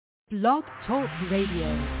Blog Talk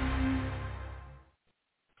Radio.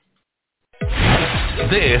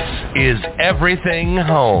 This is Everything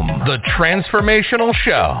Home, the transformational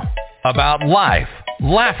show about life,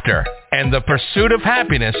 laughter, and the pursuit of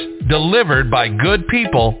happiness delivered by good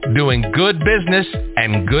people doing good business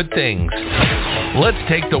and good things. Let's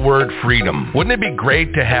take the word freedom. Wouldn't it be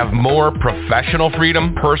great to have more professional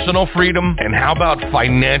freedom, personal freedom, and how about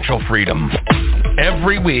financial freedom?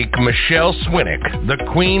 Every week, Michelle Swinnick, the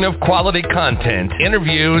queen of quality content,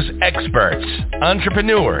 interviews experts,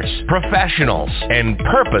 entrepreneurs, professionals, and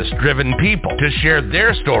purpose-driven people to share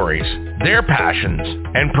their stories, their passions,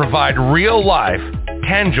 and provide real-life,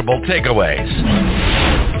 tangible takeaways.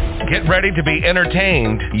 Get ready to be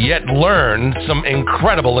entertained, yet learn some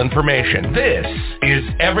incredible information. This is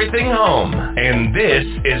Everything Home, and this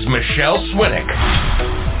is Michelle Swinnick.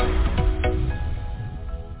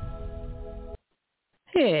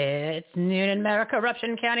 It's noon in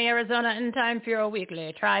Corruption County, Arizona, and time for your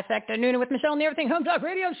weekly trifecta noon with Michelle on the Everything Home Talk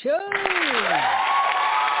Radio Show.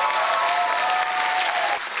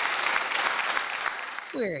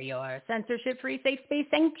 We're your censorship-free, safe space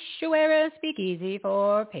sanctuary speakeasy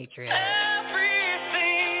for patriots.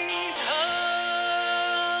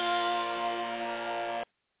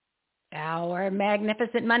 Our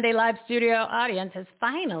magnificent Monday live studio audience has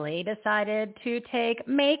finally decided to take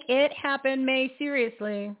Make It Happen May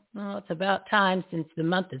seriously. Well, it's about time since the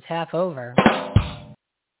month is half over.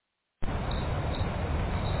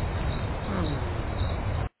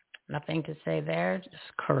 Nothing to say there, just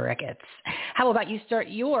crickets. How about you start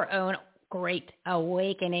your own great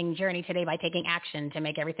awakening journey today by taking action to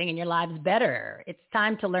make everything in your lives better? It's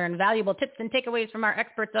time to learn valuable tips and takeaways from our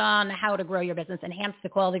experts on how to grow your business, enhance the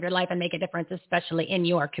quality of your life, and make a difference, especially in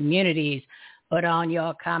your communities. Put on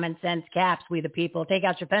your common sense caps, we the people. Take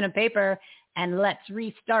out your pen and paper, and let's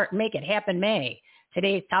restart Make It Happen May.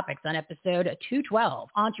 Today's topics on episode 212,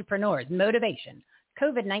 Entrepreneurs, Motivation,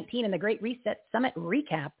 COVID-19 and the Great Reset Summit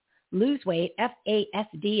Recap, Lose Weight,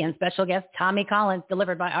 FASD, and special guest Tommy Collins,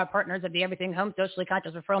 delivered by our partners of the Everything Home Socially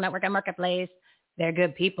Conscious Referral Network and Marketplace. They're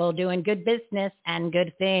good people doing good business and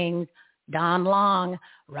good things. Don Long,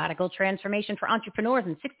 Radical Transformation for Entrepreneurs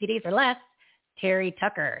in 60 Days or Less. Terry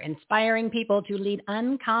Tucker, Inspiring People to Lead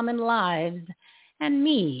Uncommon Lives. And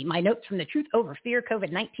me, my notes from the Truth Over Fear,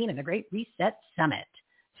 COVID-19, and the Great Reset Summit.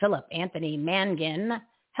 Philip Anthony Mangin,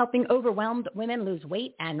 Helping Overwhelmed Women Lose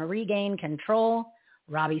Weight and Regain Control.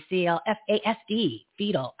 Robbie Seal, FASD,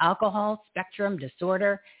 Fetal Alcohol Spectrum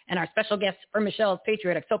Disorder. And our special guest for Michelle's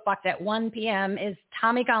Patriotic Soapbox at 1 p.m. is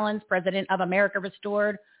Tommy Collins, president of America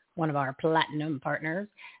Restored, one of our platinum partners.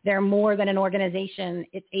 They're more than an organization.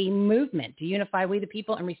 It's a movement to unify we the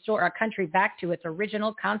people and restore our country back to its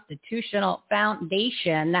original constitutional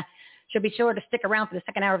foundation. So be sure to stick around for the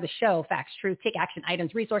second hour of the show. Facts, truth, take action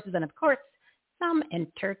items, resources, and of course, some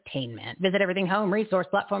entertainment. Visit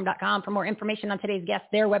everythinghomeresourceplatform.com for more information on today's guests,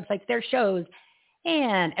 their websites, their shows,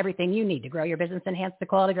 and everything you need to grow your business, enhance the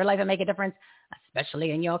quality of your life, and make a difference,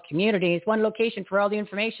 especially in your communities. One location for all the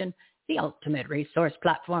information, the ultimate resource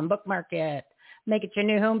platform. Bookmark it. Make it your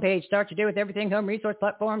new homepage. Start your day with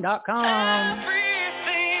everythinghomeresourceplatform.com.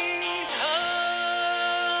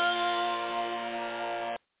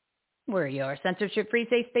 We're your censorship-free,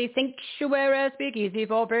 safe space sanctuary speakeasy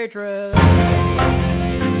for patrons.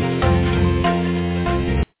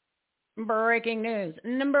 Breaking news.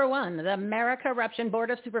 Number one, the Corruption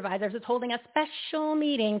Board of Supervisors is holding a special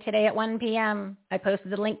meeting today at 1 p.m. I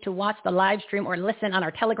posted the link to watch the live stream or listen on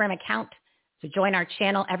our Telegram account. So join our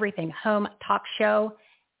channel, Everything Home Talk Show,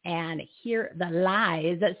 and hear the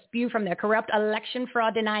lies that spew from their corrupt election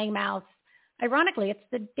fraud denying mouths. Ironically, it's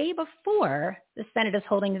the day before the Senate is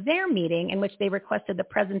holding their meeting in which they requested the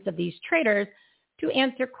presence of these traitors to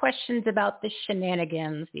answer questions about the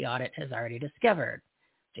shenanigans the audit has already discovered,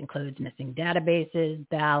 which includes missing databases,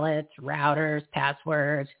 ballots, routers,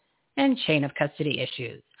 passwords, and chain of custody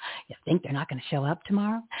issues. You think they're not going to show up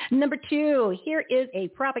tomorrow? Number two, here is a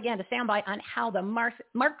propaganda soundbite on how the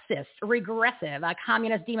Marxist, regressive,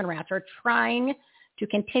 communist demon rats are trying to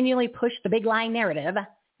continually push the big lying narrative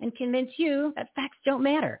and convince you that facts don't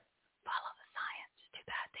matter. Follow the science. Too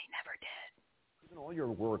bad they never did. Given all your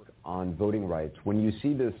work on voting rights, when you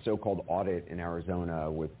see this so-called audit in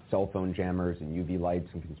Arizona with cell phone jammers and UV lights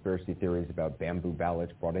and conspiracy theories about bamboo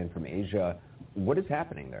ballots brought in from Asia, what is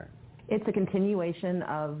happening there? It's a continuation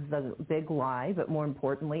of the big lie, but more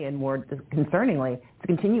importantly and more concerningly, it's a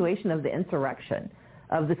continuation of the insurrection,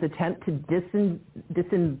 of this attempt to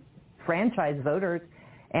disenfranchise voters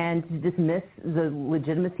and to dismiss the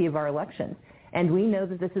legitimacy of our elections. And we know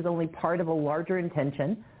that this is only part of a larger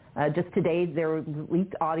intention Just today, there was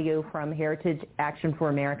leaked audio from Heritage Action for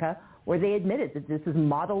America where they admitted that this is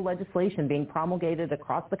model legislation being promulgated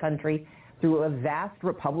across the country through a vast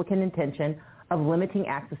Republican intention of limiting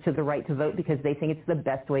access to the right to vote because they think it's the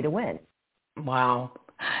best way to win. Wow.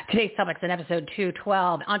 Today's topics in episode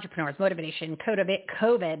 212, Entrepreneurs, Motivation,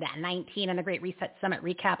 COVID-19, and the Great Reset Summit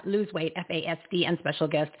recap, lose weight, FASD, and special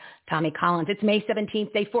guest Tommy Collins. It's May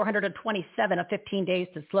 17th, day 427 of 15 days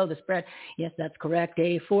to slow the spread. Yes, that's correct,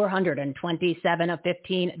 day 427 of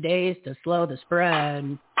 15 days to slow the spread.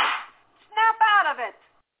 Snap out of it.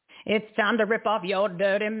 It's time to rip off your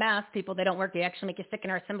dirty mask. People, they don't work. They actually make you sick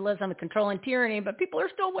in our symbolism of control and tyranny, but people are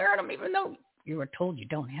still wearing them even though you were told you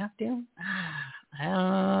don't have to.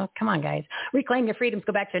 Come on, guys. Reclaim your freedoms.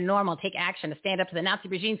 Go back to normal. Take action to stand up to the Nazi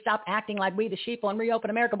regime. Stop acting like we the sheeple and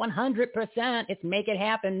reopen America 100%. It's Make It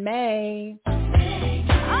Happen May. You're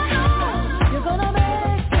gonna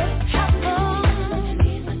make it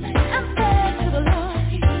happen. And pray to the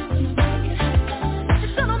Lord. You're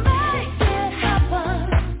gonna make it happen.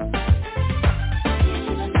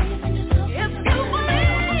 If you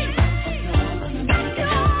believe, make it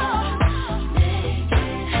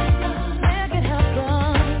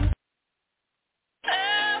happen.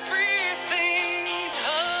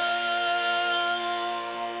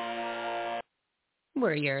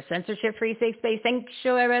 We're your censorship-free, safe space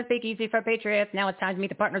sanctuary, speak easy for patriots. Now it's time to meet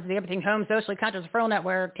the partners of the Everything Home Socially Conscious Referral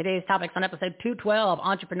Network. Today's topics on episode 212,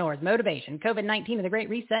 Entrepreneurs, Motivation, COVID-19, and the Great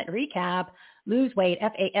Reset recap, lose weight,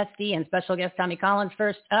 FASD, and special guest Tommy Collins.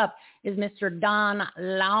 First up is Mr. Don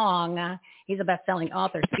Long. He's a best-selling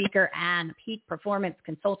author, speaker, and peak performance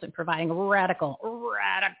consultant, providing radical,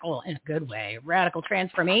 in a good way, radical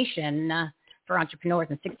transformation for entrepreneurs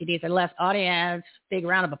in 60 days or less. Audience, big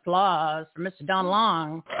round of applause for Mr. Don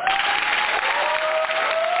Long.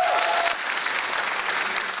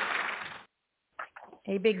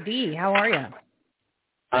 Hey, Big D, how are you?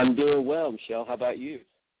 I'm doing well, Michelle. How about you?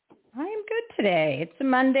 I am good today. It's a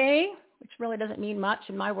Monday, which really doesn't mean much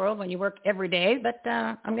in my world when you work every day, but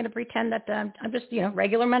I'm going to pretend that I'm just,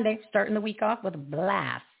 regular Monday, starting the week off with a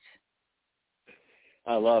blast.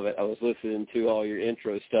 I love it. I was listening to all your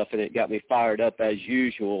intro stuff, and it got me fired up as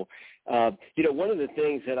usual. One of the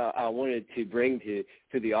things that I wanted to bring to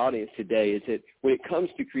the audience today is that when it comes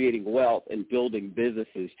to creating wealth and building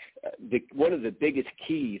businesses, one of the biggest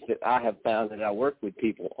keys that I have found that I work with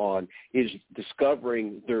people on is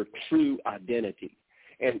discovering their true identity.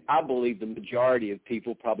 And I believe the majority of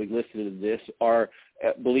people probably listening to this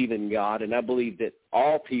believe in God, and I believe that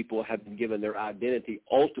all people have been given their identity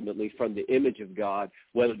ultimately from the image of God,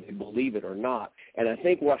 whether they believe it or not. And I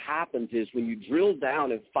think what happens is when you drill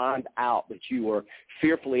down and find out that you are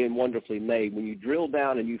fearfully and wonderfully made, when you drill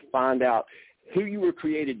down and you find out who you were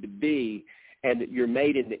created to be, and that you're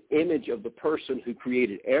made in the image of the person who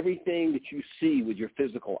created everything that you see with your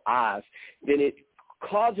physical eyes, then it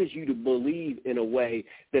causes you to believe in a way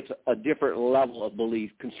that's a different level of belief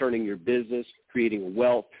concerning your business, creating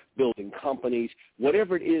wealth, building companies,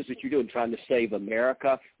 whatever it is that you're doing, trying to save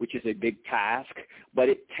America, which is a big task, but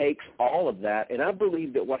it takes all of that. And I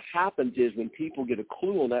believe that what happens is when people get a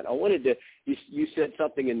clue on that, you said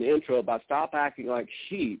something in the intro about stop acting like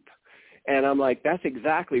sheep. And I'm like, that's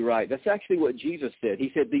exactly right. That's actually what Jesus said. He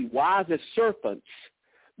said, be wise as serpents,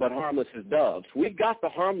 but harmless as doves. We've got the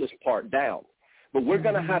harmless part down. But we're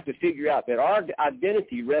going to have to figure out that our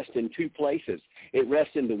identity rests in two places. It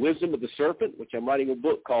rests in the wisdom of the serpent, which I'm writing a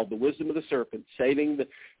book called The Wisdom of the Serpent, Saving the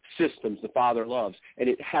Systems the Father Loves. And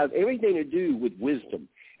it has everything to do with wisdom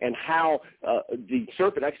and how the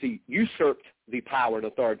serpent actually usurped the power and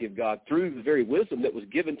authority of God through the very wisdom that was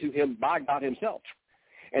given to him by God himself.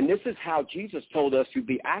 And this is how Jesus told us to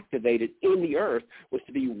be activated in the earth, was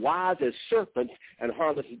to be wise as serpents and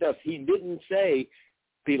harmless as doves. He didn't say,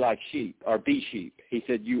 be like sheep or be sheep. He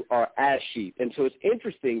said, you are as sheep. And so it's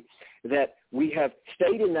interesting that we have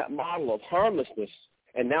stayed in that model of harmlessness,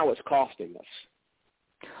 and now it's costing us.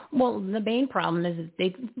 Well, the main problem is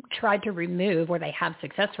they've tried to remove, or they have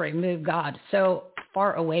successfully removed God so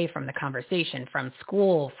far away from the conversation, from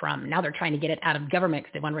school, from now they're trying to get it out of government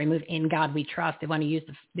because they want to remove in God we trust. They want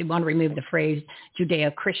to remove the phrase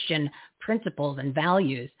Judeo-Christian principles and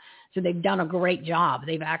values. So they've done a great job.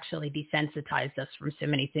 They've actually desensitized us from so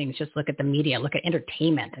many things. Just look at the media, look at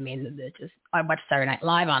entertainment. I mean, I watched Saturday Night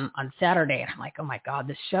Live on Saturday, and I'm like, oh my God,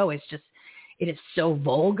 this show is just, it is so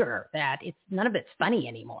vulgar that none of it's funny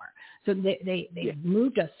anymore. So they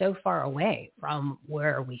moved us so far away from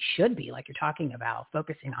where we should be, like you're talking about,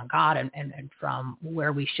 focusing on God and from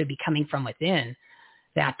where we should be coming from within,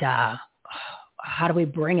 that how do we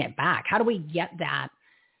bring it back? How do we get that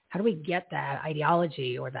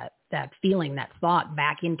ideology or that feeling, that thought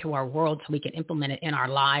back into our world so we can implement it in our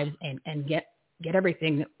lives and get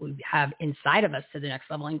everything that we have inside of us to the next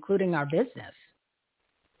level, including our business.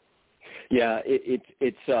 Yeah,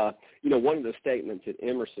 it's one of the statements that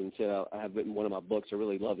Emerson said, I have written in one of my books, I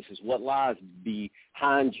really love it. It says, what lies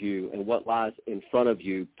behind you and what lies in front of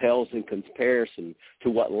you pales in comparison to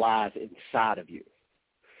what lies inside of you.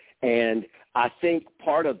 And I think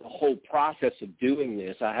part of the whole process of doing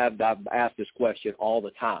this, I've asked this question all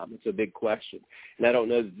the time. It's a big question. And I don't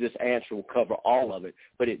know that this answer will cover all of it,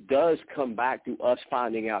 but it does come back to us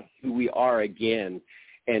finding out who we are again.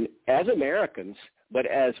 And as Americans, but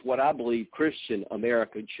as what I believe Christian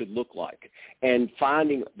America should look like, and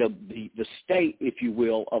finding the state, if you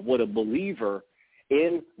will, of what a believer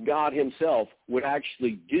in God himself would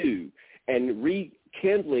actually do, and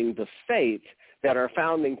rekindling the faith that our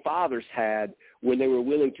founding fathers had when they were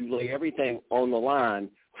willing to lay everything on the line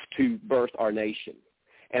to birth our nation.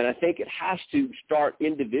 And I think it has to start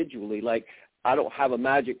individually. Like, I don't have a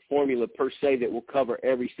magic formula per se that will cover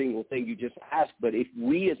every single thing you just asked, but if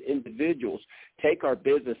we as individuals take our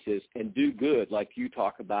businesses and do good like you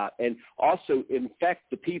talk about, and also infect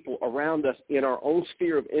the people around us in our own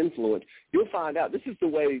sphere of influence, you'll find out this is the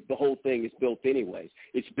way the whole thing is built anyways.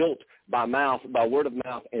 It's built by word of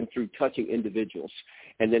mouth, and through touching individuals.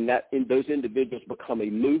 And then those individuals become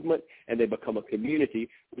a movement, and they become a community,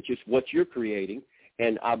 which is what you're creating.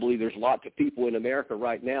 And I believe there's lots of people in America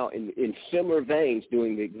right now in similar veins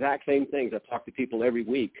doing the exact same things. I talk to people every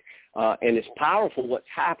week. And it's powerful what's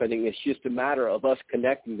happening. It's just a matter of us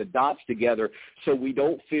connecting the dots together so we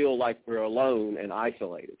don't feel like we're alone and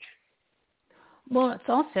isolated. Well, it's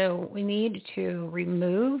also, we need to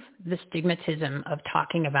remove the stigmatism of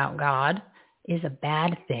talking about God is a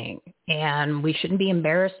bad thing, and we shouldn't be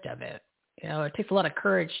embarrassed of it. You know, it takes a lot of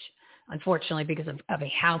courage, unfortunately, because of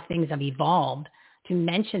how things have evolved, to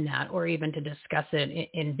mention that or even to discuss it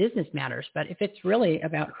in business matters. But if it's really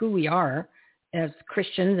about who we are as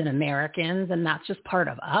Christians and Americans, and that's just part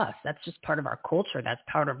of us, that's just part of our culture, that's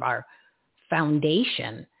part of our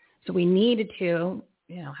foundation. So we needed to,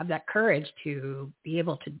 have that courage to be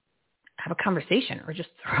able to have a conversation or just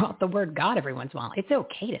throw out the word God every once in a while. It's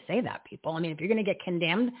okay to say that, people. I mean, if you're going to get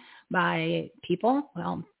condemned by people,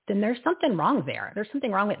 well, then there's something wrong there. There's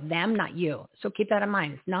something wrong with them, not you. So keep that in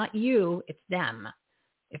mind. It's not you, it's them.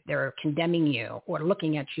 If they're condemning you or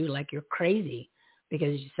looking at you like you're crazy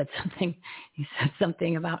because you said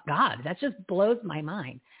something about God. That just blows my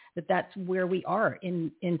mind that that's where we are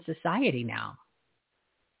in society now.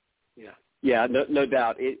 Yeah, no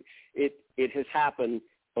doubt. It has happened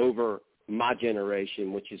over my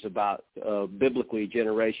generation, which is about, biblically,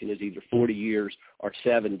 generation is either 40 years or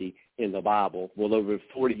 70 in the Bible. Well, over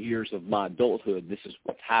 40 years of my adulthood, this is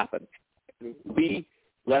what's happened. We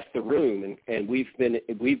left the room, and we've been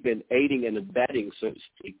aiding and abetting, so to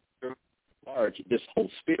speak, large this whole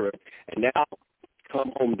spirit, and now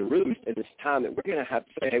come home to roost, and it's time that we're going to have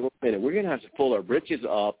to say, hey, wait a minute, we're going to have to pull our britches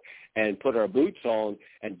up and put our boots on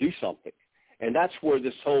and do something. And that's where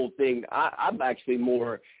this whole thing, I'm actually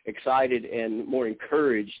more excited and more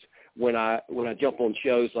encouraged when I jump on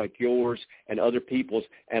shows like yours and other people's,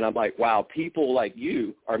 and I'm like, wow, people like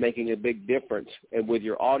you are making a big difference and with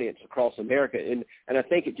your audience across America. And I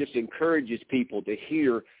think it just encourages people to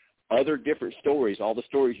hear other different stories, all the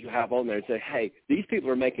stories you have on there, and say, hey, these people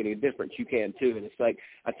are making a difference. You can too. And it's like,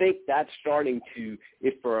 I think that's starting to,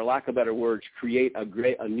 if for lack of better words, create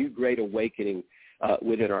a new great awakening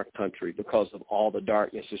within our country, because of all the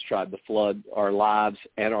darkness has tried to flood our lives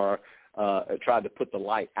and tried to put the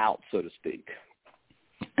light out, so to speak.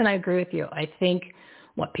 And I agree with you. I think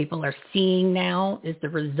what people are seeing now is the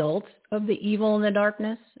result of the evil and the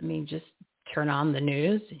darkness. I mean, just turn on the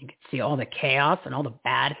news and you can see all the chaos and all the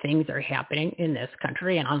bad things that are happening in this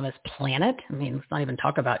country and on this planet. I mean, let's not even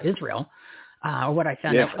talk about Israel or what I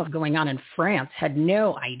found out was going on in France. Had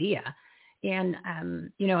no idea. And,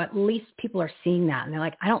 at least people are seeing that and they're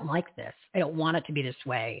like, I don't like this. I don't want it to be this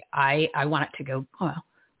way. I want it to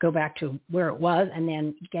go back to where it was and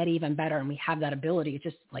then get even better. And we have that ability. It's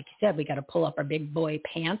just like you said, we got to pull up our big boy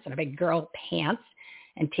pants and our big girl pants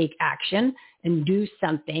and take action and do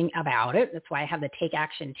something about it. That's why I have the Take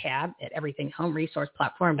Action tab at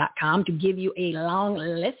everythinghomeresourceplatform.com to give you a long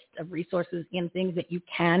list of resources and things that you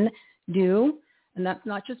can do. And that's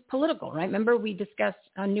not just political, right? Remember, we discussed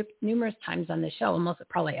numerous times on the show, almost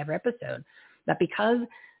probably every episode, that because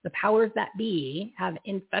the powers that be have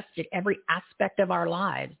infested every aspect of our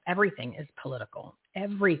lives, everything is political,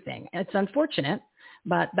 everything. And it's unfortunate,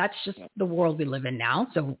 but that's just the world we live in now.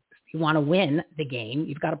 So if you want to win the game,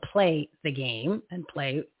 you've got to play the game and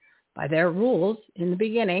play by their rules in the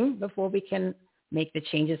beginning before we can make the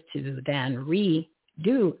changes to then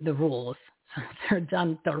redo the rules so they're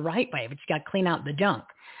done the right way, but you got to clean out the junk.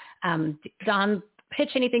 Don, pitch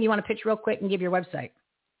anything you want to pitch real quick and give your website.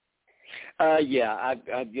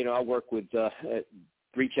 I work with,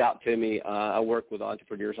 reach out to me. I work with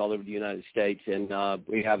entrepreneurs all over the United States, and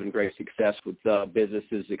we're having great success with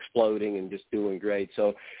businesses exploding and just doing great. So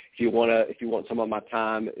if you want some of my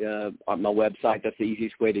time on my website, that's the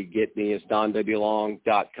easiest way to get me is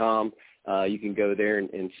donwlong.com. You can go there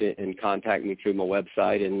and contact me through my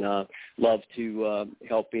website, and love to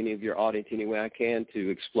help any of your audience any way I can to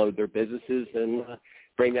explode their businesses and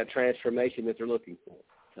bring that transformation that they're looking for.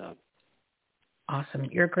 So. Awesome.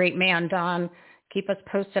 You're a great man, Don. Keep us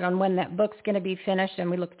posted on when that book's going to be finished,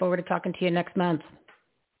 and we look forward to talking to you next month.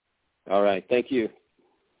 All right. Thank you.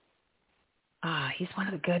 He's one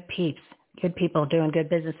of the good peeps, good people doing good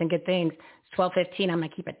business and good things. It's 12:15. I'm going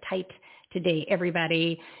to keep it tight today,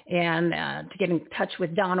 everybody. And to get in touch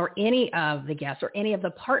with Don or any of the guests or any of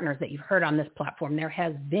the partners that you've heard on this platform, there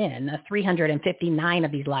has been 359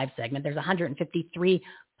 of these live segments. There's 153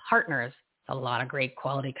 partners. A lot of great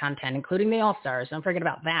quality content, including the All-Stars. Don't forget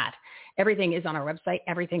about that. Everything is on our website,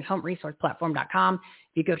 everythinghomeresourceplatform.com. If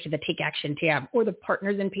you go to the Take Action tab or the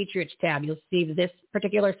Partners and Patriots tab, you'll see this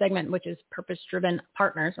particular segment, which is Purpose-Driven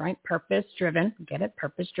Partners, right? Purpose-Driven, get it?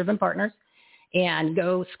 Purpose-Driven Partners. And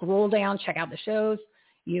go scroll down, check out the shows.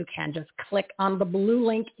 You can just click on the blue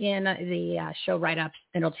link in the show write-ups,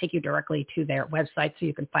 and it'll take you directly to their website so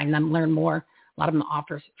you can find them, learn more. A lot of them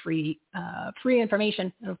offers free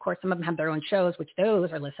information. And, of course, some of them have their own shows, which those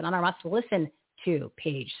are listed on our Must Listen To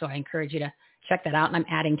page. So I encourage you to check that out, and I'm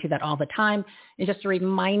adding to that all the time. And just a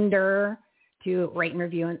reminder to rate and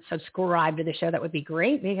review and subscribe to the show. That would be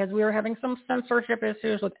great because we were having some censorship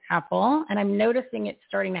issues with Apple, and I'm noticing it's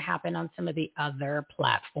starting to happen on some of the other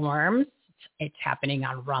platforms. It's happening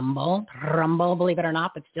on Rumble, believe it or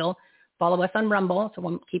not, but still follow us on Rumble. So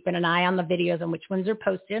we're keeping an eye on the videos on which ones are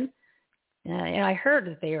posted. I heard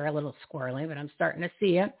that they were a little squirrely, but I'm starting to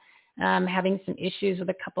see it. Having some issues with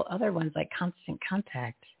a couple other ones like Constant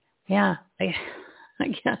Contact. Yeah,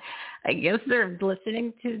 I guess they're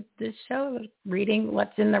listening to this show, reading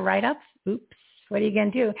what's in the write-ups. Oops, what are you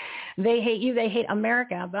going to do? They hate you. They hate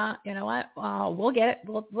America. But you know what? We'll get it.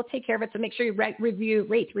 We'll take care of it. So make sure you rate,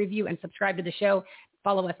 review, and subscribe to the show.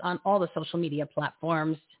 Follow us on all the social media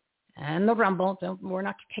platforms and the Rumble. We're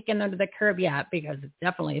not kicking under the curb yet because it's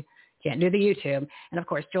definitely can't do the YouTube. And, of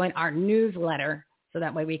course, join our newsletter so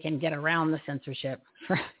that way we can get around the censorship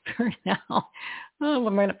for now. We're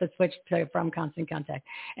going to have to switch from Constant Contact.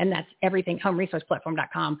 And that's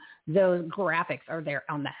everythinghomeresourceplatform.com. Those graphics are there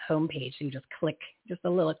on the homepage. So you just click, just a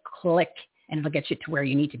little click, and it'll get you to where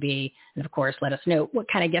you need to be. And, of course, let us know what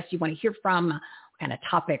kind of guests you want to hear from, what kind of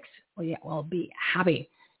topics. We'll be happy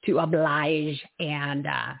to oblige and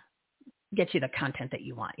get you the content that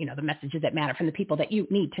you want, the messages that matter from the people that you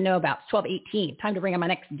need to know about. It's 12:18. Time to bring on my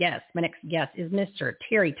next guest. My next guest is Mr.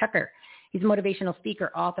 Terry Tucker. He's a motivational speaker,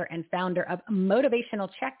 author, and founder of Motivational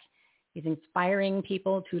Check. He's inspiring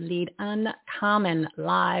people to lead uncommon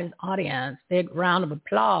lives. Audience, big round of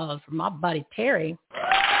applause for my buddy Terry.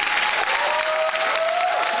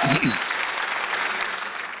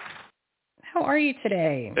 How are you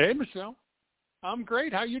today? Hey, Michelle. I'm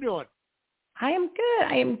great. How you doing? I am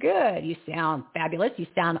good. You sound fabulous. You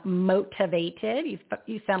sound motivated.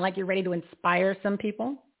 You sound like you're ready to inspire some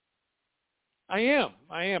people. I am.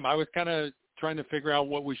 I was kind of trying to figure out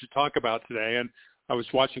what we should talk about today, and I was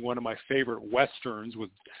watching one of my favorite Westerns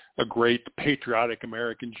with a great patriotic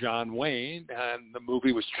American, John Wayne, and the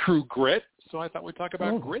movie was True Grit, so I thought we'd talk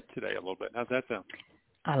about grit today a little bit. How's that sound?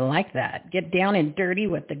 I like that. Get down and dirty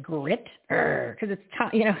with the grit, because it's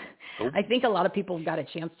time. I think a lot of people got a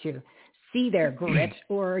chance to see their grit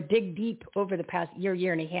or dig deep over the past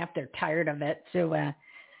year and a half. They're tired of it. So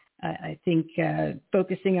I think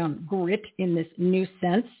focusing on grit in this new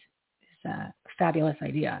sense is a fabulous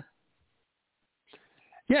idea.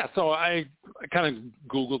 Yeah, so I kind of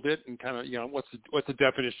Googled it and kind of, what's the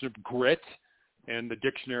definition of grit? And the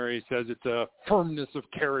dictionary says it's a firmness of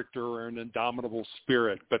character or an indomitable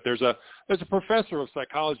spirit. But there's a professor of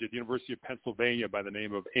psychology at the University of Pennsylvania by the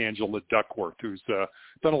name of Angela Duckworth, who's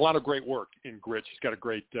done a lot of great work in grit. She's got a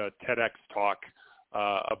great TEDx talk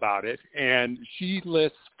about it. And she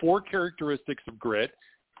lists 4 characteristics of grit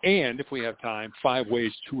and, if we have time, 5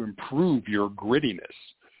 ways to improve your grittiness.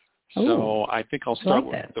 Ooh, so I think I'll start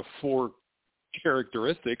with that. the 4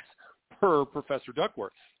 characteristics per Professor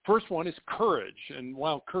Duckworth. First one is courage. And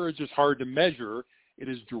while courage is hard to measure, it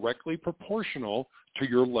is directly proportional to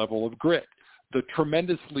your level of grit. The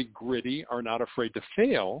tremendously gritty are not afraid to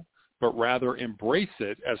fail, but rather embrace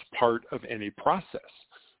it as part of any process.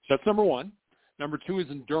 So that's number one. Number two is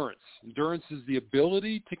endurance. Endurance is the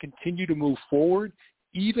ability to continue to move forward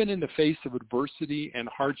even in the face of adversity and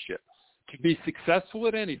hardship. To be successful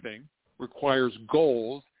at anything requires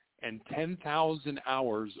goals and 10,000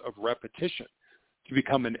 hours of repetition. To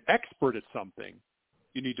become an expert at something,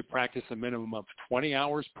 you need to practice a minimum of 20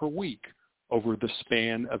 hours per week over the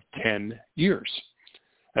span of 10 years.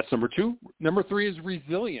 That's number two. Number three is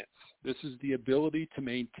resilience. This is the ability to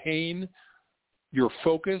maintain your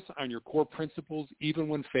focus on your core principles even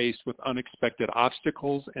when faced with unexpected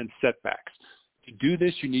obstacles and setbacks. To do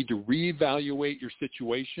this, you need to reevaluate your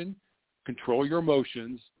situation, control your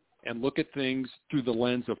emotions, and look at things through the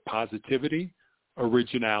lens of positivity,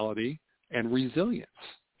 originality, and resilience.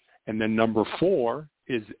 And then number four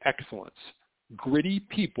is excellence. Gritty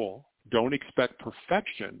people don't expect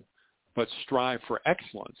perfection, but strive for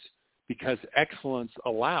excellence because excellence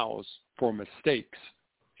allows for mistakes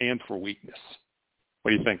and for weakness.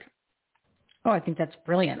 What do you think? Oh, I think that's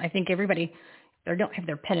brilliant. I think everybody, they don't have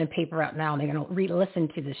their pen and paper out now, and they're going to re-listen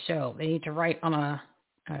to the show. They need to write on a,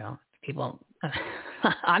 I don't know, people,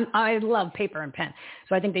 I love paper and pen.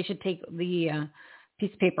 So I think they should take the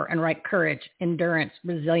piece of paper and write courage, endurance,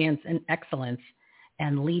 resilience, and excellence,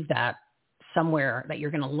 and leave that somewhere that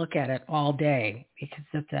you're going to look at it all day, because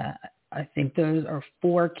it's I think those are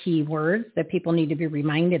four key words that people need to be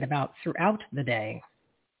reminded about throughout the day.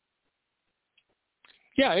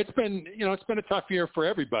 Yeah, it's been a tough year for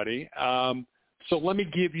everybody. So let me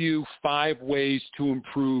give you 5 ways to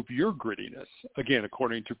improve your grittiness, again,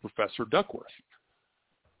 according to Professor Duckworth.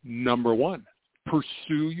 Number 1,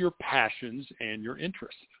 pursue your passions and your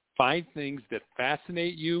interests. Find things that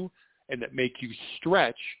fascinate you and that make you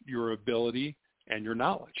stretch your ability and your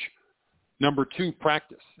knowledge. Number 2,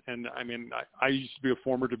 practice. And I mean, I used to be a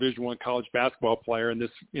former Division I college basketball player, and this,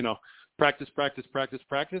 practice,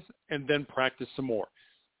 and then practice some more.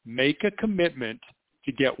 Make a commitment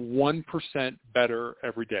to get 1% better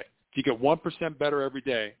every day. If you get 1% better every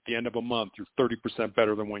day, at the end of a month, you're 30%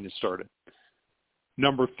 better than when you started.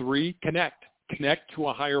 Number 3, connect. Connect to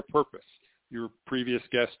a higher purpose. Your previous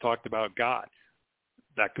guest talked about God.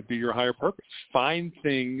 That could be your higher purpose. Find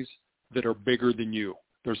things that are bigger than you.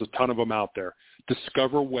 There's a ton of them out there.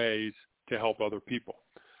 Discover ways to help other people.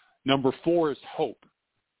 Number 4 is hope.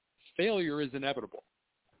 Failure is inevitable.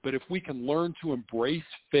 But if we can learn to embrace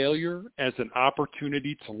failure as an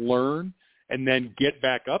opportunity to learn and then get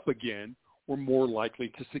back up again, we're more likely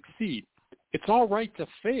to succeed. It's all right to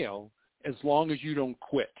fail as long as you don't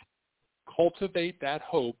quit. Cultivate that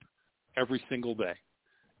hope every single day.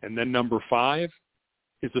 And then number 5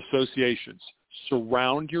 is associations.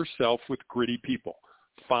 Surround yourself with gritty people.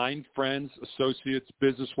 Find friends, associates,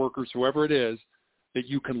 business workers, whoever it is that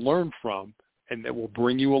you can learn from and that will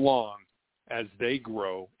bring you along as they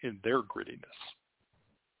grow in their grittiness.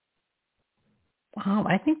 Wow,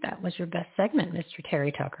 I think that was your best segment, Mr.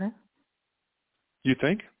 Terry Tucker. You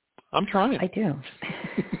think? I'm trying. I do.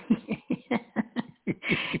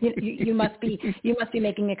 you must be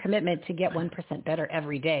making a commitment to get 1% better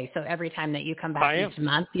every day. So every time that you come back each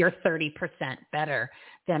month, you're 30% better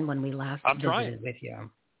than when we last visited with you.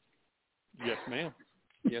 Yes, ma'am.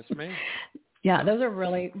 Yes, ma'am. Yeah, those are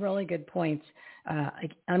really, really good points. You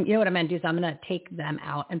know what I'm going to do is I'm going to take them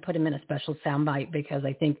out and put them in a special soundbite, because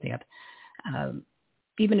I think that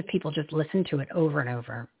even if people just listen to it over and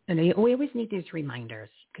over, and we always need these reminders,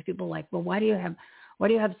 because people are like, well, why do you have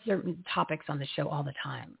certain topics on the show all the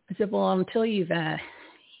time? I said, well, until you've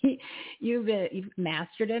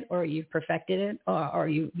mastered it, or you've perfected it, or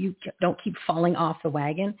you don't keep falling off the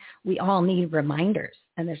wagon. We all need reminders,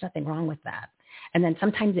 and there's nothing wrong with that. And then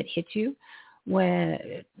sometimes it hits you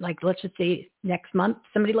when, like, let's just say next month,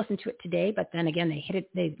 somebody listened to it today, but then again,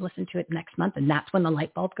 they listen to it next month, and that's when the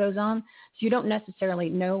light bulb goes on. So you don't necessarily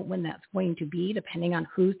know when that's going to be, depending on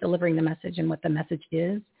who's delivering the message and what the message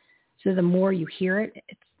is. So the more you hear it,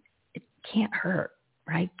 it can't hurt,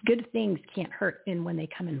 right? Good things can't hurt when they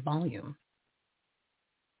come in volume.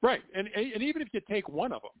 Right. And even if you take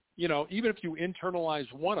one of them, even if you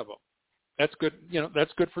internalize one of them, that's good.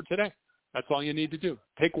 That's good for today. That's all you need to do.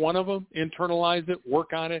 Take one of them, internalize it,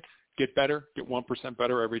 work on it, get better, get 1%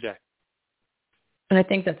 better every day. And I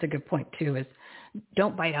think that's a good point too, is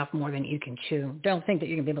don't bite off more than you can chew. Don't think that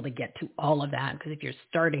you're going to be able to get to all of that, because if you're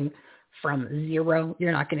starting from zero,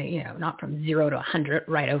 you're not going to, not from 0 to 100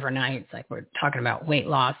 right overnight. It's like we're talking about weight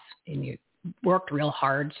loss, and you worked real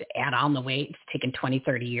hard to add on the weight. It's taken 20,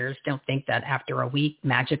 30 years. Don't think that after a week,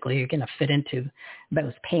 magically, you're going to fit into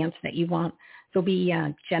those pants that you want. So be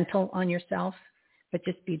gentle on yourself, but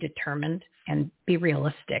just be determined and be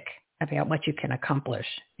realistic about what you can accomplish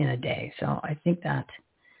in a day. So I think that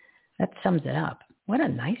sums it up. What a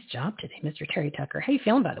nice job today, Mr. Terry Tucker. How you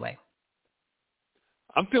feeling, by the way?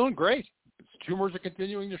 I'm feeling great. Tumors are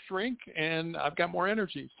continuing to shrink, and I've got more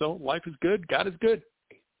energy. So life is good. God is good.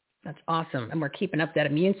 That's awesome. And we're keeping up that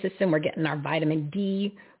immune system. We're getting our vitamin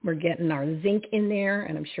D. We're getting our zinc in there.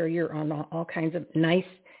 And I'm sure you're on all kinds of nice,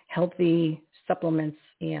 healthy supplements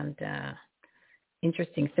and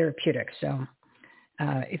interesting therapeutics. So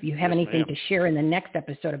if you have anything to share in the next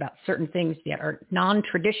episode about certain things that are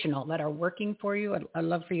non-traditional that are working for you, I'd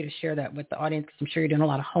love for you to share that with the audience, because I'm sure you're doing a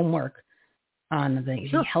lot of homework on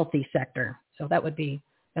the healthy sector. So that would be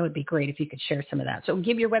great if you could share some of that. So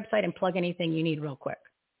give your website and plug anything you need real quick.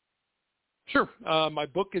 Sure. My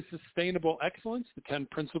book is Sustainable Excellence, the 10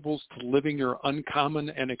 Principles to Living Your Uncommon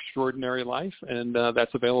and Extraordinary Life. And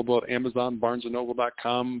that's available at Amazon,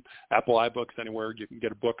 BarnesandNoble.com, Apple iBooks, anywhere you can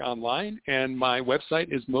get a book online. And my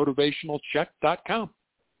website is motivationalcheck.com.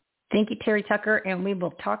 Thank you, Terry Tucker. And we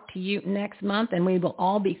will talk to you next month, and we will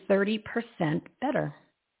all be 30% better.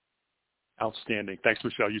 Outstanding. Thanks,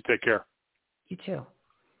 Michelle. You take care. You too.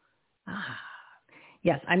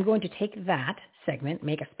 Yes, I'm going to take that segment,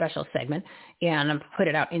 make a special segment, and put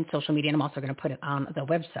it out in social media, and I'm also going to put it on the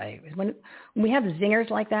website. When we have zingers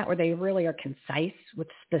like that, where they really are concise with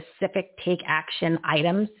specific take action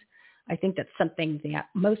items, I think that's something that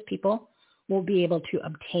most people will be able to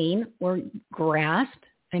obtain or grasp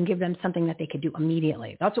and give them something that they could do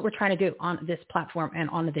immediately. That's what we're trying to do on this platform and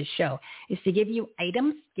on this show, is to give you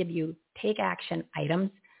items, give you take action items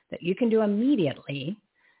that you can do immediately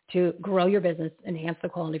to grow your business, enhance the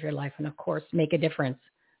quality of your life, and of course, make a difference,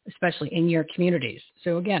 especially in your communities.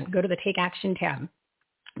 So again, go to the Take Action tab.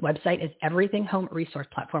 Website is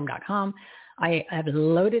everythinghomeresourceplatform.com. I have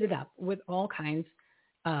loaded it up with all kinds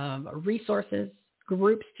of resources,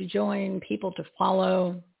 groups to join, people to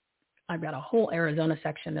follow. I've got a whole Arizona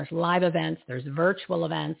section. There's live events. There's virtual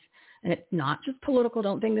events. And it's not just political.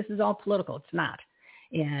 Don't think this is all political. It's not.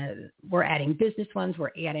 And we're adding business ones.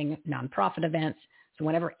 We're adding nonprofit events. So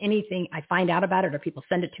whenever anything I find out about it or people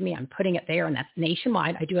send it to me, I'm putting it there, and that's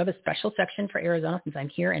nationwide. I do have a special section for Arizona since I'm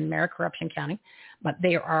here in Maricorruption County, but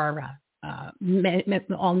there are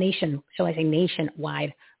all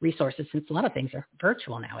nationwide resources, since a lot of things are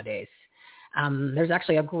virtual nowadays. There's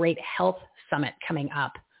actually a great health summit coming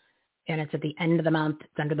up, and it's at the end of the month.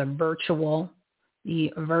 It's under the virtual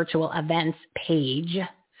events page,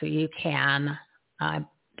 so you can. I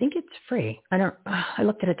think it's free. I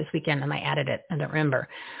looked at it this weekend and I added it. I don't remember.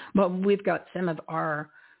 But we've got some of our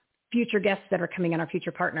future guests that are coming on, our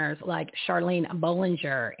future partners, like Charlene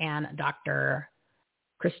Bollinger and Dr.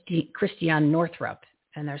 Christiane Northrup.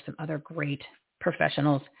 And there's some other great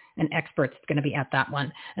professionals and experts going to be at that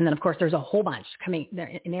one. And then, of course, there's a whole bunch coming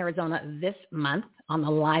in Arizona this month on the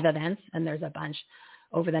live events. And there's a bunch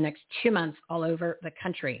over the next 2 months all over the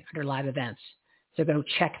country under live events. So go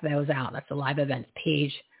check those out. That's the live events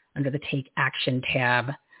page under the Take Action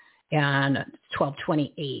tab, and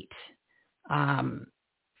 1228. I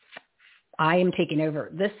am taking over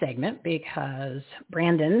this segment because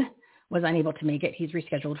Brandon was unable to make it. He's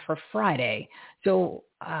rescheduled for Friday. So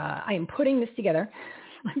I am putting this together.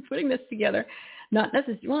 Not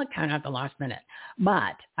necessarily, well, kind of at the last minute,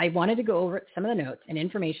 but I wanted to go over some of the notes and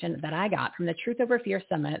information that I got from the Truth Over Fear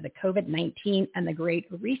Summit, the COVID-19 and the Great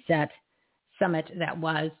Reset Summit that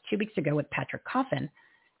was 2 weeks ago with Patrick Coffin.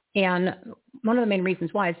 And one of the main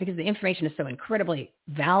reasons why is because the information is so incredibly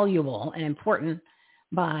valuable and important,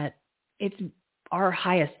 but it's our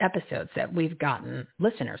highest episodes that we've gotten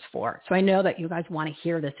listeners for. So I know that you guys want to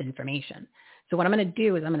hear this information. So what I'm going to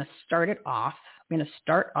do is I'm going to start it off. I'm going to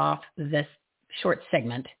start off this short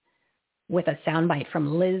segment with a soundbite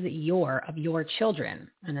from Liz Yore of Your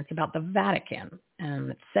Children, and it's about the Vatican,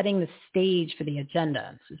 and it's setting the stage for the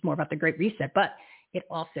agenda. This is more about the Great Reset, but it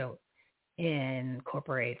also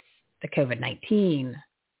incorporates the COVID-19,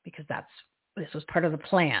 because this was part of the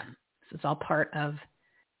plan. This was all part of,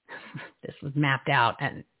 this was mapped out,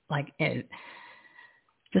 and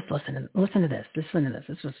just listen to this. This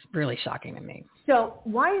was really shocking to me. So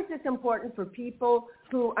why is this important for people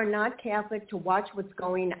who are not Catholic to watch what's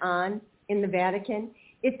going on in the Vatican?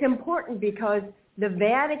 It's important because the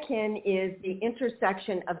Vatican is the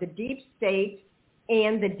intersection of the deep state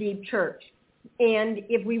and the deep church. And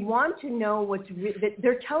if we want to know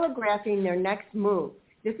they're telegraphing their next move.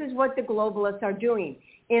 This is what the globalists are doing.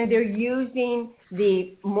 And they're using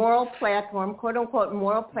the moral platform, quote unquote,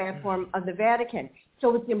 moral platform of the Vatican.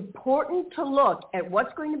 So it's important to look at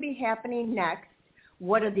what's going to be happening next.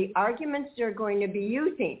 What are the arguments they're going to be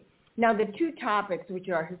using? Now, the two topics which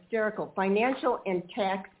are hysterical, financial and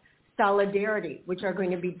tax solidarity, which are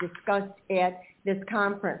going to be discussed at this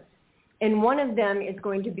conference. And one of them is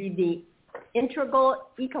going to be the integral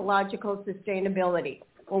ecological sustainability.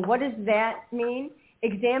 Well, what does that mean?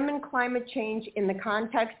 Examine climate change in the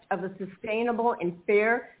context of a sustainable and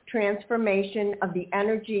fair transformation of the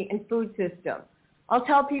energy and food system. I'll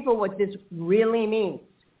tell people what this really means.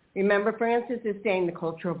 Remember, Francis is saying the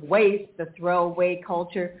culture of waste, the throwaway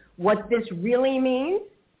culture. What this really means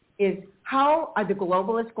is how are the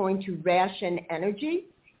globalists going to ration energy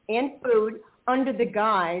and food under the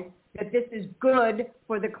guise that this is good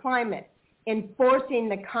for the climate, enforcing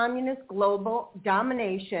the communist global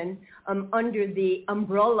domination under the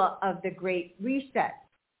umbrella of the Great Reset.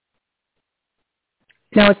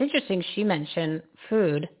 Now, it's interesting she mentioned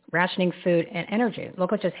food, rationing food and energy.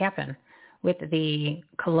 Look what just happened with the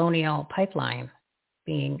Colonial Pipeline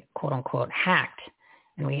being, quote unquote, hacked.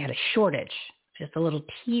 And we had a shortage, just a little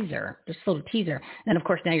teaser. And of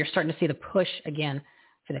course, now you're starting to see the push again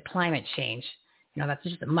for the climate change. You know, that's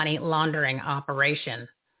just a money laundering operation.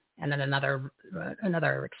 And then another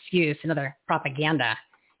excuse, another propaganda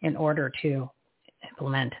in order to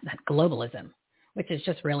implement that globalism, which is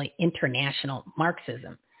just really international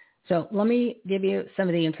Marxism. So let me give you some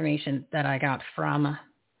of the information that I got from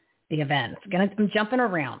the event. I'm jumping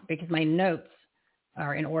around because my notes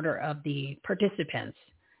are in order of the participants.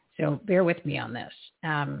 So bear with me on this.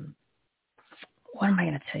 What am I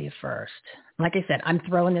going to tell you first? Like I said, I'm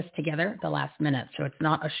throwing this together the last minute, so it's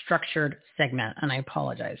not a structured segment, and I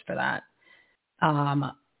apologize for that.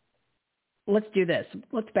 Let's do this.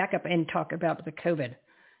 Let's back up and talk about the COVID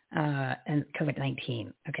and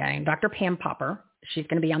COVID-19, okay? And Dr. Pam Popper, she's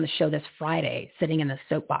going to be on the show this Friday, sitting in the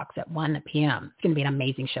soapbox at 1 p.m. It's going to be an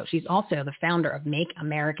amazing show. She's also the founder of Make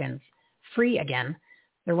Americans Free Again.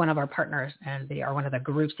 They're one of our partners, and they are one of the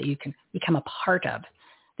groups that you can become a part of.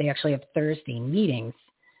 They actually have Thursday meetings,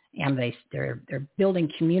 and they're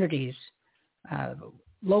building communities,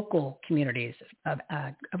 local communities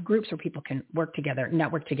of groups where people can work together,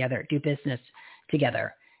 network together, do business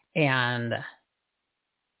together. And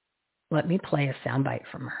let me play a soundbite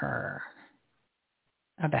from her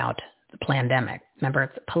about the pandemic. Remember,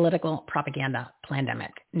 it's a political propaganda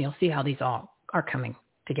pandemic, and you'll see how these all are coming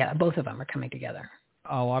together. Both of them are coming together.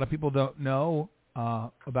 A lot of people don't know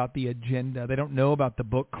about the agenda. They don't know about the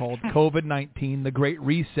book called COVID-19, The Great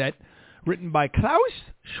Reset, written by Klaus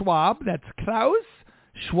Schwab. That's Klaus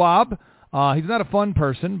Schwab. He's not a fun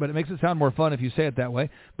person, but it makes it sound more fun if you say it that way.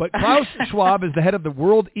 But Klaus Schwab is the head of the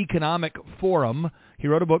World Economic Forum. He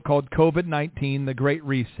wrote a book called COVID-19, The Great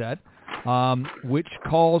Reset, which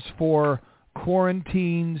calls for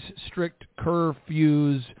quarantines, strict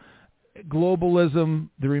curfews, globalism,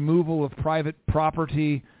 the removal of private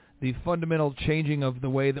property, the fundamental changing of the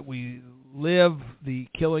way that we live, the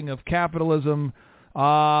killing of capitalism.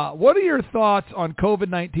 What are your thoughts on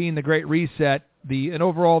COVID-19, the Great Reset, and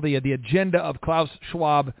overall the agenda of Klaus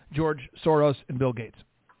Schwab, George Soros, and Bill Gates?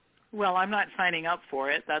 Well, I'm not signing up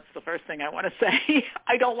for it. That's the first thing I want to say.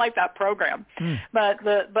 I don't like that program. But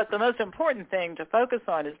the most important thing to focus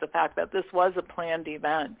on is the fact that this was a planned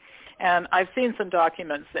event. And I've seen some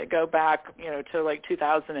documents that go back, to like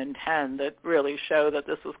 2010 that really show that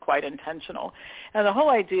this was quite intentional. And the whole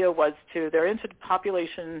idea was they're into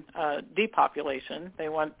population depopulation. They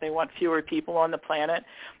want fewer people on the planet.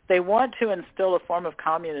 They want to instill a form of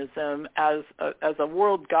communism as a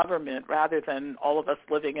world government rather than all of us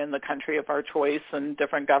living in the country of our choice and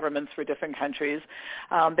different governments for different countries.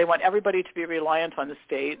 They want everybody to be reliant on the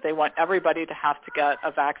state. They want everybody to have to get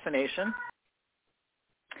a vaccination.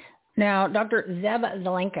 Now, Dr. Zeb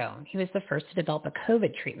Zelenko, he was the first to develop a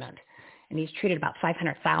COVID treatment, and he's treated about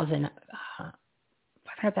 500,000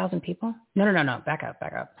 people? No, back up.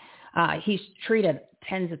 He's treated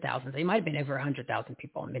tens of thousands. He might have been over 100,000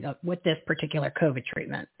 people with this particular COVID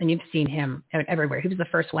treatment, and you've seen him everywhere. He was the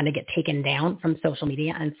first one to get taken down from social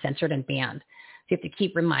media and censored and banned. So you have to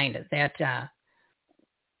keep reminded that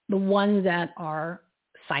the ones that are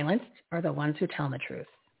silenced are the ones who tell the truth.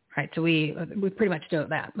 Right, so we pretty much know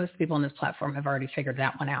that. Most people on this platform have already figured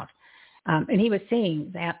that one out. And he was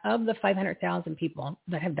saying that of the 500,000 people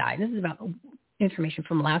that have died, this is about information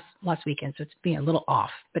from last weekend, so it's being a little off,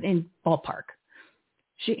 but in ballpark.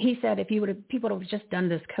 He said if people would have just done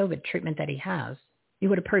this COVID treatment that he has, he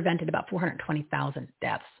would have prevented about 420,000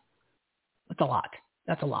 deaths. That's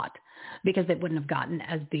a lot. Because they wouldn't have gotten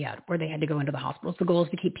as bad where they had to go into the hospitals. The goal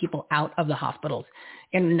is to keep people out of the hospitals.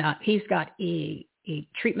 And he's got a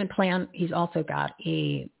treatment plan. He's also got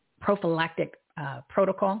a prophylactic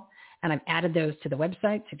protocol, and I've added those to the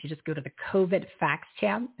website. So if you just go to the COVID facts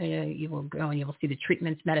tab, you will go and you will see the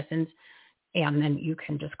treatments, medicines, And then you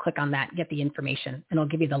can just click on that, get the information, and it'll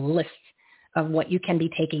give you the list of what you can be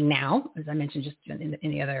taking now, as I mentioned just in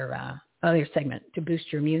the other segment, to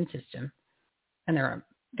boost your immune system. And they're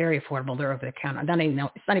very affordable. They're over the counter.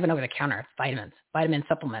 It's not even over the counter. It's vitamin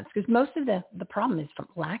supplements, because most of the problem is from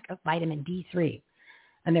lack of vitamin D3.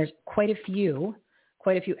 And there's quite a few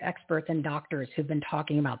experts and doctors who've been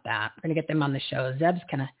talking about that. We're going to get them on the show. Zeb's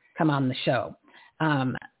going to come on the show.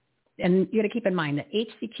 And you got to keep in mind that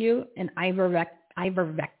HCQ and ivermectin,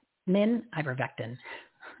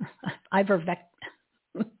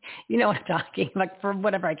 you know what I'm talking about, for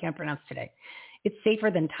whatever I can't pronounce today. It's safer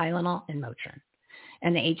than Tylenol and Motrin.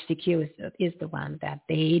 And the HCQ is the one that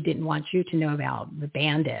they didn't want you to know about. The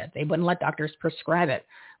ban did. They wouldn't let doctors prescribe it,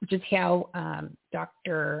 which is how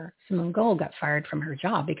Dr. Simone Gold got fired from her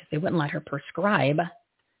job, because they wouldn't let her prescribe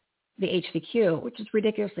the HCQ, which is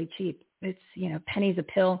ridiculously cheap. It's, pennies a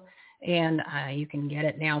pill, and you can get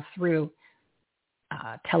it now through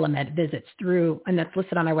telemed visits and that's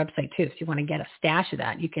listed on our website too. So if you want to get a stash of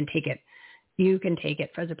that, you can take it. You can take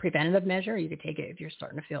it as a preventative measure. You could take it if you're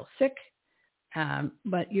starting to feel sick.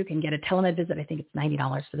 But you can get a telemed visit. I think it's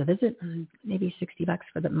 $90 for the visit, and maybe $60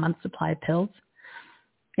 for the month supply of pills.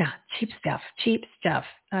 Yeah, cheap stuff.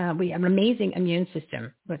 We have an amazing immune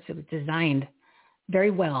system. It was designed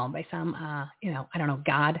very well by some,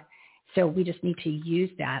 God. So we just need to use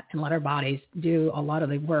that and let our bodies do a lot of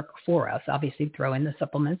the work for us. Obviously, throw in the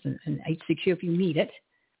supplements and HCQ if you need it,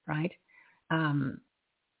 right?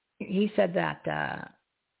 He said that,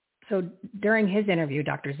 so during his interview,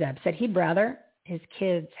 Dr. Zeb said he'd rather his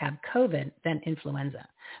kids have COVID than influenza,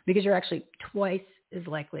 because you're actually twice as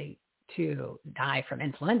likely to die from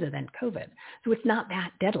influenza than COVID. So it's not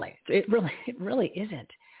that deadly. It really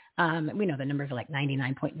isn't. We know the numbers are like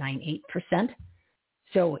 99.98%.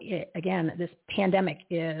 So again, this pandemic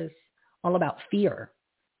is all about fear.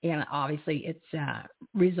 And obviously it's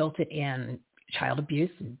resulted in child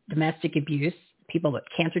abuse, domestic abuse. People with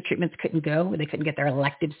cancer treatments couldn't go. They couldn't get their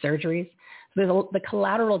elective surgeries. So the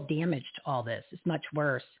collateral damage to all this is much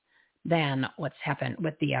worse than what's happened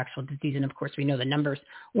with the actual disease. And of course, we know the numbers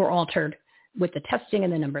were altered with the testing,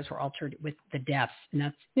 and the numbers were altered with the deaths. And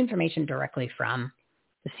that's information directly from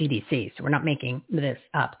the CDC. So we're not making this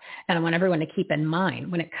up. And I want everyone to keep in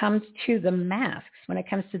mind, when it comes to the masks,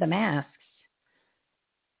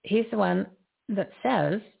 he's the one that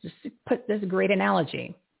says, just to put this great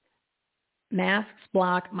analogy, masks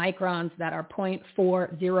block microns that are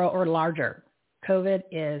 0.40 or larger. COVID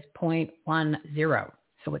is 0.10.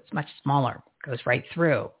 So it's much smaller. It goes right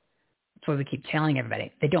through. That's what we keep telling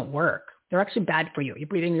everybody. They don't work. They're actually bad for you. You're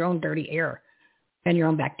breathing your own dirty air and your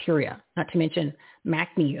own bacteria, not to mention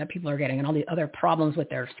acne that people are getting and all the other problems with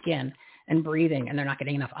their skin and breathing, and they're not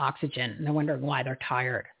getting enough oxygen, and they're wondering why they're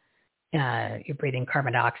tired. You're breathing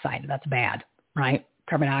carbon dioxide. That's bad, right?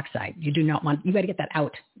 Carbon dioxide. You got to get that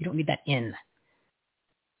out. You don't need that in.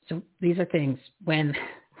 So these are things when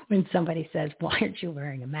somebody says, why aren't you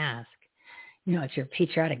wearing a mask? It's your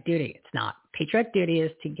patriotic duty. It's not. Patriotic duty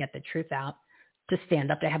is to get the truth out, to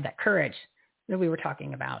stand up, to have that courage that we were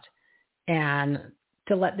talking about, and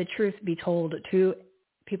to let the truth be told to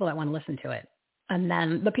people that want to listen to it. And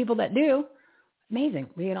then the people that do, amazing.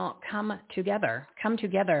 We all come together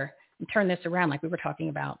and turn this around, like we were talking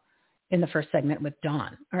about in the first segment with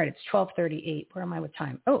Dawn. All right, it's 12:38. Where am I with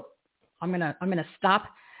time? Oh, I'm gonna stop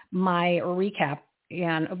my recap,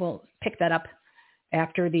 and we'll pick that up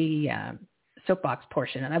after the soapbox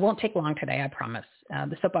portion. And I won't take long today, I promise.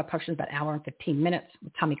 The soapbox portion is about an hour and 15 minutes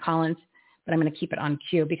with Tommy Collins, but I'm going to keep it on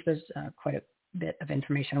cue because there's quite a bit of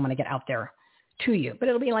information I want to get out there to you. But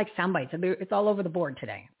it'll be like sound bites. It's all over the board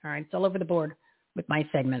today. All right, it's all over the board with my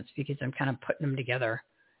segments because I'm kind of putting them together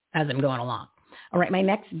as I'm going along. All right, my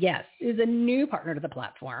next guest is a new partner to the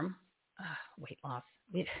platform. Weight loss.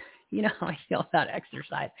 You know how I feel about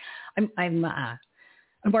exercise. I'm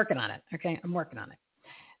working on it. Okay, I'm working on it.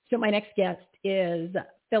 So my next guest is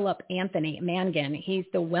Philip Anthony Mangan. He's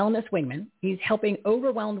the wellness wingman. He's helping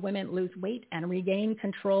overwhelmed women lose weight and regain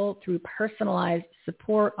control through personalized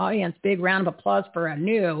support. Audience, big round of applause for a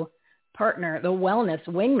new partner, the wellness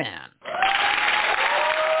wingman.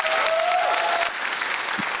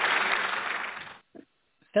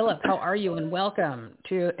 Philip, how are you? And welcome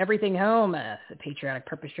to Everything Home, the patriotic,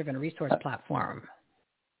 purpose-driven resource platform.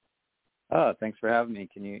 Oh, thanks for having me.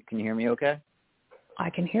 Can you hear me okay? I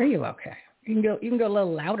can hear you okay. You can go a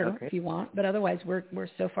little louder if you want, but otherwise we're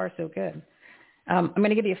so far so good. I'm going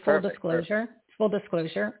to give you a full disclosure. Full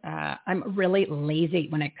disclosure. I'm really lazy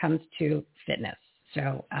when it comes to fitness.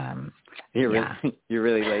 So you're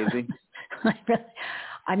really lazy.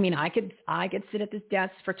 I mean, I could sit at this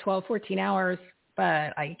desk for 12, 14 hours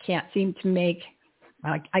but I can't seem to make,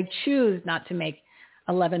 I choose not to make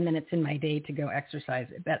 11 minutes in my day to go exercise.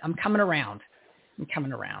 But I'm coming around.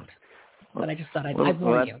 But I just thought I'd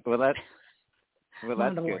warn you. Well, that's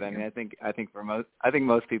good. I mean, I think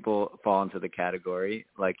most people fall into the category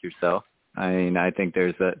like yourself. I mean, I think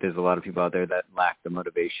there's a lot of people out there that lack the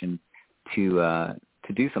motivation to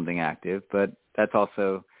do something active, but that's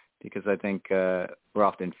also because I think we're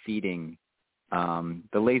often feeding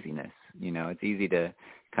the laziness. You know, it's easy to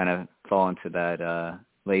kind of fall into that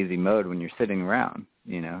lazy mode when you're sitting around.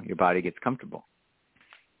 You know, your body gets comfortable.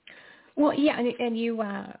 Well, yeah, and you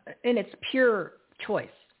and it's pure choice.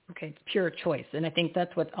 Okay, it's pure choice, and I think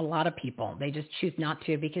that's what a lot of people, they just choose not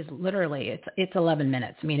to, because literally it's 11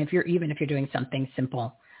 minutes. I mean, if you're doing something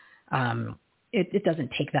simple, it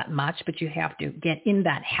doesn't take that much, but you have to get in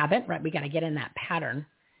that habit, right? We got to get in that pattern,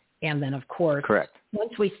 and then of course, correct.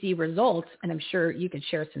 Once we see results, and I'm sure you could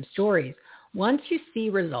share some stories. Once you see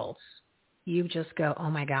results, you just go, oh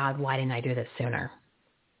my God, why didn't I do this sooner?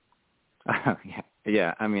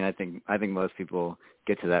 Yeah. I mean, I think most people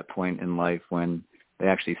get to that point in life when they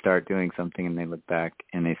actually start doing something and they look back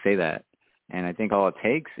and they say that. And I think all it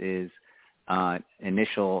takes is the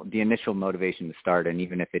initial motivation to start. And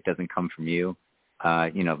even if it doesn't come from you,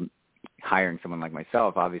 hiring someone like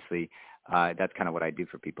myself, obviously, that's kind of what I do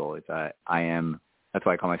for people. Is that's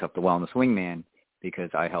why I call myself the wellness wingman, because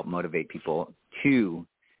I help motivate people to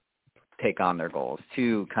take on their goals,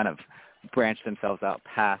 to kind of branch themselves out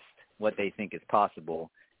past what they think is possible.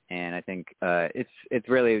 And I think it's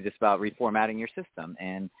really just about reformatting your system.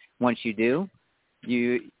 And once you do,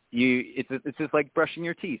 it's just like brushing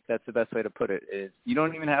your teeth. That's the best way to put it. Is you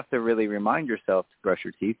don't even have to really remind yourself to brush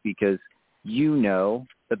your teeth, because you know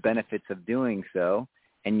the benefits of doing so,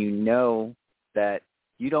 and you know that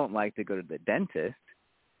you don't like to go to the dentist.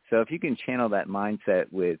 So if you can channel that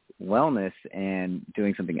mindset with wellness and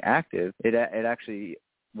doing something active, it actually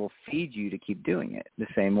will feed you to keep doing it the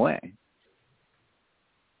same way.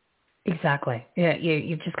 Exactly. Yeah,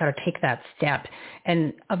 you've just got to take that step.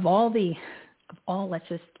 And let's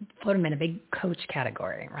just put them in a big coach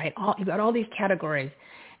category, right? You've got all these categories,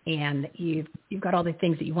 and you've got all the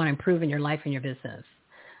things that you want to improve in your life and your business.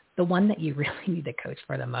 The one that you really need a coach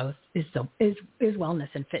for the most is wellness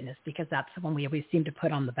and fitness, because that's the one we always seem to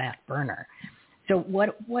put on the back burner. So what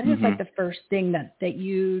is like the first thing that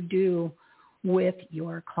you do with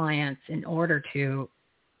your clients in order to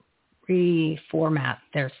reformat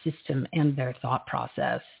their system and their thought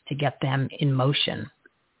process to get them in motion?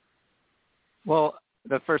 Well,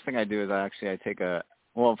 the first thing I do is I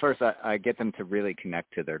get them to really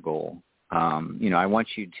connect to their goal. I want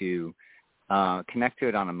you to connect to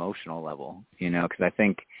it on an emotional level, because I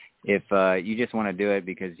think if you just want to do it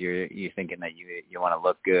because you're thinking that you want to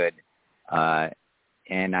look good,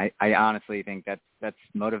 and I honestly think that's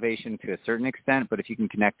motivation to a certain extent, but if you can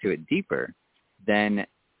connect to it deeper, then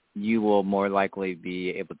you will more likely be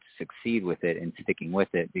able to succeed with it and sticking with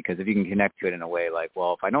it. Because if you can connect to it in a way like,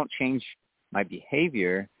 well, if I don't change my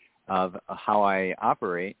behavior of how I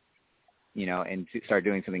operate, and start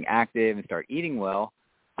doing something active and start eating well,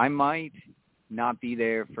 I might not be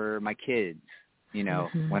there for my kids,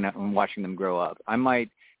 when I'm watching them grow up. I might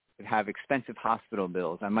have expensive hospital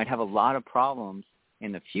bills. I might have a lot of problems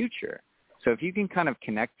in the future. So if you can kind of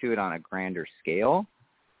connect to it on a grander scale,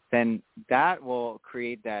 then that will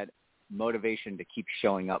create that motivation to keep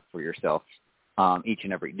showing up for yourself each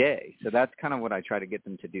and every day. So that's kind of what I try to get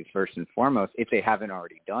them to do first and foremost, if they haven't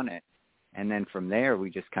already done it. And then from there, we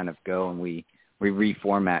just kind of go and we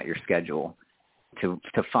reformat your schedule to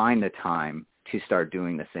find the time to start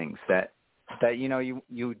doing the things that you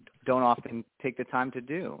don't often take the time to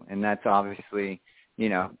do. And that's obviously,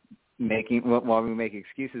 while we make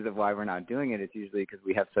excuses of why we're not doing it, it's usually because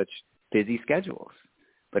we have such busy schedules.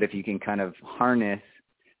 But if you can kind of harness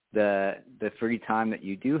the free time that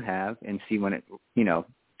you do have and see when it,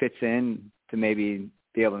 fits in to maybe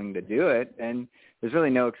be able to do it, then there's really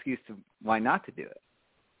no excuse to why not to do it.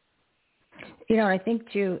 I think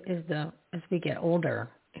too as we get older,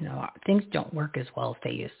 things don't work as well as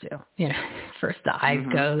they used to. First the eyes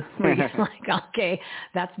go, where you're like, okay,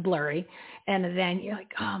 that's blurry. And then you're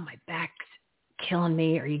like, oh, my back's killing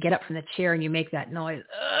me. Or you get up from the chair and you make that noise.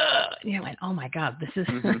 And you're like, oh my God, this is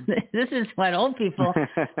this is what old people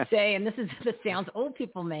say, and this is the sounds old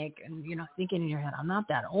people make. And thinking in your head, I'm not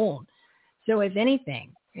that old. So if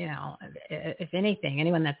anything,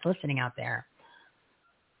 anyone that's listening out there,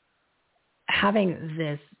 having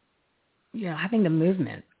this, having the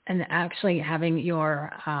movement and actually having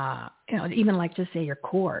your, even like just say your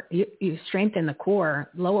core, you strengthen the core,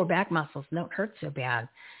 lower back muscles don't hurt so bad.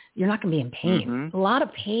 you're not going to be in pain. Mm-hmm. A lot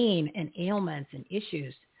of pain and ailments and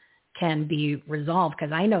issues can be resolved,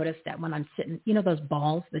 because I noticed that when I'm sitting, you know, those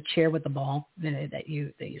balls, the chair with the ball that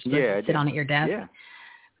you're supposed to sit on at your desk. Yeah.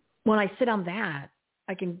 When I sit on that,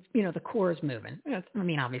 I can, you know, the core is moving. I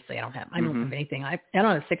mean, obviously I don't have anything. I don't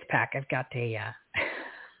have a six pack. I've got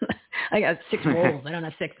I got 6 rolls. I don't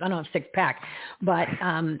have six pack, but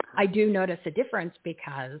I do notice a difference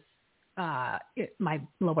because my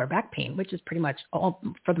lower back pain, which is pretty much all,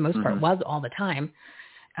 for the most part, was all the time,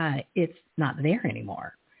 it's not there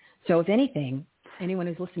anymore. So if anything, anyone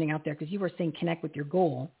who's listening out there, because you were saying connect with your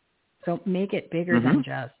goal, so make it bigger than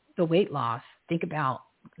just the weight loss. Think about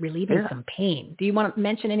relieving some pain. Do you want to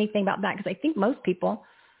mention anything about that? Because I think most people,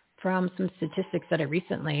 from some statistics that I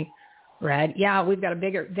recently read, we've got a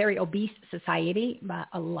very obese society, but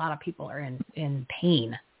a lot of people are in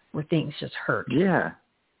pain where things just hurt. Yeah,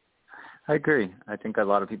 I agree. I think a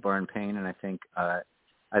lot of people are in pain, and I think what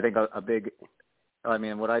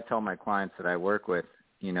I tell my clients that I work with,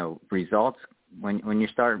 you know, results, when you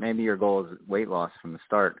start, maybe your goal is weight loss from the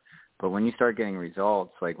start, but when you start getting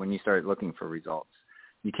results, like when you start looking for results,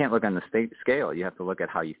 you can't look on the scale. You have to look at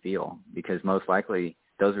how you feel, because most likely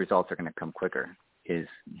those results are going to come quicker. Is,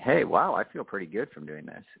 hey, wow, I feel pretty good from doing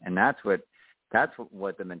this. And that's what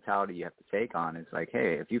the mentality you have to take on is like,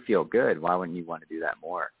 hey, if you feel good, why wouldn't you want to do that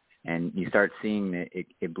more? And you start seeing it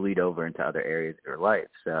bleed over into other areas of your life.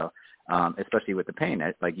 So especially with the pain,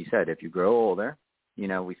 like you said, if you grow older, you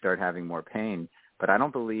know, we start having more pain. But I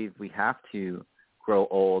don't believe we have to grow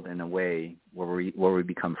old in a way where we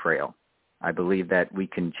become frail. I believe that we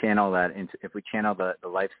can channel that into, if we channel the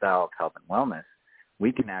lifestyle of health and wellness,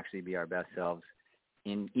 we can actually be our best selves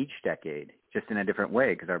in each decade, just in a different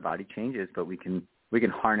way, because our body changes, but we can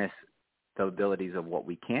harness the abilities of what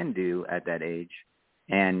we can do at that age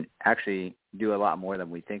and actually do a lot more than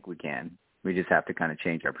we think we can. We just have to kind of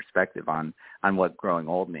change our perspective on what growing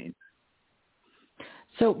old means.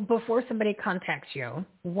 So before somebody contacts you,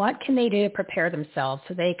 what can they do to prepare themselves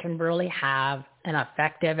so they can really have an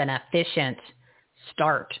effective and efficient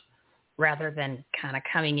start, rather than kind of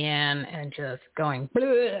coming in and just going,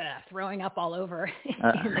 throwing up all over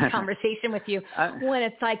in the conversation with you, when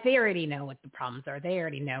it's like they already know what the problems are. They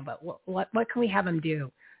already know, but what can we have them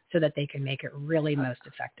do so that they can make it really most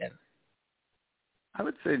effective? I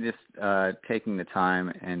would say just taking the time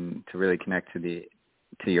and to really connect to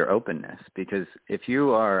your openness, because if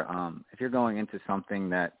you're going into something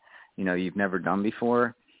that, you know, you've never done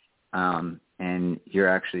before, and you're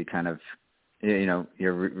actually kind of, you know,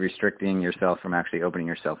 you're restricting yourself from actually opening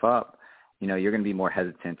yourself up, you know, you're going to be more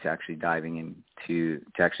hesitant to actually diving in to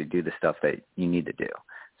actually do the stuff that you need to do.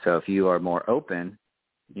 So if you are more open,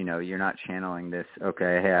 you know, you're not channeling this,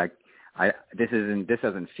 okay, hey, this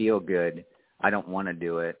doesn't feel good, I don't want to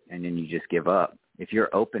do it, and then you just give up. If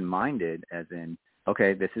you're open-minded, as in,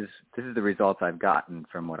 okay, this is the results I've gotten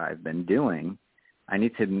from what I've been doing, I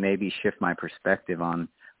need to maybe shift my perspective on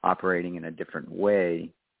operating in a different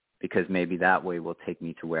way, because maybe that way will take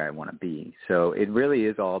me to where I want to be. So it really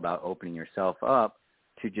is all about opening yourself up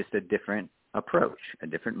to just a different approach, a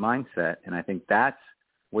different mindset. And I think that's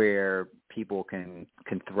where people can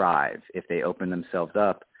thrive, if they open themselves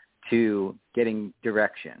up to getting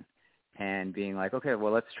direction and being like, okay,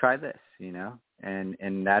 well, let's try this, you know, and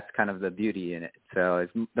that's kind of the beauty in it. So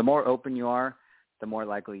the more open you are, the more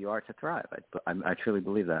likely you are to thrive. I truly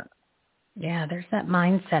believe that. Yeah, there's that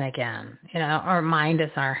mindset again. You know, our mind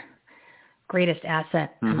is our greatest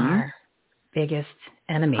asset and our biggest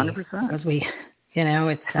enemy. 100%. Because we, you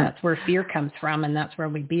know, that's where fear comes from, and that's where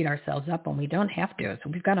we beat ourselves up when we don't have to.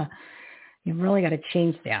 So you really got to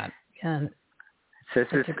change that. And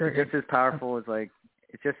it's just as powerful as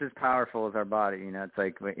it's just as powerful as our body. You know, it's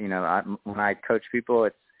like, you know, when I coach people,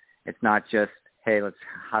 it's not just, hey,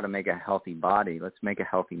 how to make a healthy body. Let's make a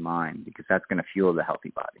healthy mind, because that's going to fuel the healthy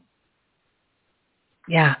body.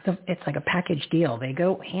 Yeah, it's like a package deal. They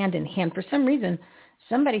go hand in hand. For some reason,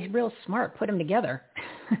 somebody's real smart put them together.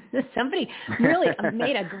 Somebody really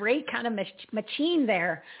made a great kind of machine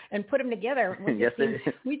there and put them together.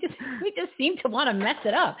 We just seem to want to mess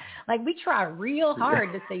it up. Like, we try real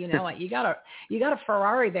hard to say, you know what, you got a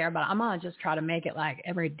Ferrari there, but I'm gonna just try to make it like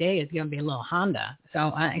every day is gonna be a little Honda.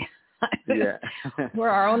 So we're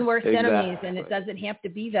our own worst enemies, and it doesn't have to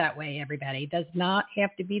be that way, everybody. It does not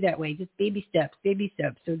have to be that way. Just baby steps.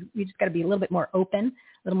 So we just got to be a little bit more open,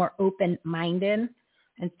 a little more open-minded,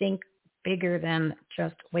 and think bigger than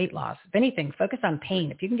just weight loss. If anything, focus on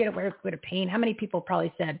pain. If you can get rid of pain, how many people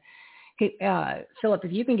probably said, hey, Philip,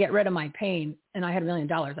 if you can get rid of my pain and I had $1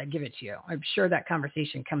 million, I'd give it to you. I'm sure that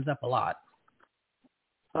conversation comes up a lot.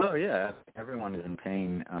 Oh yeah, everyone is in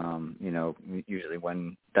pain. Usually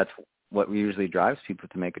when that's what usually drives people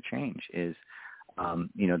to make a change is,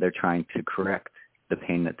 they're trying to correct the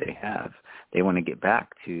pain that they have. They want to get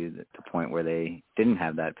back to the point where they didn't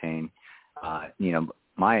have that pain.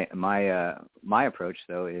 My approach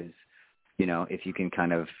though is, if you can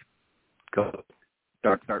kind of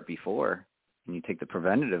start before, and you take the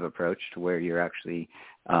preventative approach to where you're actually,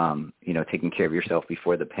 taking care of yourself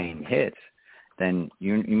before the pain hits, then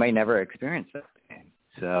you may never experience that pain.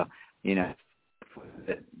 So,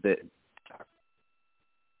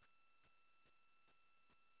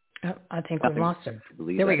 I think we've lost him.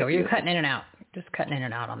 There we go. You're cutting in and out. Just cutting in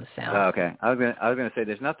and out on the sound. Oh, okay. I was gonna say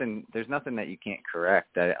there's nothing that you can't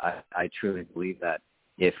correct. I truly believe that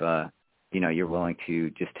if you're willing to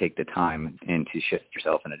just take the time and to shift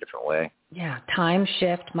yourself in a different way. Yeah, time,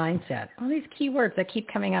 shift, mindset. All these key words that keep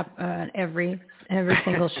coming up every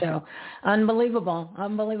single show. Unbelievable.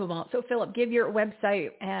 So, Philip, give your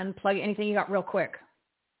website and plug anything you got real quick.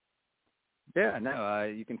 Yeah, no,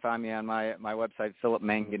 you can find me on my website,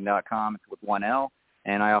 philipmangan.com. It's with one L,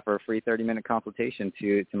 and I offer a free 30-minute consultation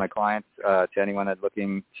to my clients, to anyone that's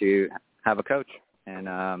looking to have a coach. And,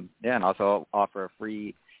 and also offer a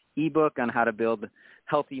free ebook on how to build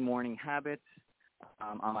healthy morning habits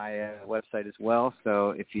on my website as well. So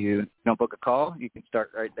if you don't book a call, you can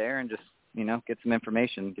start right there and just, get some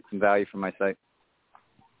information, get some value from my site.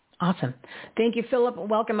 Awesome. Thank you, Philip.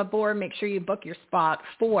 Welcome aboard. Make sure you book your spot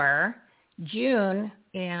for June,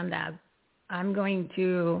 and I'm going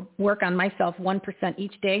to work on myself 1%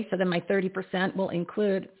 each day, so then my 30% will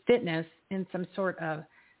include fitness in some sort of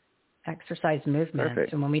exercise movement.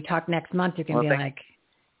 Perfect. And when we talk next month, you can be like,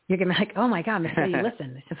 oh my God, Miss Lee,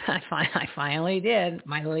 listen, I finally did.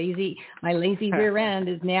 My lazy rear end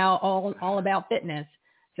is now all about fitness.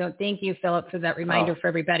 So thank you, Philip, for that reminder for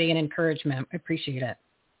everybody and encouragement. I appreciate it.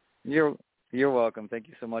 You're welcome. Thank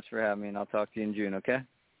you so much for having me, and I'll talk to you in June. Okay.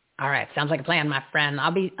 All right. Sounds like a plan, my friend.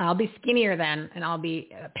 I'll be skinnier then, and I'll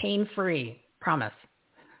be pain-free. Promise.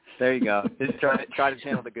 There you go. Just try to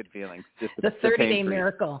channel the good feelings. Just the 30-day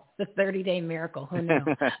miracle. The 30-day miracle. Who knew?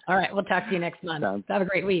 All right. We'll talk to you next month. Have a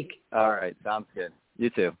great week. All right. Sounds good.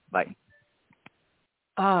 You too. Bye.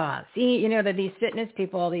 See, that these fitness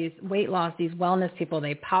people, these weight loss, these wellness people,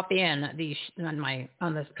 they pop in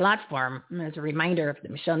on this platform as a reminder if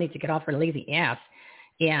Michelle needs to get off her lazy ass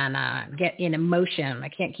and get in motion. I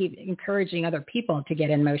can't keep encouraging other people to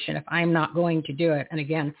get in motion if I'm not going to do it. And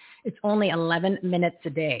again, it's only 11 minutes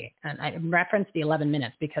a day. And I reference the 11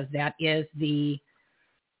 minutes because that is the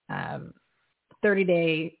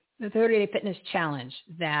 30-day fitness challenge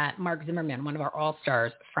that Mark Zimmerman, one of our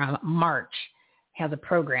all-stars from March, has a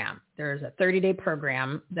program. There's a 30-day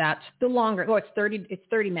program that's the longer. Oh, it's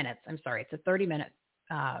 30 minutes. I'm sorry. It's a 30-minute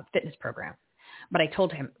fitness program. But I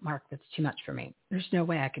told him, Mark, that's too much for me. There's no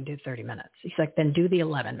way I can do 30 minutes. He's like, then do the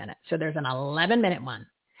 11 minutes. So there's an 11-minute one,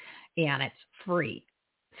 and it's free.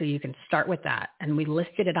 So you can start with that. And we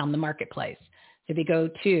listed it on the marketplace. So if you go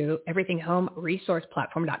to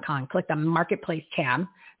everythinghomeresourceplatform.com, click the marketplace tab,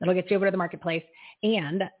 that'll get you over to the marketplace.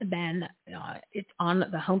 And then it's on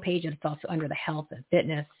the homepage, and it's also under the health and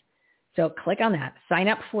fitness. So click on that. Sign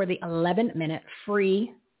up for the 11-minute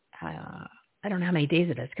free I don't know how many days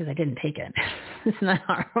it is because I didn't take it. It's not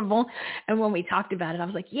horrible. And when we talked about it, I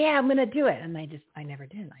was like, yeah, I'm going to do it. And I never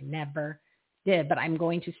did. But I'm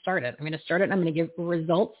going to start it. I'm going to start it, and I'm going to give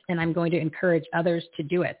results, and I'm going to encourage others to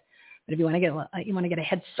do it. But if you want to get a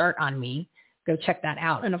head start on me, go check that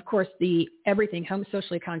out. And of course, the Everything Home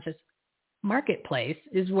Socially Conscious Marketplace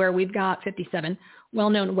is where we've got 57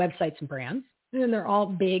 well-known websites and brands. And they're all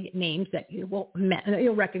big names that you'll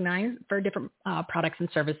recognize for different products and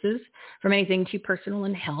services, from anything to personal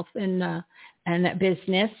and health and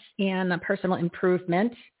business and personal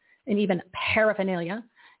improvement and even paraphernalia.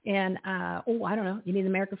 And, I don't know, you need an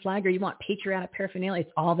American flag or you want patriotic paraphernalia,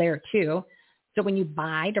 it's all there too. So when you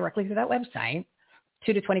buy directly through that website,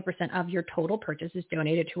 2 to 20% of your total purchase is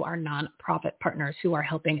donated to our nonprofit partners who are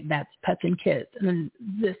helping vets, pets, and kids. And then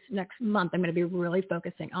this next month, I'm going to be really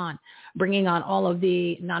focusing on bringing on all of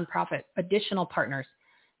the nonprofit additional partners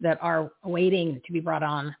that are waiting to be brought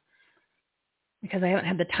on because I haven't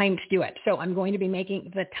had the time to do it. So I'm going to be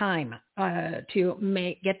making the time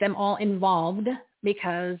to get them all involved,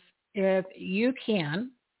 because if you can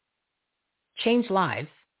change lives,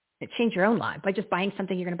 change your own life by just buying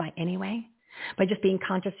something you're going to buy anyway, by just being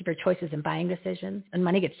conscious of your choices and buying decisions, and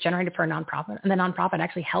money gets generated for a nonprofit, and the nonprofit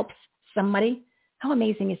actually helps somebody. How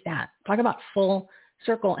amazing is that? Talk about full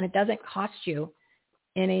circle, and it doesn't cost you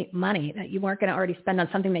any money that you weren't going to already spend on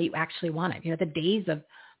something that you actually wanted. The days of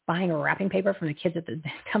buying wrapping paper from the kids that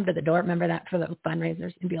come to the door. Remember that for the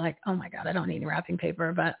fundraisers, and be like, oh my God, I don't need wrapping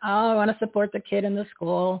paper, but I want to support the kid in the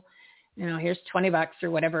school. Here's $20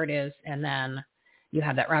 or whatever it is. And then you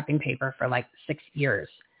have that wrapping paper for like 6 years.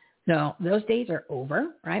 No, those days are over,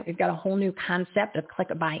 right? We've got a whole new concept of click,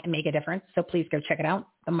 buy, and make a difference. So please go check it out.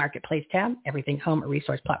 The Marketplace tab,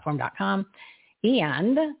 everythinghome@resourceplatform.com.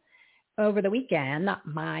 And over the weekend,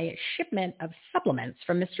 my shipment of supplements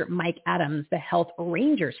from Mr. Mike Adams, the Health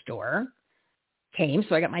Ranger store, came.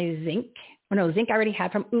 So I got my zinc. Zinc I already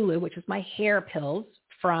had from Ulu, which was my hair pills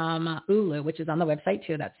from Ulu, which is on the website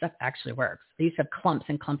too. That stuff actually works. I used to have clumps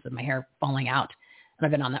and clumps of my hair falling out, and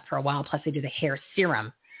I've been on that for a while. Plus I do the hair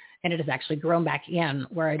serum, and it has actually grown back in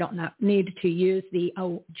where I don't need to use the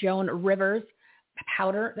Joan Rivers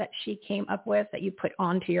powder that she came up with that you put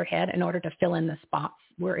onto your head in order to fill in the spots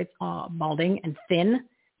where it's balding and thin.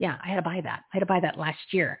 Yeah, I had to buy that. I had to buy that last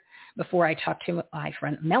year before I talked to my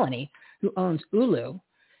friend Melanie, who owns Ulu.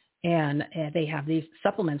 And they have these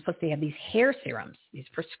supplements, plus they have these hair serums, these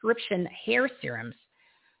prescription hair serums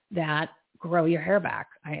that grow your hair back.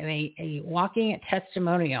 I am a walking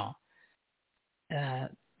testimonial.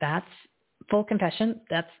 That's full confession.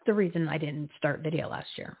 That's the reason I didn't start video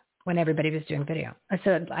last year when everybody was doing video. I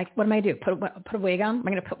said, what am I do? Put a wig on? I'm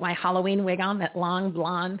going to put my Halloween wig on, that long,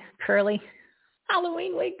 blonde, curly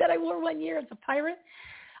Halloween wig that I wore 1 year as a pirate.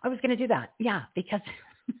 I was going to do that. Yeah, because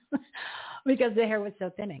the hair was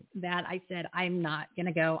so thinning that I said, I'm not going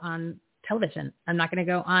to go on television. I'm not going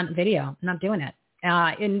to go on video. I'm not doing it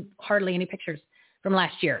in hardly any pictures from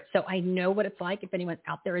last year. So I know what it's like. If anyone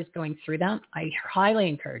out there is going through that, I highly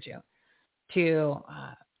encourage you to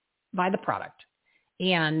buy the product.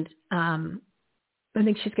 And I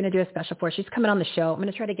think she's going to do a special for us. She's coming on the show. I'm going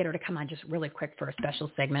to try to get her to come on just really quick for a special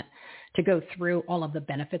segment to go through all of the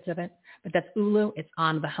benefits of it. But that's Ulu. It's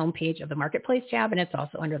on the homepage of the Marketplace tab, and it's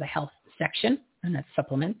also under the health section, and that's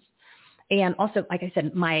supplements. And also, like I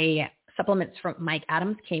said, my supplements from Mike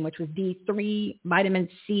Adams came, which was D3, vitamin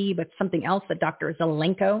C, but something else that Dr.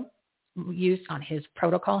 Zelenko used on his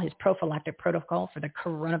protocol, his prophylactic protocol for the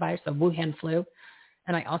coronavirus, the Wuhan flu.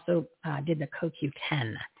 And I also did the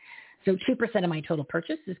CoQ10. So 2% of my total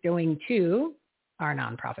purchase is going to our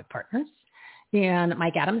nonprofit partners. And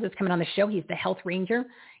Mike Adams is coming on the show. He's the Health Ranger.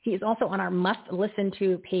 He is also on our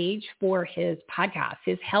must-listen-to page for his podcast,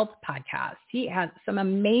 his health podcast. He has some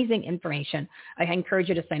amazing information. I encourage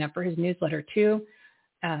you to sign up for his newsletter, too.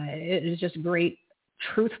 It is just great,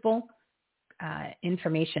 truthful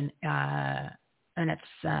information. And it's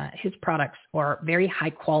his products are very high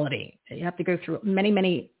quality. You have to go through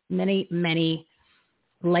many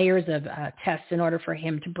layers of tests in order for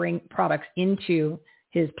him to bring products into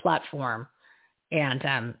his platform.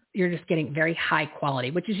 And you're just getting very high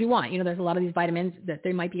quality, which is you want. There's a lot of these vitamins that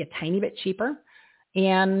they might be a tiny bit cheaper,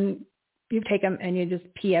 and you take them and you just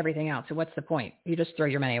pee everything out. So what's the point? You just throw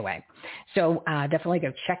your money away. So definitely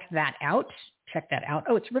go check that out.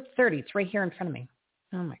 Oh, it's RIP 30. It's right here in front of me.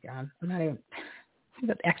 Oh my God. I'm not even...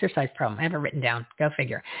 The exercise problem. I have it written down. Go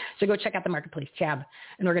figure. So go check out the Marketplace tab,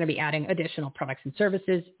 and we're going to be adding additional products and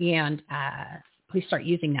services. And please start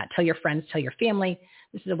using that. Tell your friends, tell your family.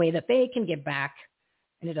 This is a way that they can give back,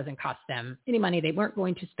 and it doesn't cost them any money they weren't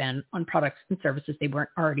going to spend on products and services they weren't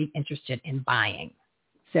already interested in buying.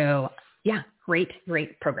 So yeah, great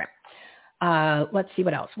program. Let's see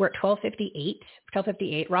what else. We're at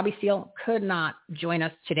 12:58. Robbie Steele could not join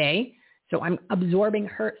us today. So I'm absorbing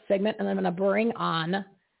her segment, and I'm going to bring on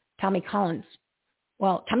Tommy Collins.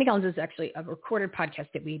 Well, Tommy Collins is actually a recorded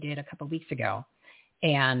podcast that we did a couple of weeks ago.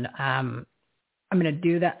 And I'm going to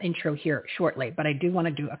do that intro here shortly. But I do want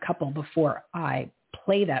to do a couple before I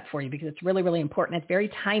play that for you because it's really, really important. It's very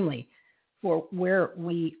timely for where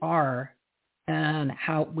we are and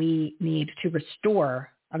how we need to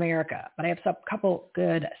restore America. But I have a couple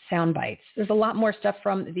good sound bites. There's a lot more stuff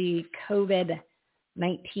from the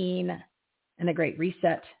COVID-19 and the Great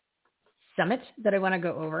Reset Summit that I want to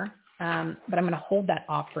go over, but I'm going to hold that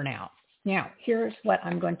off for now. Now, here's what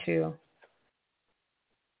I'm going to,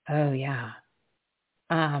 hold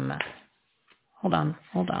on.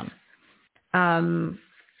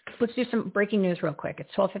 Let's do some breaking news real quick.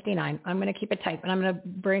 It's 12:59. I'm going to keep it tight, but I'm going to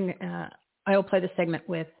bring, I will play the segment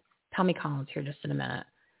with Tommy Collins here just in a minute,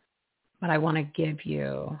 but I want to give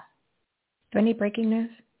you, do I need breaking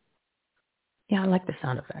news? Yeah, I like the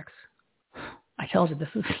sound effects. I told you this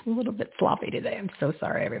is a little bit sloppy today. I'm so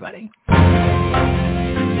sorry, everybody.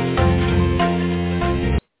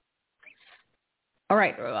 All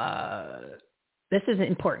right. This is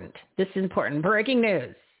important. Breaking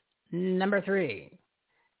news. Number 3.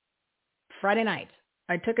 Friday night,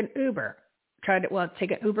 I took an Uber tried to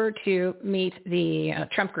take an Uber to meet the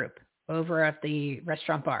Trump group over at the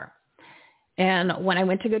restaurant bar. And when I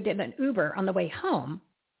went to go get an Uber on the way home,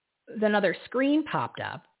 another screen popped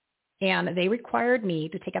up, and they required me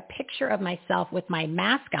to take a picture of myself with my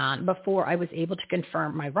mask on before I was able to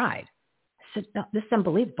confirm my ride. I said, no, this is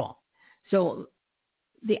unbelievable. So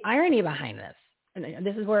the irony behind this, and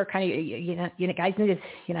this is where kind of, guys need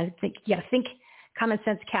to, think common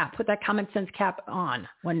sense cap. Put that common sense cap on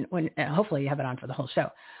when hopefully you have it on for the whole show,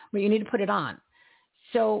 but you need to put it on.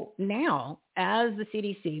 So now, as the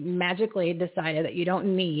CDC magically decided that you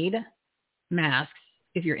don't need masks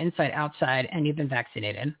if you're inside, outside, and you've been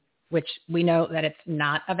vaccinated, which we know that it's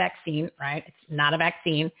not a vaccine, right? It's not a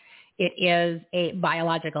vaccine. It is a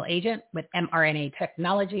biological agent with mRNA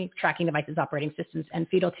technology, tracking devices, operating systems, and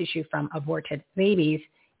fetal tissue from aborted babies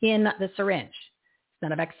in the syringe. It's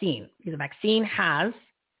not a vaccine because a vaccine has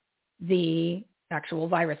the actual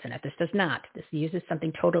virus in it. This does not. This uses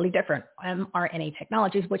something totally different, mRNA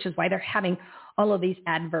technologies, which is why they're having all of these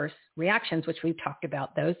adverse reactions, which we've talked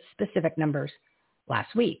about those specific numbers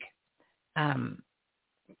last week.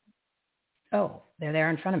 They're there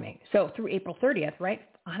in front of me. So through April 30th, right,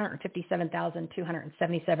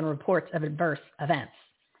 157,277 reports of adverse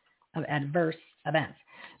events.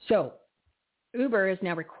 So Uber is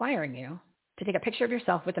now requiring you to take a picture of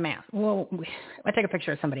yourself with the mask. Well, I take a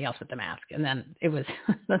picture of somebody else with the mask, and then it was,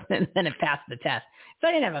 then it passed the test. So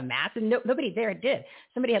I didn't have a mask, and nobody there did.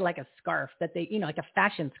 Somebody had like a scarf that they, like a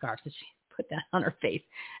fashion scarf, so she put that on her face,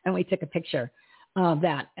 and we took a picture of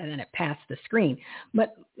that, and then it passed the screen.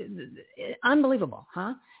 But unbelievable,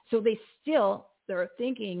 huh? So they're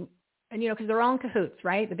thinking, and because they're all in cahoots,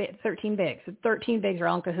 right? The 13 bigs. The 13 bigs are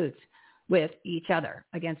all in cahoots with each other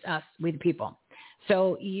against us, we the people.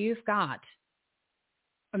 So you've got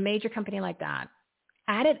a major company like that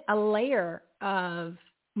added a layer of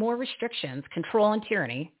more restrictions, control, and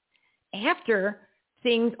tyranny after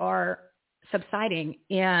things are subsiding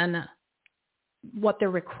in what they're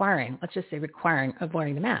requiring. Let's just say requiring of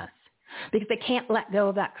wearing the mask, because they can't let go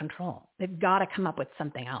of that control. They've got to come up with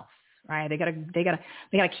something else, right? They got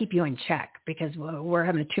to keep you in check because we're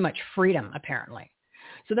having too much freedom apparently.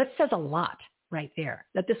 So that says a lot right there,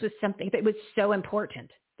 that this was something that was so important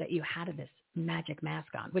that you had this magic mask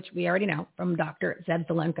on, which we already know from Dr. Zed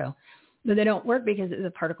Zelenko that they don't work because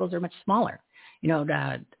the particles are much smaller.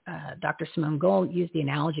 Dr. Simone Gold used the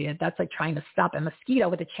analogy of that's like trying to stop a mosquito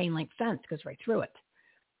with a chain link fence, goes right through it.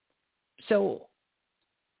 So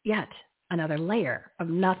yet another layer of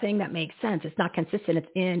nothing that makes sense. It's not consistent.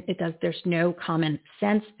 There's no common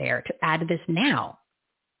sense there to add this now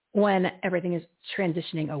when everything is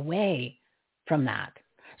transitioning away from that.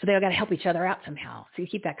 So they all got to help each other out somehow. So you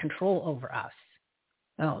keep that control over us.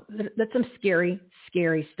 Oh, that's some scary,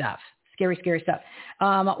 scary stuff. Scary, scary stuff.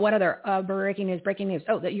 What other breaking news?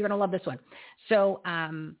 Oh, you're going to love this one. So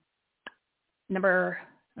number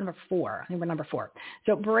 4. I think we're number 4.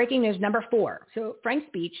 So breaking news number 4. So Frank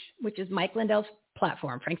Speech, which is Mike Lindell's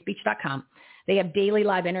platform, frankspeech.com, they have daily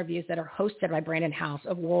live interviews that are hosted by Brandon House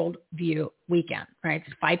of Worldview Weekend, right?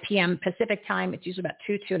 It's 5 p.m. Pacific time. It's usually about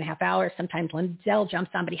 2.5 hours. Sometimes Lindell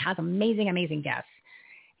jumps on, but he has amazing, amazing guests.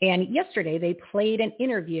 And yesterday they played an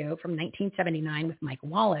interview from 1979 with Mike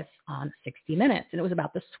Wallace on 60 Minutes. And it was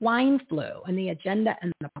about the swine flu, and the agenda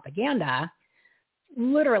and the propaganda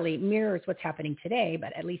literally mirrors what's happening today.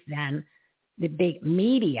 But at least then the big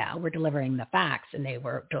media were delivering the facts, and they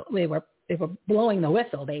were blowing the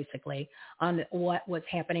whistle basically on what was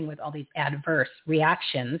happening with all these adverse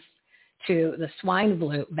reactions to the swine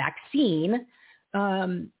flu vaccine.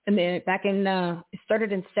 And then back in, it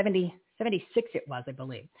started in 76 it was, I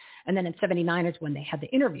believe. And then in 79 is when they had the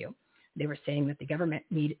interview. They were saying that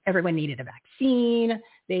everyone needed a vaccine.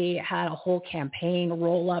 They had a whole campaign,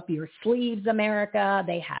 Roll Up Your Sleeves, America.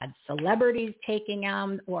 They had celebrities taking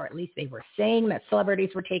them, or at least they were saying that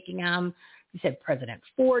celebrities were taking them. He said President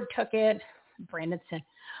Ford took it. Brandon said,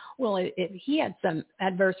 well, he had some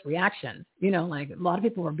adverse reactions. Like a lot of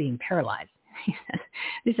people were being paralyzed.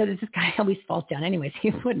 He said, this guy always falls down anyways.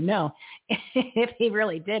 He wouldn't know if he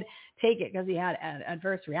really did take it because he had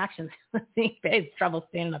adverse reactions. He had trouble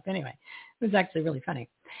standing up anyway. It was actually really funny.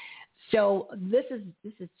 So this is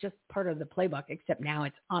just part of the playbook, except now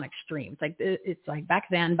it's on extremes. It's like back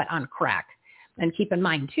then, but on crack. And keep in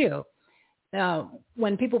mind too,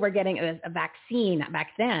 when people were getting a vaccine back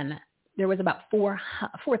then, there was about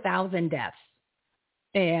 4,000 deaths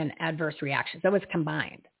in adverse reactions. That was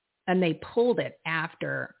combined. And they pulled it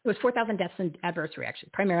after, it was 4,000 deaths and adverse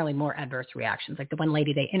reactions, primarily more adverse reactions, like the one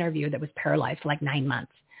lady they interviewed that was paralyzed for like 9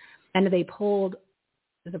 months. And they pulled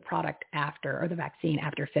the product after, or the vaccine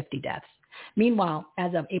after 50 deaths. Meanwhile,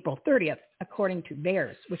 as of April 30th, according to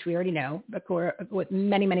VAERS, which we already know, with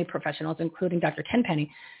many, many professionals, including Dr.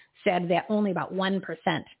 Tenpenny, said that only about 1%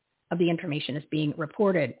 of the information is being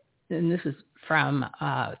reported. And this is from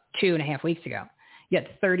 2.5 weeks ago.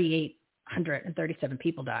 Yet 3,837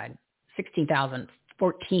 people died,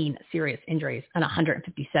 16,014 serious injuries, and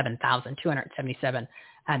 157,277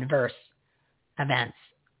 adverse events,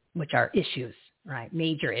 which are issues, right?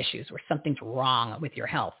 Major issues where something's wrong with your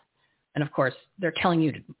health. And of course, they're telling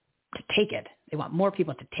you to take it. They want more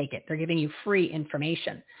people to take it. They're giving you free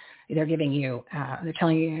information. They're giving you, they're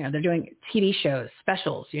telling you, they're doing TV shows,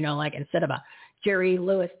 specials, like instead of a Jerry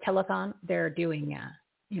Lewis telethon, they're doing,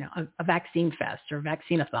 a vaccine fest or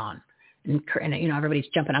vaccine-a-thon. And, everybody's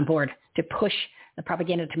jumping on board to push the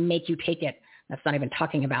propaganda to make you take it. That's not even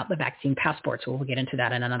talking about the vaccine passports. We'll get into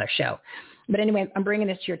that in another show. But anyway, I'm bringing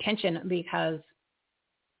this to your attention because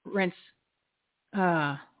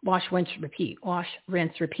wash, rinse, repeat. Wash,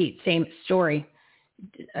 rinse, repeat. Same story,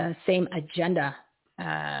 same agenda,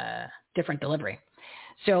 different delivery.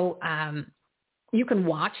 So you can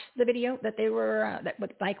watch the video that they were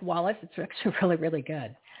with Mike Wallace. It's actually really, really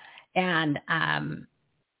good. And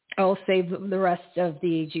I'll save the rest of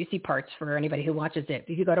the juicy parts for anybody who watches it.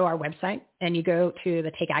 If you go to our website and you go to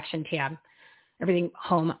the Take Action tab, everything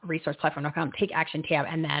home resourceplatform.com, Take Action tab,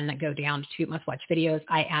 and then go down to Must Watch Videos.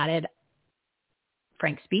 I added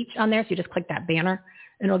Frank's speech on there, so you just click that banner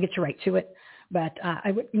and it'll get you right to it. But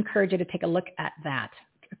I would encourage you to take a look at that.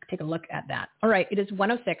 All right, it is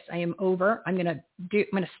 1:06. I am over. I'm going to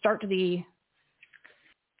start the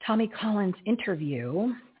Tommy Collins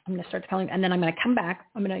interview. I'm going to start calling, and then I'm going to come back.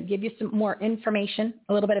 I'm going to give you some more information,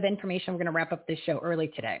 a little bit of information. We're going to wrap up this show early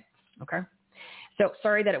today. Okay. So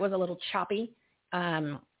sorry that it was a little choppy.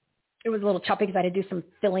 It was a little choppy because I had to do some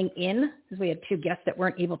filling in because we had two guests that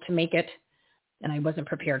weren't able to make it, and I wasn't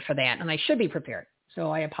prepared for that. And I should be prepared. So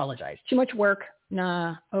I apologize. Too much work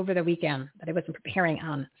over the weekend that I wasn't preparing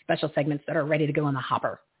on special segments that are ready to go in the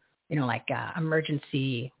hopper, like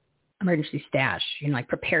emergency stash, like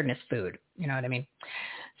preparedness food. You know what I mean?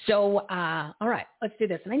 So, all right, let's do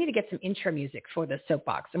this. And I need to get some intro music for the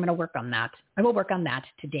soapbox. I'm going to work on that. I will work on that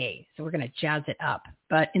today. So we're going to jazz it up.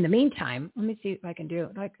 But in the meantime, let me see if I can do,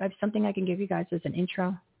 I have something I can give you guys as an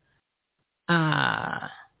intro.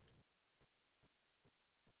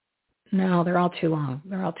 No, they're all too long.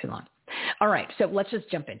 All right, so let's just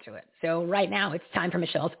jump into it. So right now it's time for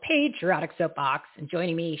Michelle's Patriotic Soapbox. And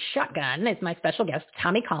joining me shotgun is my special guest,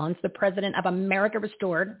 Tommy Collins, the president of America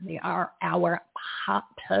Restored. They are our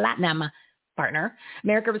platinum partner.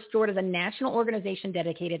 America Restored is a national organization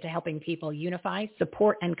dedicated to helping people unify,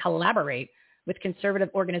 support, and collaborate with conservative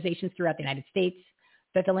organizations throughout the United States,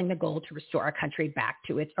 fulfilling the goal to restore our country back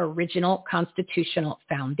to its original constitutional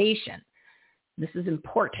foundation. This is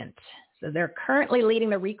important. So they're currently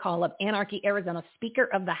leading the recall of Anarchy Arizona Speaker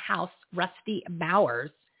of the House, Rusty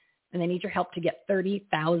Bowers, and they need your help to get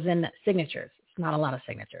 30,000 signatures. It's not a lot of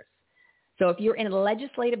signatures. So if you're in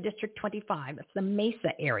Legislative District 25, that's the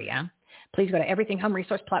Mesa area, please go to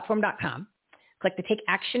everythinghomeresourceplatform.com, click the Take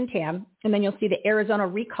Action tab, and then you'll see the Arizona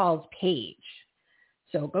Recalls page.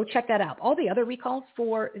 So go check that out. All the other recalls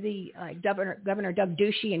for the Governor Doug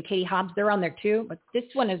Ducey and Katie Hobbs, they're on there too, but this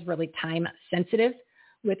one is really time sensitive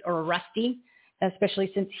with Rusty,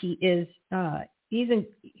 especially since he is he's the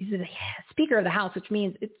Speaker of the House, which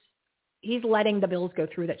means he's letting the bills go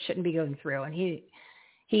through that shouldn't be going through, and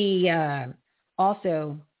he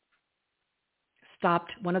also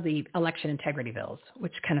stopped one of the election integrity bills,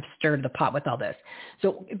 which kind of stirred the pot with all this.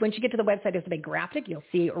 So once you get to the website, there's a big graphic. You'll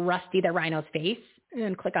see Rusty the Rhino's face,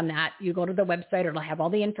 and click on that. You go to the website, it'll have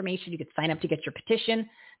all the information. You could sign up to get your petition.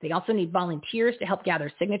 They also need volunteers to help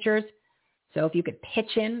gather signatures. So if you could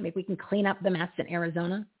pitch in, maybe we can clean up the mess in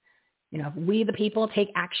Arizona. If we the people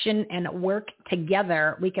take action and work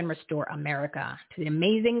together, we can restore America to the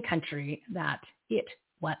amazing country that it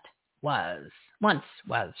once was.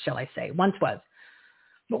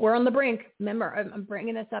 But we're on the brink. Remember, I'm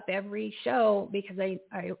bringing this up every show because I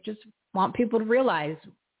just want people to realize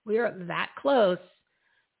we are that close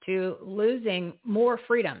to losing more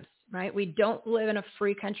freedoms. Right? We don't live in a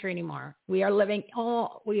free country anymore. We have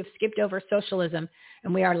skipped over socialism,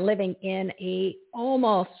 and we are living in we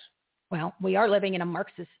are living in a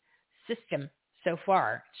Marxist system so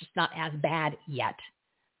far. It's just not as bad yet.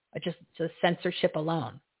 It's just censorship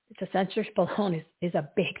alone. Censorship alone is a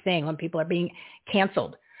big thing when people are being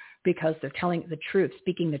canceled because they're telling the truth,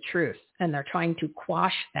 speaking the truth, and they're trying to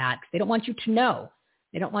quash that. They don't want you to know.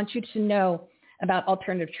 They don't want you to know about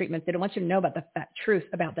alternative treatments. They don't want you to know about the truth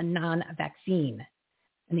about the non-vaccine.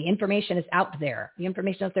 And the information is out there. The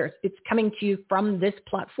information out there, it's coming to you from this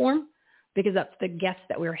platform, because that's the guests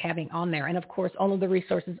that we're having on there. And, of course, all of the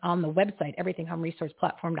resources on the website,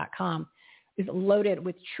 everythinghomeresourceplatform.com, is loaded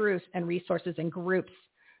with truths and resources and groups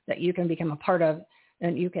that you can become a part of,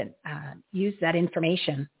 and you can use that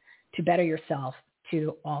information to better yourself,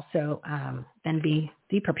 to also then be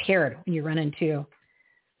prepared when you run into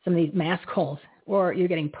some of these mask holes or you're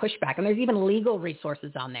getting pushback. And there's even legal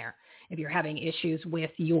resources on there if you're having issues with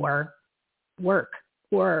your work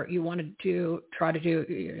or you wanted to try to do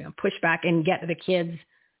pushback and get the kids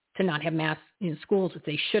to not have masks in schools if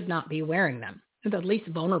they should not be wearing them. The least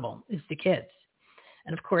vulnerable is the kids.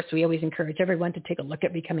 And of course, we always encourage everyone to take a look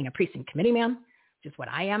at becoming a precinct committee man, which is what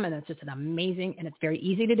I am. And it's just an amazing, and it's very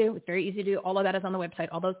easy to do. It's very easy to do. All of that is on the website,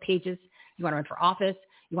 all those pages. You want to run for office.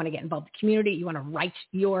 You want to get involved in the community. You want to write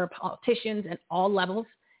your politicians at all levels,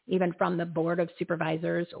 even from the Board of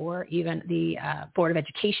Supervisors or even the Board of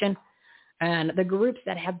Education. And the groups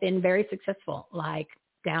that have been very successful, like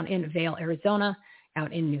down in Vail, Arizona,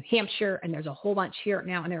 out in New Hampshire, and there's a whole bunch here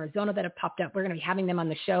now in Arizona that have popped up. We're going to be having them on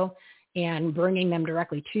the show and bringing them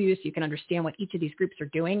directly to you so you can understand what each of these groups are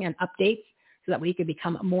doing and updates so that we can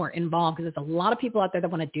become more involved, because there's a lot of people out there that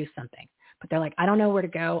want to do something, but they're like, I don't know where to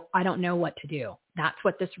go. I don't know what to do. That's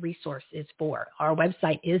what this resource is for. Our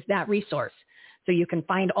website is that resource. So you can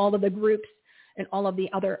find all of the groups and all of the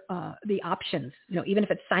other, the options, even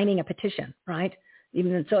if it's signing a petition, right?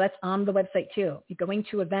 So that's on the website too. You're going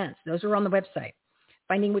to events. Those are on the website.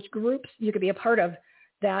 Finding which groups you could be a part of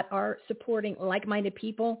that are supporting like-minded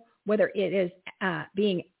people, whether it is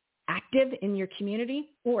being active in your community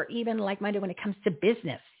or even like-minded when it comes to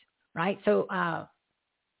business, right? So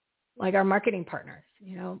like our marketing partners,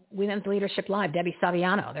 Women's Leadership Live, Debbie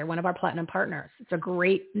Saviano, they're one of our platinum partners. It's a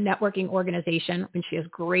great networking organization, and she has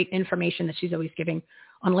great information that she's always giving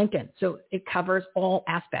on LinkedIn. So it covers all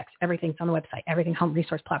aspects. Everything's on the website,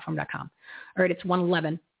 everythinghomeresourceplatform.com. All right, it's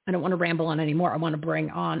 1:11. I don't want to ramble on anymore. I want to bring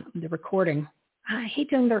on the recording. I hate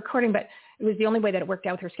doing the recording, but it was the only way that it worked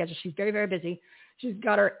out with her schedule. She's very, very busy. She's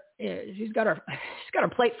got her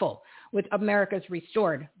plate full with America's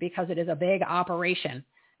Restored, because it is a big operation,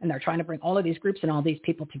 and they're trying to bring all of these groups and all these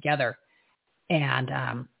people together and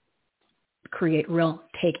create real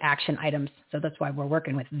take action items. So that's why we're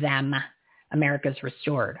working with them, America's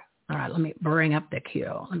Restored. All right, let me bring up the queue.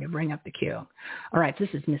 All right, this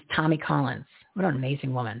is Miss Tommy Collins. What an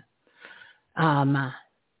amazing woman.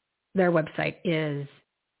 Their website is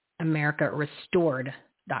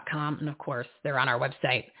americarestored.com. And of course, they're on our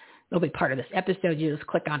website. They'll be part of this episode. You just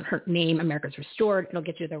click on her name, America's Restored. It'll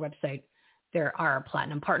get you to their website. There are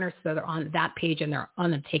platinum partners, so they're on that page, and they're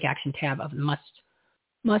on the Take Action tab of must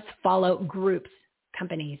follow groups,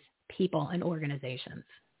 companies, people, and organizations.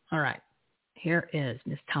 All right. Here is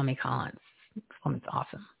Miss Tommy Collins. This woman's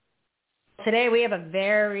awesome. Today we have a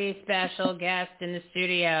very special guest in the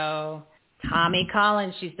studio, Tommy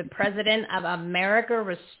Collins. She's the president of America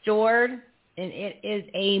Restored, and it is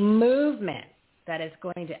a movement that is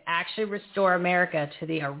going to actually restore America to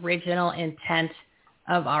the original intent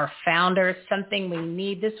of our founders, something we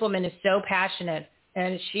need. This woman is so passionate,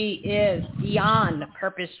 and she is beyond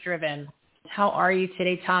purpose-driven. How are you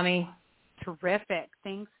today, Tommy? Terrific.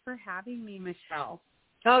 Thanks for having me, Michelle.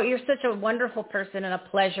 Oh, you're such a wonderful person and a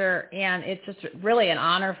pleasure, and it's just really an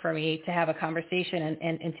honor for me to have a conversation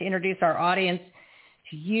and to introduce our audience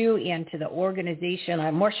to you and to the organization,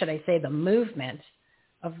 or more should I say the movement,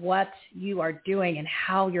 of what you are doing and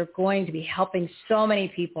how you're going to be helping so many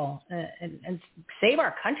people and save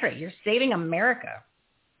our country. You're saving America.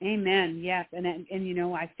 Amen. Yes. And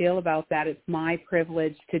I feel about that. It's my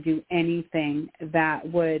privilege to do anything that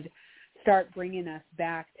would start bringing us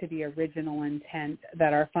back to the original intent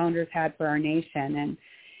that our founders had for our nation.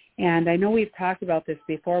 And I know we've talked about this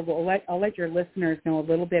before, but I'll let your listeners know a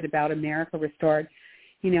little bit about America Restored.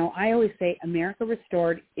 I always say America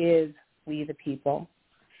Restored is we the people.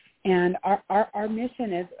 And our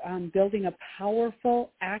mission is building a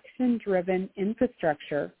powerful, action-driven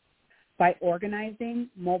infrastructure by organizing,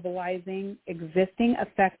 mobilizing existing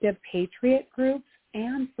effective patriot groups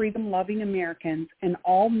and freedom-loving Americans in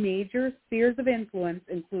all major spheres of influence,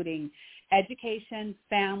 including education,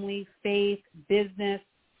 family, faith, business,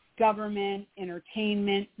 government,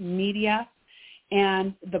 entertainment, media.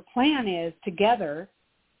 And the plan is, together,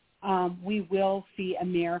 we will see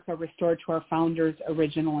America restored to our founders'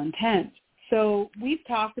 original intent. So we've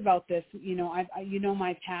talked about this,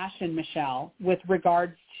 my passion, Michelle, with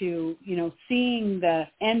regards to, seeing the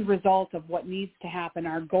end result of what needs to happen,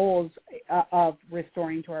 our goals of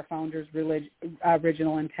restoring to our founders'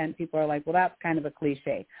 original intent. People are like, well, that's kind of a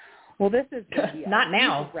cliche. Well, this is not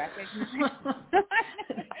now.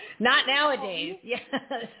 Not nowadays. Yeah.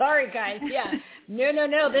 Sorry, guys. Yeah.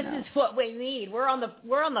 No. This is what we need. We're on the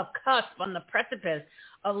cusp, on the precipice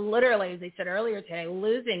of literally, as they said earlier today,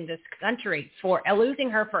 losing this country losing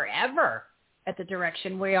her forever at the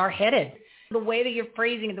direction we are headed. The way that you're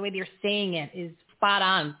phrasing it, the way that you're saying it is spot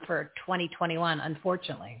on for 2021,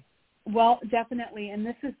 unfortunately. Well, definitely. And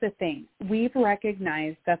this is the thing. We've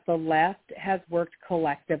recognized that the left has worked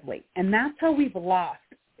collectively. And that's how we've lost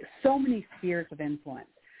so many spheres of influence.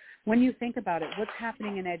 When you think about it, what's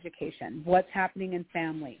happening in education, what's happening in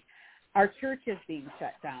family, our churches being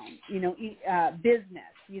shut down, business,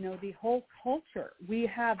 the whole culture. We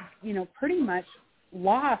have, pretty much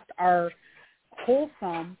lost our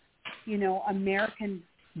wholesome, American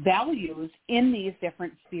values in these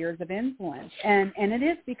different spheres of influence. And it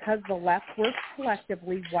is because the left works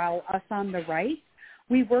collectively while us on the right,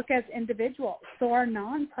 we work as individuals. So our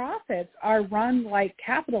nonprofits are run like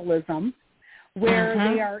capitalism, where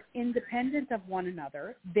they are independent of one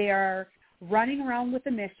another. They are running around with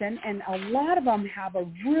a mission, and a lot of them have a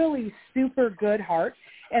really super good heart,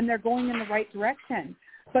 and they're going in the right direction.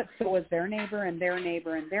 But so is their neighbor and their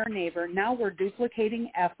neighbor and their neighbor. Now we're duplicating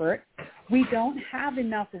effort. We don't have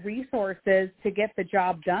enough resources to get the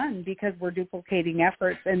job done because we're duplicating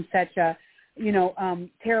efforts in such a,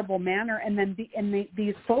 terrible manner. And then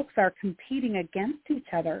these folks are competing against each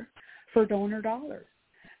other for donor dollars.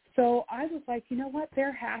 So I was like, you know what?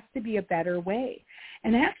 There has to be a better way.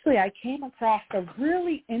 And actually, I came across a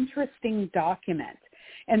really interesting document.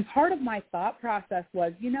 And part of my thought process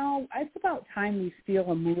was, it's about time we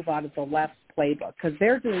steal a move out of the left's playbook because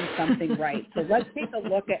they're doing something right. So let's take a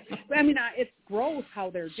look at, it's gross how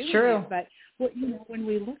they're doing it, but when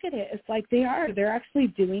we look at it, it's like they're actually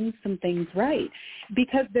doing some things right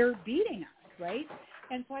because they're beating us, right?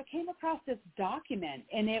 And so I came across this document,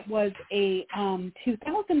 and it was a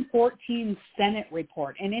 2014 Senate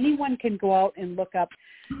report. And anyone can go out and look up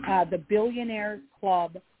the Billionaires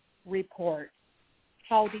Club report,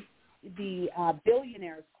 how the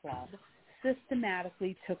Billionaires Club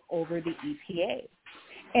systematically took over the EPA.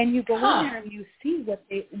 And you go in there and you see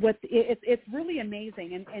it's really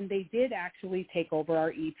amazing. And they did actually take over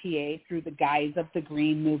our EPA through the guise of the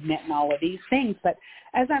green movement and all of these things. But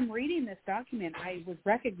as I'm reading this document, I was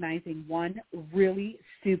recognizing one really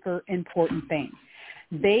super important thing.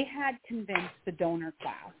 They had convinced the donor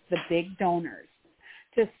class, the big donors,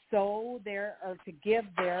 to give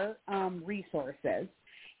their resources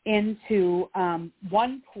into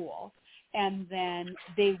one pool, and then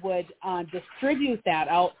they would distribute that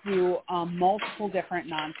out through multiple different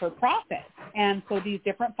non-for-profits. And so these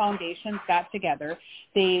different foundations got together.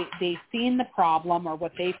 They seen the problem, or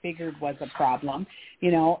what they figured was a problem,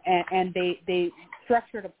 and they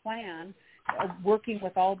structured a plan working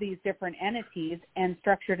with all these different entities and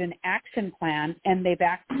structured an action plan, and they've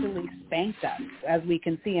actually spanked us, as we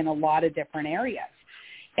can see, in a lot of different areas.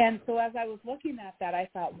 And so as I was looking at that, I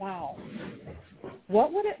thought, wow,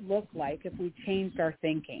 what would it look like if we changed our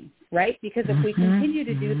thinking, right? Because if we continue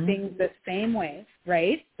to do things the same way,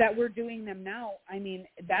 right, that we're doing them now, and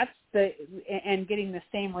getting the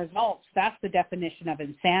same results, that's the definition of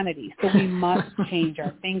insanity. So we must change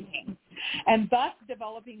our thinking. And thus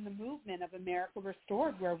developing the movement of America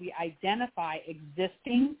Restored, where we identify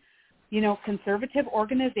existing, conservative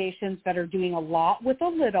organizations that are doing a lot with a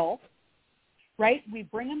little, right? We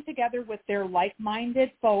bring them together with their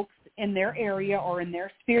like-minded folks in their area or in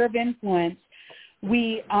their sphere of influence.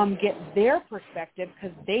 We get their perspective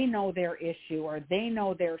because they know their issue or they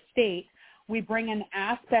know their state. We bring an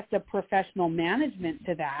aspect of professional management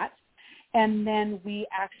to that, and then we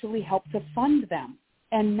actually help to fund them.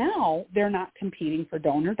 And now they're not competing for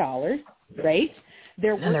donor dollars, right?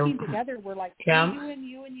 They're working together. We're like, hey,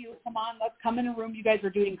 you and you, come on, let's come in a room. You guys are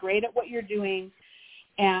doing great at what you're doing,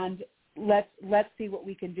 and let's see what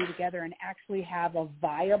we can do together and actually have a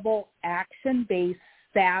viable, action-based,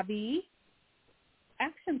 savvy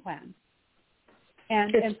action plan.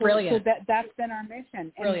 And brilliant. So that's been our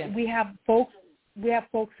mission. Brilliant. And we have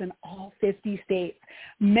folks in all 50 states.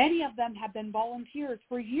 Many of them have been volunteers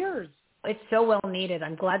for years. It's so well needed.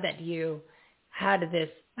 I'm glad that you had this,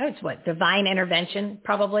 divine intervention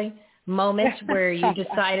probably, moment where you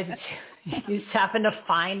decided you just happened to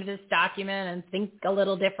find this document and think a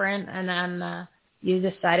little different, and then you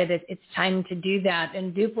decided it's time to do that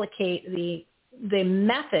and duplicate the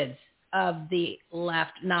methods of the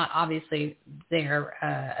left, not obviously their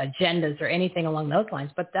agendas or anything along those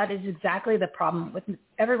lines, but that is exactly the problem with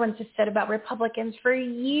everyone's just said about Republicans for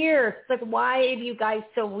years. It's like, why are you guys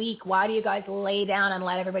so weak? Why do you guys lay down and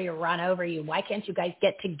let everybody run over you? Why can't you guys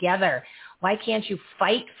get together? Why can't you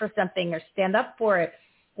fight for something or stand up for it?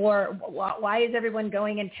 Or why is everyone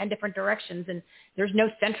going in 10 different directions and there's no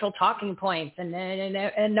central talking points and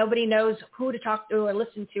nobody knows who to talk to or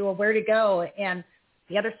listen to or where to go? And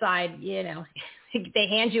the other side, they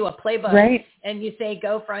hand you a playbook right. And you say,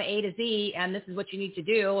 go from A to Z and this is what you need to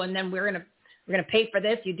do. And then we're going to pay for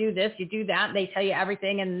this. You do this, you do that. And they tell you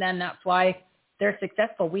everything. And then that's why they're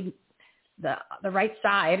successful. The right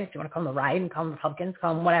side, if you want to call them the right and call them Republicans,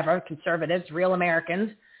 call them whatever, conservatives, real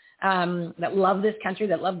Americans, that love this country,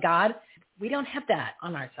 that love God. We don't have that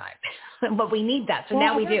on our side, but we need that. So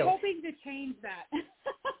now we do. We're hoping to change that.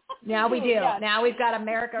 Now we do. Yes. Now we've got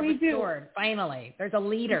America restored. Finally, there's a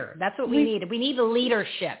leader. That's what we need. We need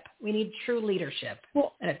leadership. We need true leadership.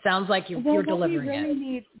 Well, and it sounds like you're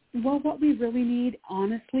delivering it. What we really need,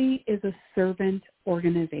 honestly, is a servant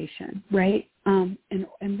organization, right? And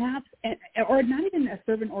that's, or not even a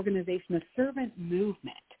servant organization, a servant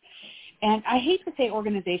movement. And I hate to say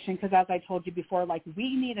organization because, as I told you before, like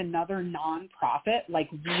we need another nonprofit.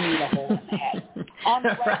 Like we need a hole in the head. On the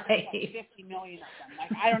right, there's like 50 million of them.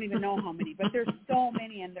 Like I don't even know how many, but there's so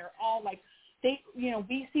many, and they're all like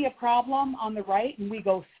we see a problem on the right, and we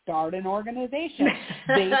go start an organization.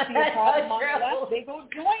 They see a problem on the left, they go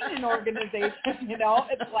join an organization.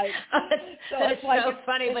 It's like it's like so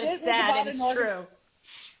funny, but it's sad and it's true.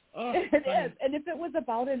 It is, and if it was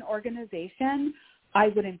about an organization, I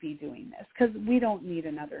wouldn't be doing this because we don't need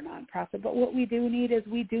another nonprofit. But what we do need is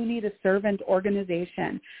a servant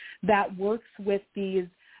organization that works with the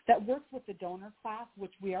donor class,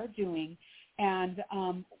 which we are doing, and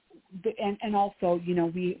also,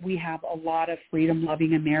 we have a lot of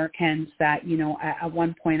freedom-loving Americans that, at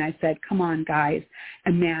one point I said, come on, guys,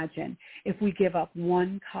 imagine if we give up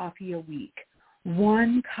one coffee a week,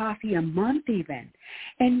 one coffee a month even.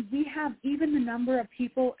 And we have even the number of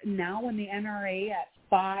people now in the NRA at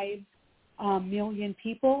 5 million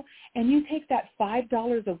people, and you take that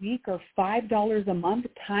 $5 a week or $5 a month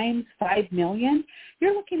times 5 million,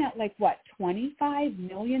 you're looking at $25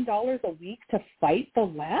 million a week to fight the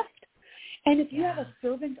left. And if you have a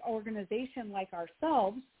servant organization like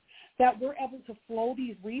ourselves, that we're able to flow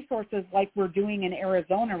these resources like we're doing in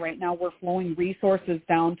Arizona right now. We're flowing resources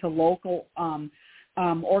down to local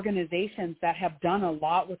organizations that have done a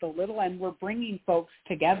lot with a little, and we're bringing folks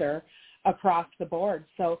together across the board.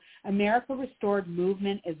 So America Restored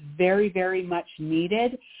movement is very, very much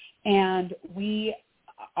needed, and the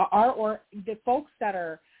folks that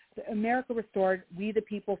are America Restored, we the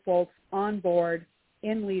people folks on board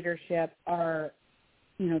in leadership are,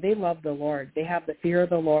 they love the Lord. They have the fear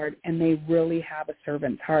of the Lord, and they really have a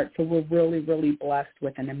servant's heart. So we're really, really blessed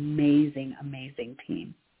with an amazing, amazing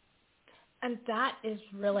team. And that is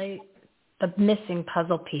really the missing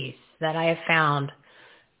puzzle piece that I have found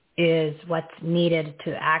is what's needed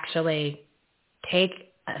to actually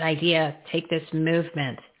take an idea, take this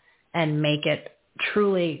movement, and make it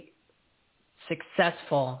truly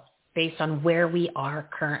successful based on where we are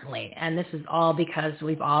currently. And this is all because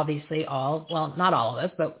we've obviously not all of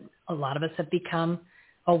us, but a lot of us have become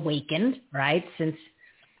awakened, right, since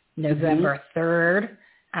November 3rd.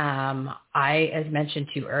 As mentioned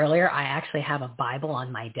to you earlier, I actually have a Bible on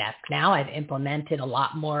my desk now. I've implemented a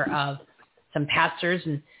lot more of some pastors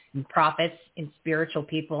and prophets and spiritual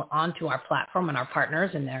people onto our platform and our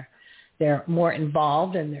partners, and they're more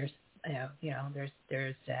involved, and there's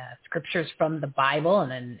there's scriptures from the Bible,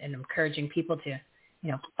 and encouraging people to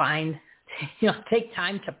take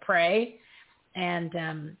time to pray,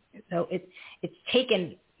 and so it's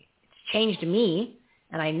changed me,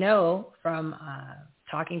 and I know from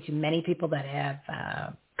talking to many people that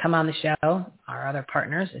have come on the show, our other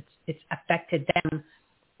partners, it's affected them,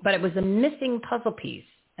 but it was a missing puzzle piece.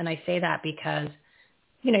 And I say that because,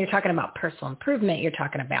 you're talking about personal improvement, you're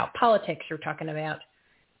talking about politics, you're talking about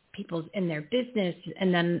people in their business,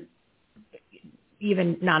 and then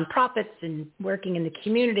even nonprofits and working in the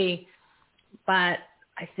community. But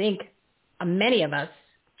I think many of us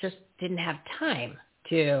just didn't have time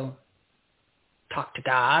to talk to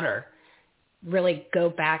God or really go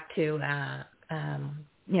back to,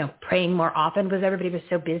 praying more often because everybody was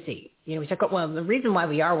so busy. The reason why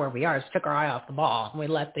we are where we are is took our eye off the ball and we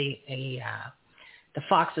let the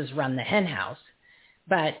foxes run the hen house.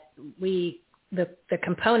 But the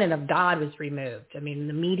component of God was removed. I mean,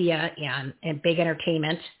 the media and big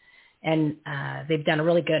entertainment, and they've done a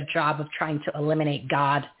really good job of trying to eliminate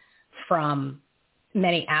God from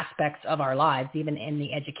many aspects of our lives, even in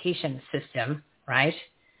the education system, right?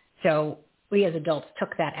 So we as adults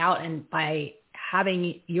took that out, and by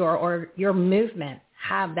having your movement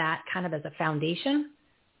have that kind of as a foundation,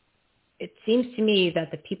 it seems to me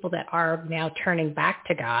that the people that are now turning back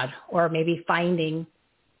to God or maybe finding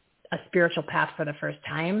a spiritual path for the first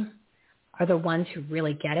time are the ones who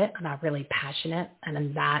really get it and are really passionate. And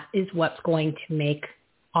then that is what's going to make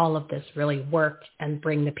all of this really work and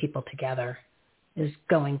bring the people together, is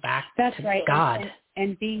going back to God.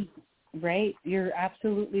 And being right. You're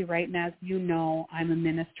absolutely right. And as you know, I'm a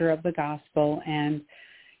minister of the gospel. And,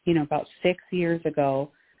 about 6 years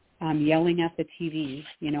ago, yelling at the TV,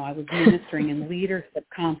 I was ministering in leadership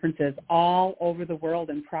conferences all over the world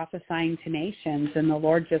and prophesying to nations. And the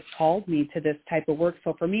Lord just called me to this type of work.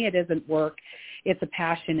 So for me, it isn't work. It's a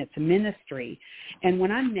passion. It's a ministry. And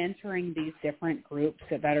when I'm mentoring these different groups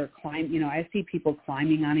that are climbing, I see people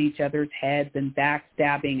climbing on each other's heads and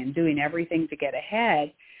backstabbing and doing everything to get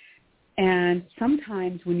ahead. And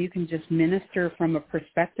sometimes when you can just minister from a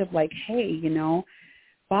perspective like, hey,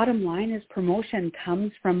 bottom line is promotion comes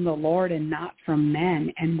from the Lord and not from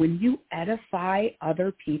men. And when you edify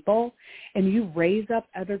other people and you raise up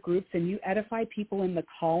other groups and you edify people in the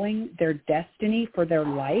calling, their destiny for their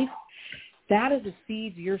life, that is a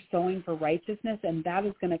seed you're sowing for righteousness, and that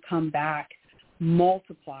is going to come back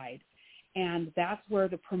multiplied. And that's where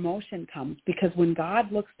the promotion comes, because when God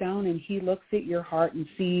looks down and he looks at your heart and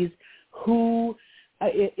sees who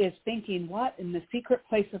is thinking what in the secret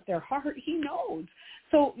place of their heart, he knows.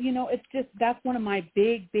 So, it's just, that's one of my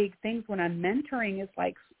big things when I'm mentoring is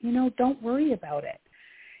like, don't worry about it.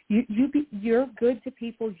 You're good to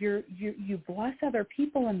people. You bless other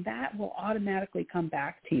people, and that will automatically come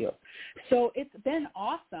back to you. So it's been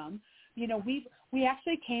awesome. We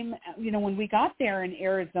actually came, when we got there in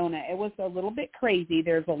Arizona, it was a little bit crazy.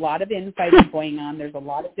 There's a lot of infighting going on. There's a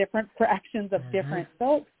lot of different fractions of different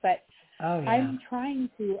folks, but I'm trying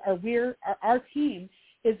to, our team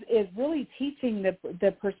is really teaching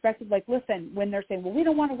the perspective, like, listen, when they're saying, well, we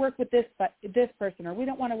don't want to work with this person, or we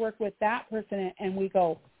don't want to work with that person, and we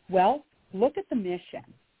go, well, look at the mission.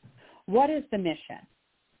 What is the mission?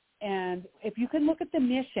 And if you can look at the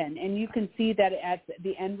mission and you can see that at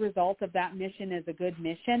the end result of that mission is a good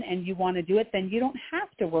mission and you want to do it, then you don't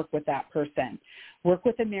have to work with that person. Work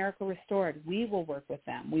with America Restored. We will work with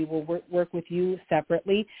them. We will work with you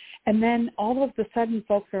separately. And then all of a sudden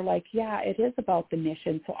folks are like, yeah, it is about the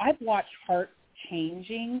mission. So I've watched hearts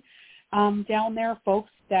changing down there.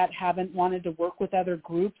 Folks that haven't wanted to work with other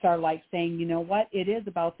groups are like saying, you know what, it is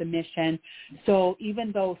about the mission. So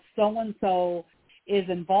even though so-and-so is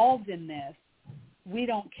involved in this, we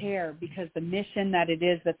don't care, because the mission that it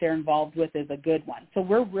is that they're involved with is a good one. So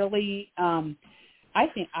we're really,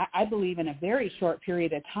 I believe in a very short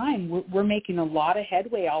period of time, we're making a lot of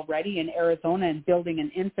headway already in Arizona and building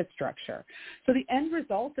an infrastructure. So the end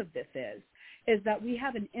result of this is that we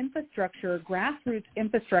have an infrastructure, grassroots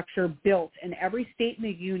infrastructure built in every state in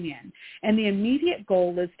the union. And the immediate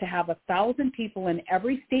goal is to have 1,000 people in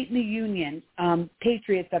every state in the union,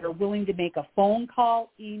 patriots that are willing to make a phone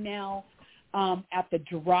call, email, at the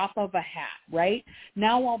drop of a hat, right?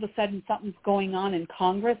 Now all of a sudden something's going on in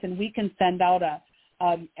Congress and we can send out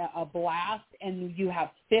a blast, and you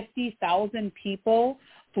have 50,000 people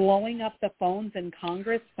blowing up the phones in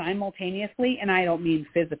Congress simultaneously, and I don't mean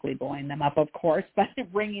physically blowing them up, of course, but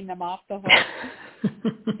bringing them off the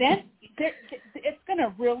hook. Then it's going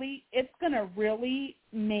to really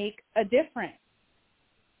make a difference.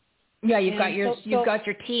 Yeah, you've got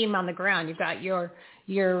your team on the ground. You've got your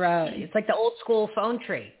it's like the old school phone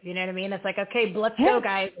tree. You know what I mean? It's like, okay, let's go,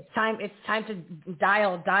 guys. It's time to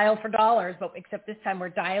dial for dollars, but except this time we're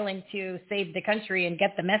dialing to save the country and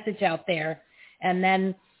get the message out there. And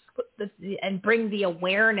then bring the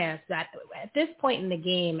awareness that at this point in the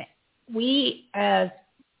game, we as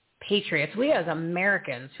patriots, we as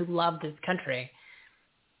Americans who love this country,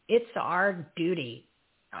 it's our duty.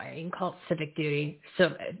 You can call it civic duty.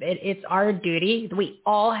 So it's our duty. We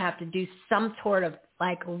all have to do some sort of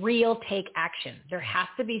real take action. There has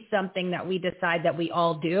to be something that we decide that we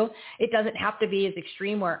all do. It doesn't have to be as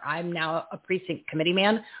extreme where I'm now a precinct committee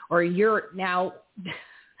man or you're now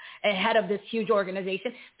ahead of this huge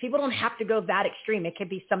organization. People don't have to go that extreme. It could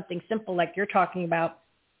be something simple like you're talking about,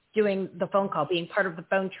 doing the phone call, being part of the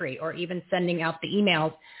phone tree, or even sending out the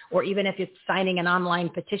emails, or even if it's signing an online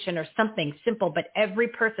petition or something simple. But every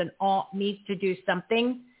person needs to do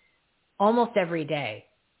something almost every day.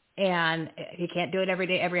 And you can't do it every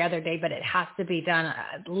day, every other day, but it has to be done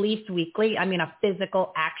at least weekly. I mean, a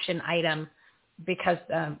physical action item, because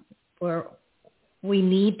we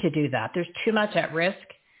need to do that. There's too much at risk.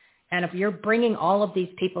 And if you're bringing all of these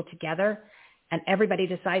people together and everybody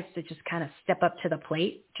decides to just kind of step up to the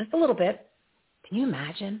plate just a little bit, can you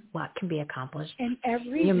imagine what can be accomplished? And can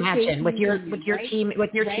you imagine with your right? team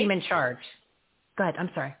in charge? Go ahead. I'm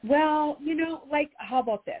sorry. Well, like, how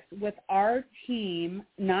about this? With our team,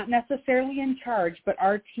 not necessarily in charge, but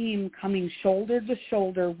our team coming shoulder to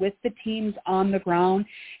shoulder with the teams on the ground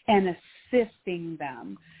and assisting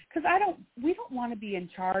them. Because we don't want to be in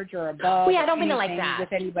charge or above. Well, yeah, I don't mean it like that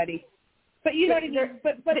with anybody. But you know what I mean.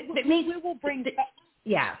 But we will bring.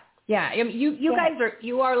 Yeah. I mean, you guys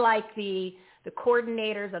are like the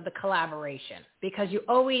coordinators of the collaboration, because you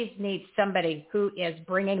always need somebody who is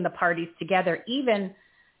bringing the parties together, even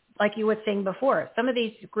like you were saying before. Some of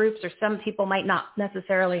these groups or some people might not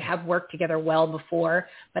necessarily have worked together well before,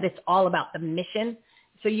 but it's all about the mission.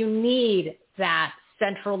 So you need that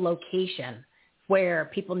central location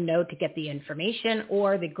where people know to get the information,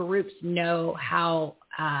 or the groups know how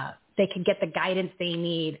they can get the guidance they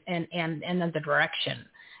need and then the direction.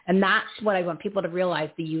 And that's what I want people to realize,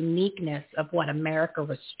 the uniqueness of what America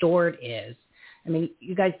Restored is. I mean,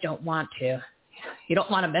 you guys don't want to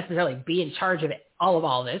necessarily be in charge of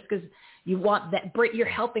all this, because you want that. You're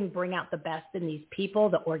helping bring out the best in these people,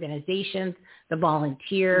 the organizations, the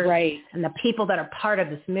volunteers, right, and the people that are part of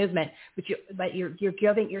this movement. But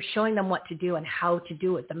you're showing them what to do and how to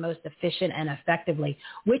do it the most efficient and effectively,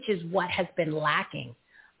 which is what has been lacking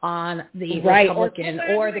on the Republican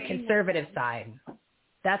or the conservative side.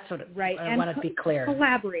 That's what I want to be clear.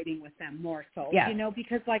 Collaborating with them more so, yeah.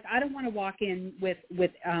 Because like I don't want to walk in with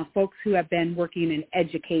folks who have been working in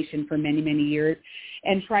education for many, many years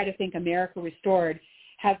and try to think America Restored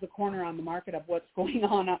has the corner on the market of what's going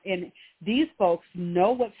on. And these folks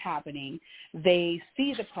know what's happening. They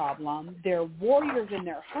see the problem. They're warriors in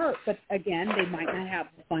their heart, but again, they might not have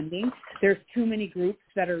the funding. There's too many groups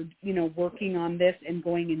that are, working on this and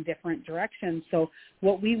going in different directions. So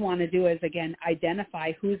what we want to do is, again,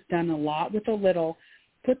 identify who's done a lot with a little,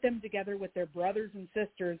 put them together with their brothers and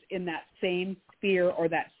sisters in that same sphere or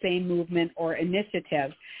that same movement or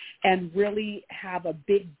initiative, and really have a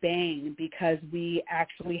big bang, because we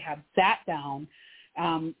actually have sat down,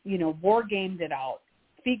 war gamed it out,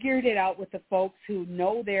 figured it out with the folks who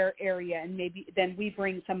know their area, and maybe then we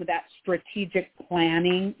bring some of that strategic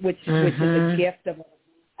planning, which is a gift of,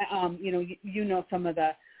 some of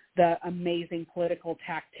the amazing political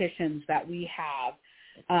tacticians that we have,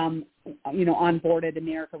 on board at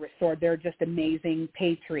America Restored. They're just amazing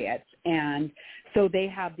patriots. And so they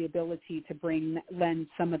have the ability to lend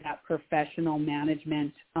some of that professional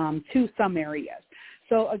management to some areas.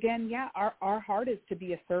 So again, our heart is to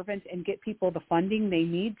be a servant and get people the funding they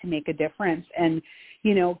need to make a difference, and,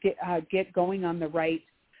 get going on the right,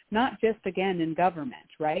 not just, again, in government,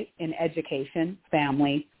 right? In education,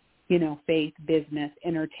 family, faith, business,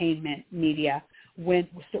 entertainment, media. When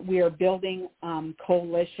we are building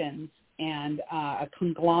coalitions and a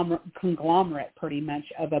conglomerate pretty much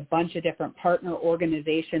of a bunch of different partner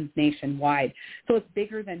organizations nationwide. So it's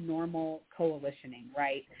bigger than normal coalitioning,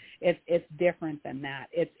 right? It's different than that.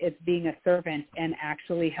 It's being a servant and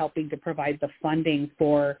actually helping to provide the funding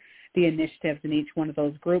for the initiatives in each one of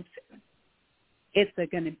those groups.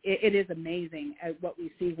 It is amazing at what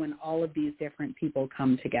we see when all of these different people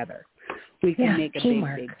come together. We can make a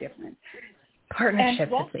big difference.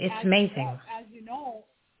 Partnerships, it's amazing.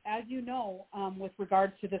 As you know, with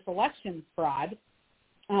regards to this election fraud,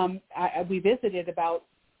 we visited about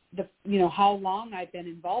how long I've been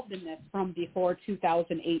involved in this from before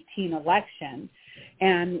 2018 election,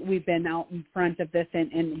 and we've been out in front of this,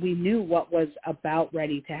 and we knew what was about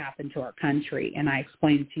ready to happen to our country. And I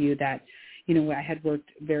explained to you that, I had worked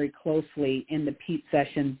very closely in the Pete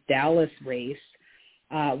Sessions Dallas race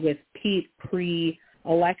with Pete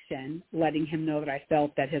pre-election, letting him know that I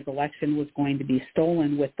felt that his election was going to be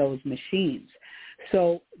stolen with those machines.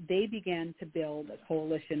 So they began to build a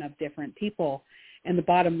coalition of different people. And the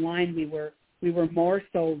bottom line, we were more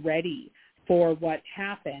so ready for what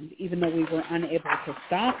happened, even though we were unable to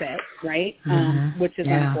stop it, right? Which is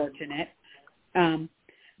unfortunate.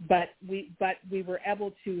 But we were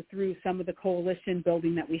able to, through some of the coalition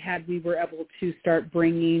building that we had, we were able to start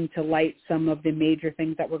bringing to light some of the major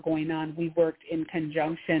things that were going on. We worked in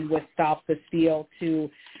conjunction with Stop the Steal to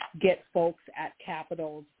get folks at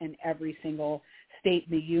capitals in every single state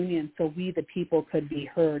in the union so we, the people, could be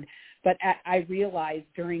heard. But I realized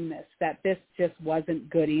during this that this just wasn't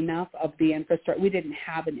good enough of the infrastructure. We didn't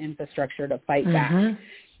have an infrastructure to fight back.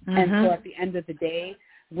 And so at the end of the day,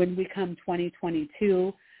 when we come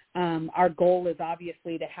 2022, our goal is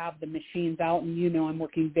obviously to have the machines out. And, I'm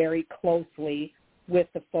working very closely with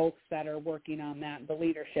the folks that are working on that, the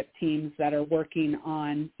leadership teams that are working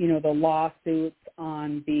on, the lawsuits,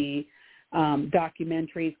 on the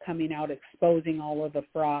documentaries coming out exposing all of the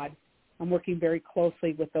fraud. I'm working very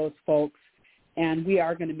closely with those folks, and we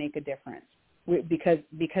are going to make a difference because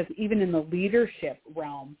even in the leadership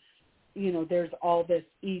realm, there's all this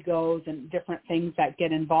egos and different things that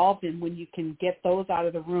get involved. And when you can get those out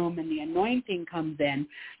of the room and the anointing comes in,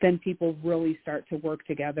 then people really start to work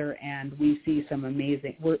together, and we see some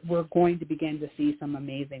amazing, we're going to begin to see some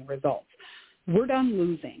amazing results. We're done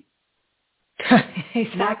losing.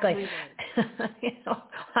 Exactly.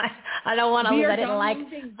 I don't want to lose. I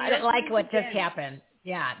didn't like what just happened.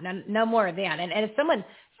 Yeah, no more of that. And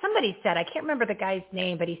somebody said, I can't remember the guy's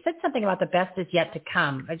name, but he said something about the best is yet to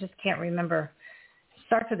come. I just can't remember.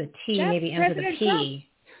 Starts with a T, That's maybe ends with a P.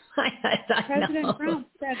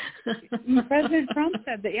 President Trump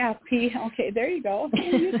said that. Yeah, P. Okay, there you go.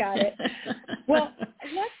 You got it. Well,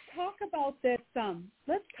 let's talk about this.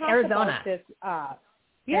 Let's talk Arizona. about this.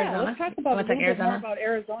 Arizona? Let's talk about a little bit more about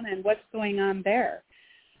Arizona and what's going on there.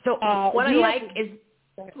 So what I like is,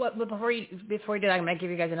 before you do that, I'm going to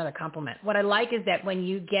give you guys another compliment. What I like is that when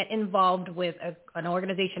you get involved with an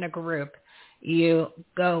organization, a group, you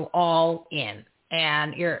go all in,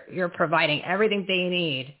 and you're providing everything they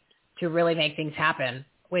need to really make things happen,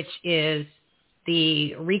 which is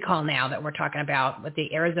the recall now that we're talking about with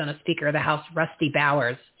the Arizona Speaker of the House, Rusty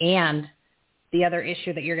Bowers, and the other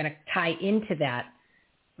issue that you're going to tie into that,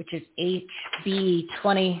 which is HB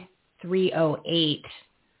 2308,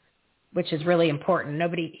 which is really important.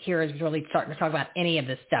 Nobody here is really starting to talk about any of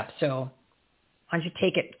this stuff. So why don't you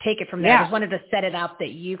take it from there? Yeah. I just wanted to set it up that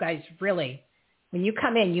you guys really, when you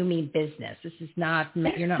come in, you mean business. This is not,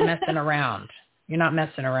 you're not messing around. You're not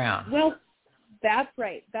messing around. Well, that's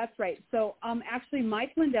right. So actually,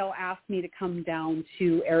 Mike Lindell asked me to come down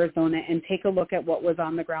to Arizona and take a look at what was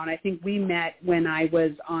on the ground. I think we met when I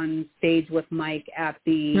was on stage with Mike at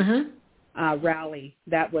the rally.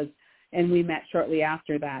 And we met shortly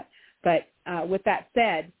after that. But with that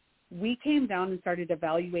said, we came down and started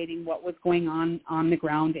evaluating what was going on the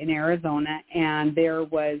ground in Arizona. And there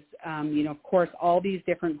was, of course, all these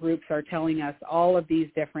different groups are telling us all of these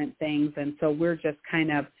different things. And so we're just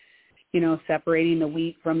kind of, separating the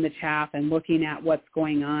wheat from the chaff and looking at what's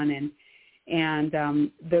going on.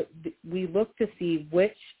 And we looked to see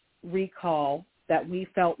which recall that we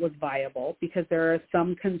felt was viable, because there are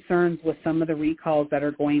some concerns with some of the recalls that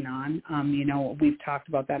are going on. We've talked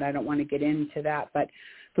about that. I don't want to get into that. But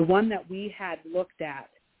the one that we had looked at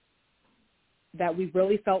that we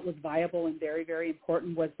really felt was viable and very, very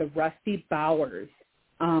important was the Rusty Bowers,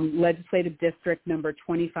 Legislative District number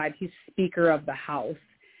 25. He's Speaker of the House.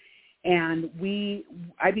 And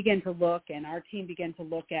I began to look, and our team began to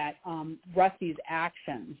look at Rusty's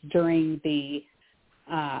actions during the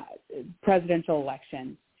presidential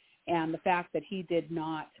election, and the fact that he did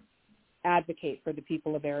not advocate for the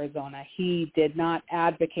people of Arizona. He did not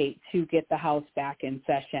advocate to get the House back in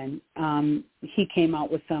session. He came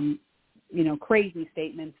out with some, crazy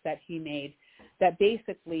statements that he made that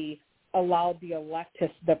basically allowed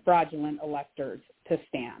the fraudulent electors to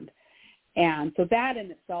stand. And so that in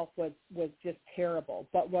itself was just terrible.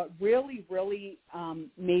 But what really, really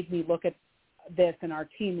made me look at this and our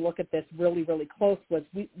team look at this really, really close was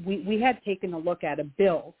we had taken a look at a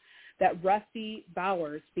bill that Rusty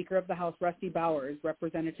Bowers, Speaker of the House, Rusty Bowers,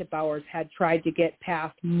 Representative Bowers, had tried to get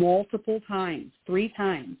passed multiple times, 3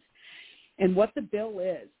 times. And what the bill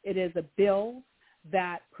is, it is a bill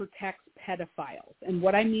that protects pedophiles. And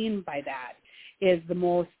what I mean by that is the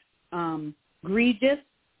most egregious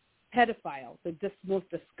pedophile, the most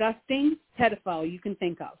disgusting pedophile you can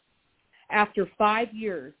think of. After 5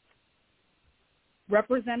 years,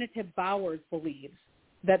 Representative Bowers believes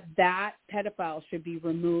that pedophile should be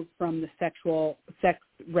removed from the sex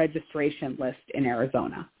registration list in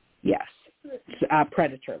Arizona. Yes,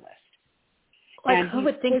 predator list. Like, who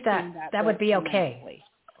would think that would be okay?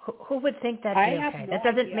 Who would think that would be okay? That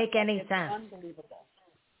doesn't make any sense. Unbelievable.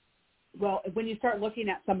 Well, when you start looking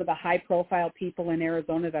at some of the high-profile people in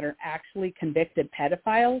Arizona that are actually convicted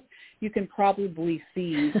pedophiles, you can probably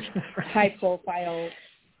see high-profile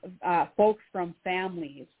folks from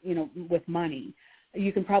families, with money.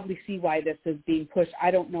 You can probably see why this is being pushed.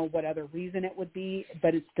 I don't know what other reason it would be,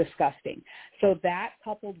 but it's disgusting. So that,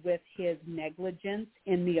 coupled with his negligence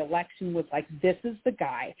in the election, was like, this is the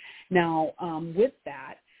guy. Now, with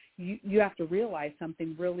that, you have to realize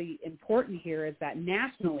something really important here is that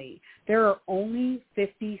nationally, there are only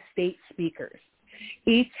 50 state speakers.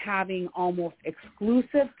 each having almost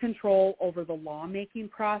exclusive control over the lawmaking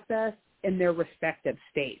process in their respective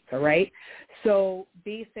states, all right? So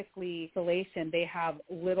basically, they have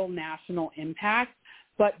little national impact,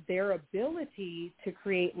 but their ability to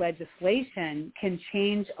create legislation can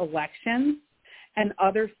change elections and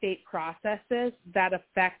other state processes that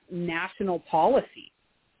affect national policy.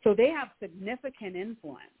 So they have significant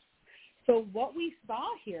influence. So what we saw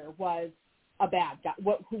here was a bad guy,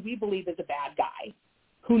 who we believe is a bad guy,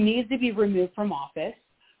 who needs to be removed from office,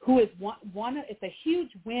 who is it's a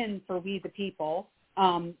huge win for we the people,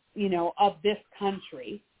 of this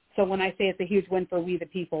country. So when I say it's a huge win for we the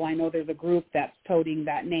people, I know there's a group that's toting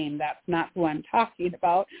that name. That's not who I'm talking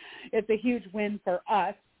about. It's a huge win for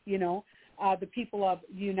us, the people of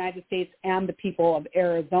the United States and the people of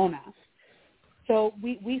Arizona. So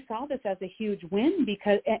we saw this as a huge win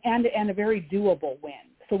and a very doable win.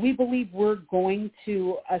 So we believe we're going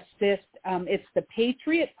to assist. It's the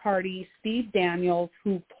Patriot Party, Steve Daniels,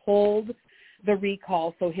 who pulled the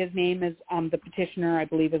recall. So his name is the petitioner, I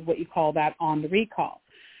believe is what you call that, on the recall.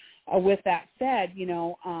 With that said,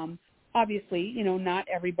 obviously, not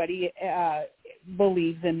everybody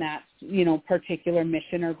believes in that, particular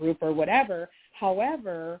mission or group or whatever.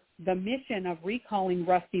 However, the mission of recalling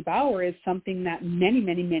Rusty Bauer is something that many,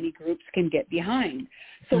 many, many groups can get behind.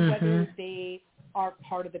 So whether they are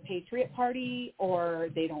part of the Patriot Party or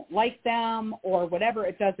they don't like them or whatever,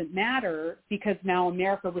 it doesn't matter, because now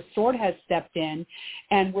America Restored has stepped in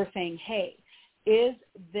and we're saying, hey, is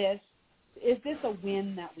this a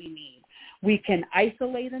win that we need? We can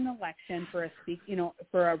isolate an election for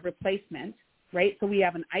a replacement, right? So we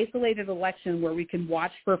have an isolated election where we can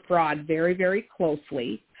watch for fraud very, very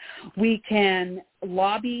closely. We can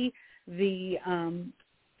lobby the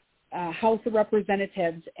House of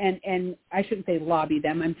Representatives, and I shouldn't say lobby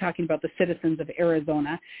them, I'm talking about the citizens of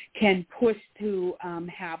Arizona, can push to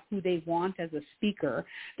have who they want as a speaker.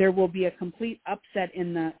 There will be a complete upset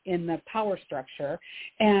in the power structure.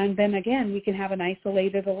 And then again, we can have an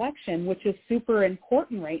isolated election, which is super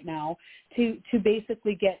important right now to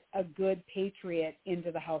basically get a good patriot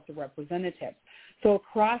into the House of Representatives. So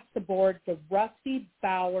across the board, the Rusty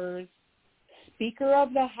Bowers, Speaker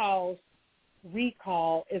of the House,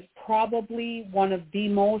 recall is probably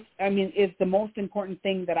is the most important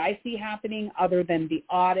thing that I see happening, other than the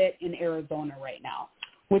audit in Arizona right now,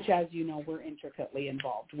 which, as you know, we're intricately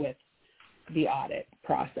involved with the audit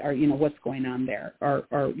process, or what's going on there, or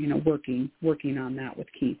working on that with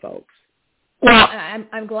key folks. Well,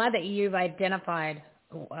 I'm glad that you've identified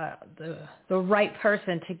the right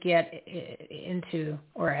person to get into,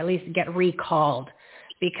 or at least get recalled,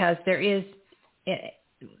 because there is,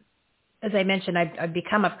 as I mentioned, I've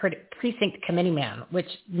become a precinct committee man, which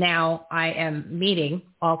now I am meeting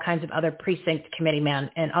all kinds of other precinct committee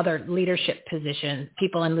men and other leadership positions,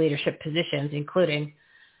 people in leadership positions, including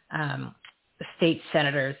state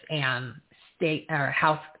senators and state or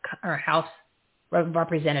House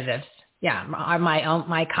representatives. Yeah,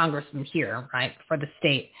 my congressman here, right, for the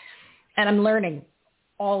state. And I'm learning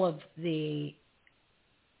all of the,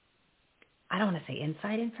 I don't want to say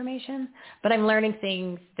inside information, but I'm learning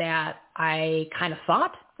things that I kind of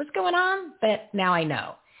thought was going on, but now I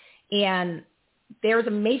know. And there's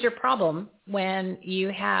a major problem when you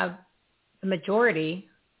have the majority,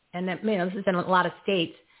 and this is in a lot of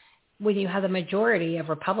states, when you have the majority of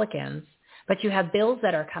Republicans, but you have bills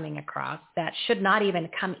that are coming across that should not even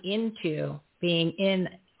come into being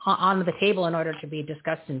on the table in order to be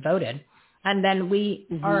discussed and voted. And then we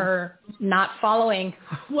are not following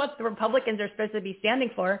what the Republicans are supposed to be standing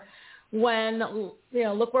for when,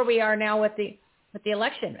 look where we are now with the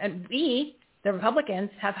election. And the Republicans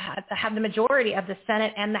have the majority of the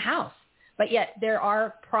Senate and the House. But yet there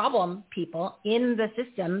are problem people in the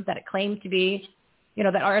system that claim to be,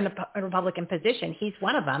 that are in a Republican position. He's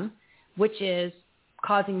one of them, which is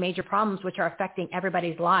causing major problems, which are affecting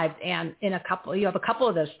everybody's lives. And you have a couple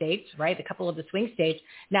of those states, right? A couple of the swing states.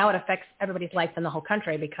 Now it affects everybody's life in the whole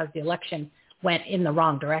country because the election went in the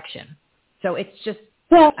wrong direction. So it's just,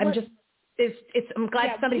 I'm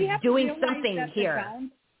glad somebody's doing something here,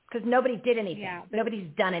 because nobody did anything. Yeah, nobody's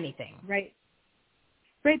done anything. Right.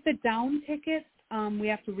 Right. The down tickets, we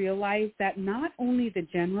have to realize that not only the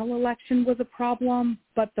general election was a problem,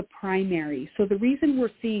 but the primary. So the reason we're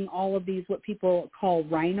seeing all of these, what people call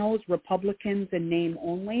rhinos, Republicans in name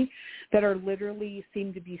only, that are literally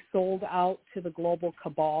seem to be sold out to the global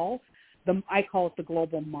cabal, I call it the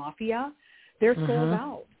global mafia, they're sold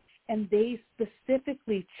out. And they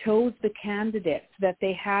specifically chose the candidates that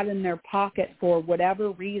they had in their pocket for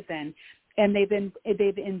whatever reason. And they've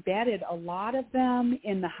embedded a lot of them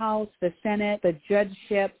in the House, the Senate, the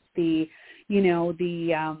judgeships, the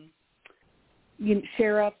the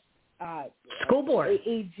sheriff, school board,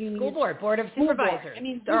 AG, board of supervisors. Board. I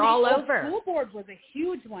mean, they're all over. School board was a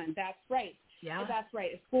huge one. That's right. Yeah, that's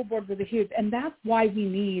right. A school board was a huge, and that's why we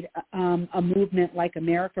need a movement like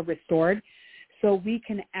America Restored, so we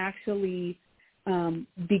can actually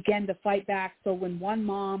begin to fight back. So when one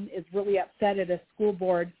mom is really upset at a school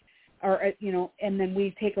board, or and then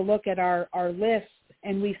we take a look at our list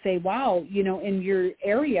and we say, wow, in your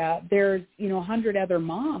area there's 100 other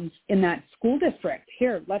moms in that school district.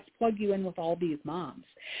 Here, let's plug you in with all these moms.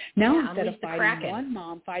 Now instead of fighting one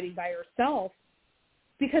mom fighting by herself,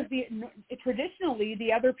 because traditionally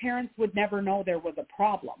the other parents would never know there was a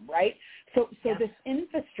problem, right? So this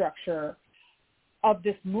infrastructure of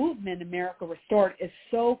this movement, America Restored, is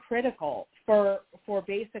so critical for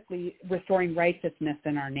basically restoring righteousness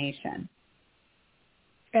in our nation.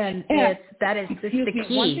 And that is the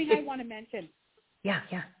key. One thing I want to mention. Yeah,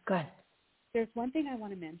 go ahead. There's one thing I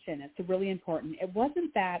want to mention. It's really important. It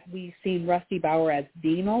wasn't that we seen Rusty Bauer as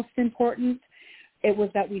the most important. It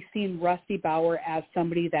was that we seen Rusty Bauer as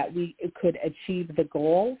somebody that we could achieve the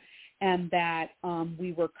goal, and that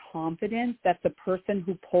we were confident that the person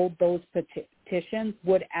who pulled those petitions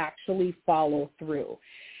would actually follow through.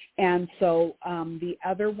 And so the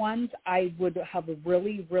other ones I would have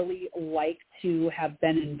really, really liked to have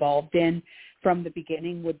been involved in from the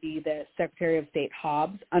beginning would be the Secretary of State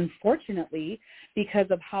Hobbs. Unfortunately, because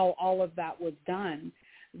of how all of that was done,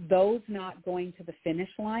 those not going to the finish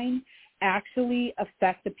line actually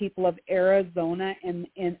affect the people of Arizona in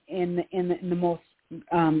the most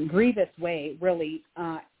grievous way, really,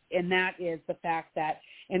 and that is the fact that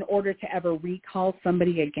in order to ever recall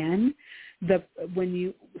somebody again,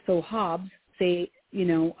 Hobbs say,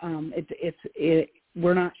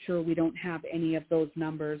 we're not sure, we don't have any of those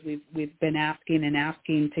numbers. We've been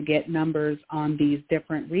asking to get numbers on these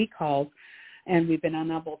different recalls, and we've been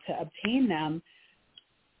unable to obtain them.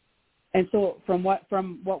 And so from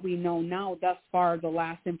what we know now, thus far, the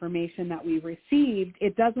last information that we received,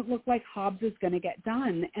 it doesn't look like Hobbs is going to get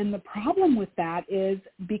done. And the problem with that is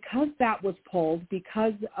because that was pulled,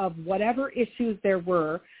 because of whatever issues there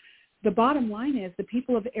were, the bottom line is the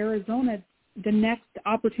people of Arizona, the next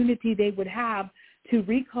opportunity they would have to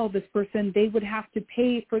recall this person, they would have to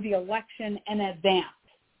pay for the election in advance,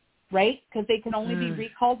 right? Because they can only be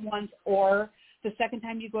recalled once, or the second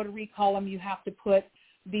time you go to recall them, you have to put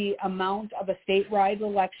the amount of a statewide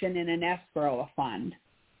election in an escrow fund.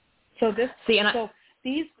 So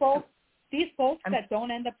these folks that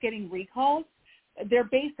don't end up getting recalled, they're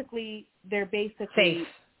basically safe.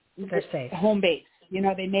 They're safe. Home base.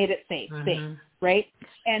 They made it safe, right?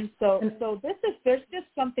 And so there's just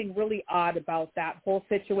something really odd about that whole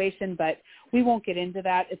situation, but we won't get into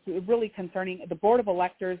that. It's really concerning. The Board of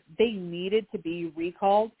Electors, they needed to be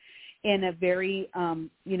recalled in a very,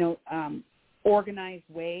 organized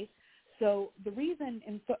way. So the reason,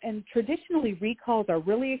 and traditionally recalls are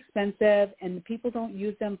really expensive, and people don't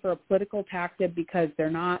use them for a political tactic because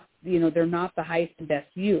they're not the highest and best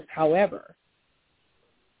use. However,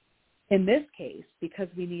 in this case, because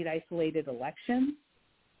we need isolated elections,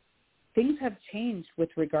 things have changed with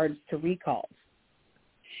regards to recalls.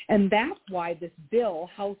 And that's why this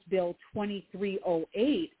bill, House Bill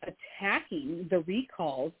 2308, attacking the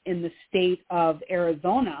recalls in the state of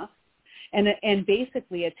Arizona, and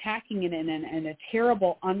basically attacking it in a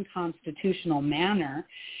terrible, unconstitutional manner.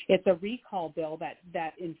 It's a recall bill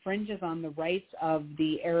that infringes on the rights of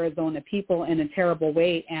the Arizona people in a terrible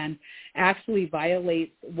way, and actually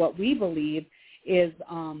violates what we believe is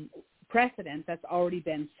precedent that's already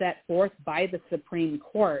been set forth by the Supreme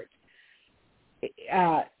Court.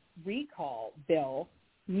 Recall bill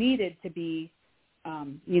needed to be,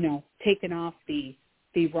 taken off the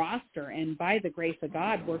roster, and by the grace of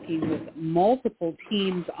God, working with multiple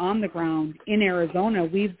teams on the ground in Arizona,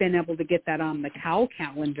 we've been able to get that on the CAL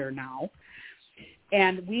calendar now.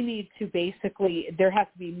 And we need to there has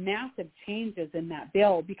to be massive changes in that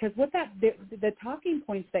bill, because what the talking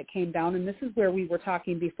points that came down, and this is where we were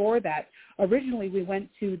talking before, that originally we went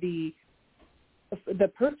to the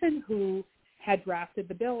person who had drafted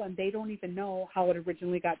the bill, and they don't even know how it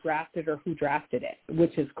originally got drafted or who drafted it,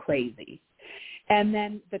 which is crazy. And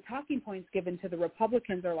then the talking points given to the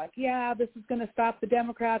Republicans are like, yeah, this is going to stop the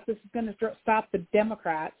Democrats. This is going to stop the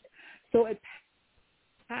Democrats. So it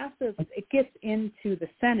passes, it gets into the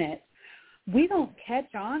Senate. We don't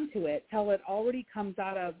catch on to it till it already comes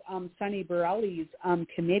out of Sonny Borelli's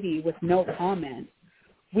committee with no comment.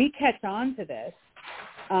 We catch on to this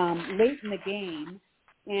late in the game,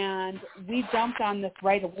 and we jumped on this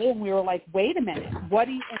right away, and we were like, wait a minute,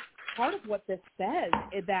 part of what this says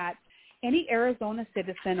is that any Arizona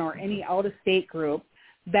citizen or any out-of-state group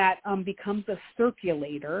that becomes a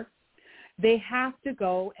circulator, they have to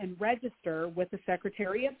go and register with the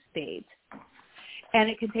Secretary of State, and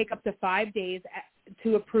it can take up to 5 days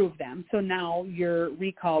to approve them. So now your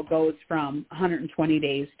recall goes from 120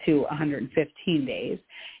 days to 115 days.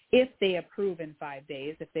 If they approve in 5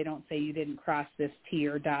 days, if they don't say you didn't cross this T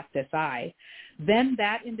or dot this I, then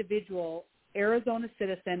that individual, Arizona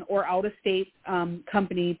citizen or out-of-state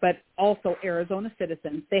company, but also Arizona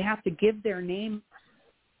citizens, they have to give their name,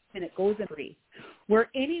 and it goes in free, where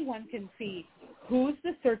anyone can see who's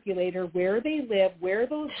the circulator, where they live, where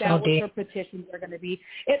those ballots or petitions are going to be.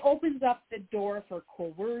 It opens up the door for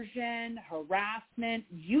coercion, harassment,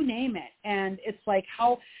 you name it. And it's like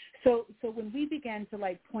how so when we began to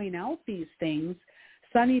like point out these things,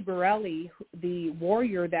 Sonny Borelli, the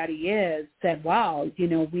warrior that he is, said, wow, you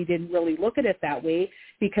know, we didn't really look at it that way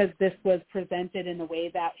because this was presented in a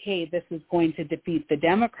way that, hey, this is going to defeat the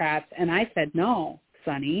Democrats. And I said, no,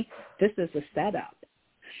 Sonny, this is a setup.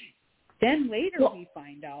 Then later we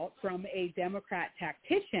find out from a Democrat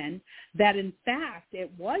tactician that, in fact,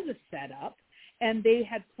 it was a setup, and they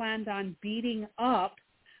had planned on beating up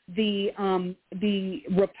the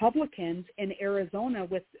Republicans in Arizona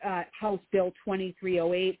with House Bill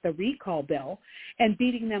 2308, the recall bill, and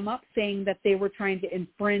beating them up, saying that they were trying to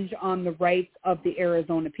infringe on the rights of the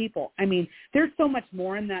Arizona people. I mean, there's so much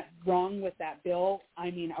more in that wrong with that bill,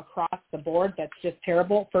 I mean, across the board that's just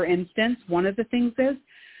terrible. For instance, one of the things is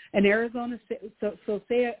an Arizona, so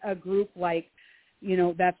say a group like, you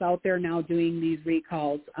know, that's out there now doing these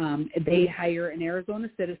recalls. They hire an Arizona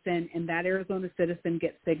citizen, and that Arizona citizen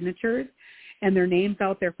gets signatures, and their name's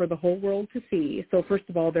out there for the whole world to see. So first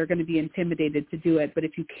of all, they're going to be intimidated to do it. But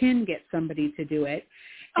if you can get somebody to do it,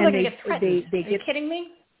 they're going to get threatened. Are you kidding me?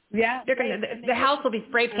 Yeah. The house will be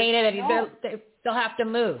spray painted, and they'll have to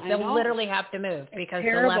move. They'll literally have to move because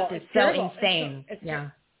the left is so insane.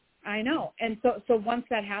 I know. And so once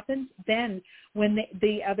that happens, then when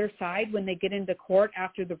the other side, when they get into court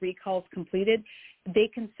after the recall is completed, they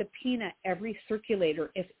can subpoena every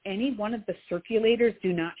circulator. If any one of the circulators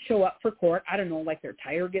do not show up for court, I don't know, like their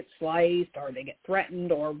tire gets sliced or they get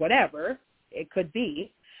threatened or whatever it could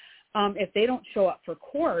be, if they don't show up for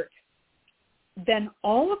court, then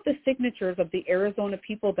all of the signatures of the Arizona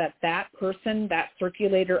people that person, that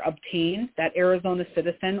circulator obtained, that Arizona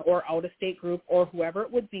citizen or out-of-state group or whoever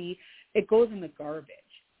it would be, it goes in the garbage.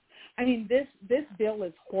 I mean, this bill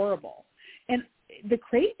is horrible. And the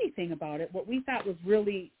crazy thing about it, what we thought was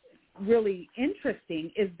really, really interesting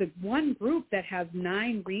is the one group that has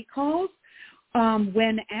 9 recalls,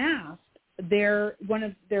 when asked, one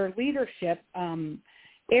of their leadership,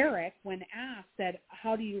 Eric, when asked, said,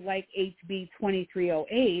 how do you like HB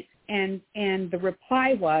 2308? And the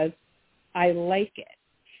reply was, I like it.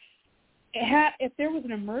 If there was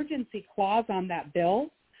an emergency clause on that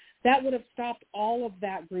bill, that would have stopped all of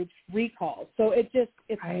that group's recalls. So it's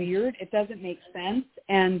weird. It doesn't make sense.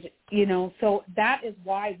 And, you know, so that is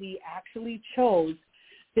why we actually chose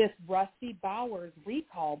this Rusty Bowers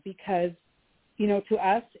recall because, you know, to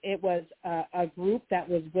us, it was a group that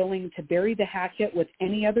was willing to bury the hatchet with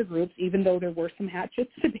any other groups, even though there were some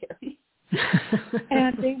hatchets to bury.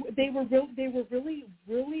 And they were really,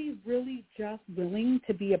 really, really just willing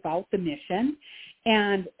to be about the mission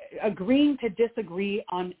and agreeing to disagree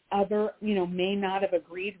on other, you know, may not have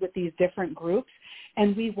agreed with these different groups.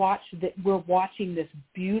 And we're watching this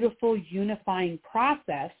beautiful unifying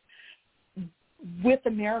process with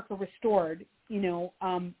America Restored, you know,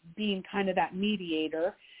 being kind of that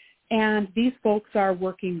mediator. And these folks are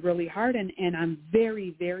working really hard, and I'm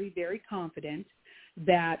very, very, very confident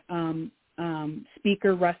that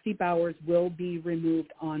Speaker Rusty Bowers will be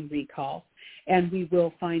removed on recall, and we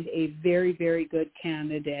will find a very, very good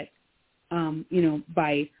candidate, you know,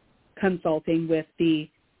 by consulting with the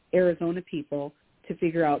Arizona people to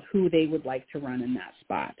figure out who they would like to run in that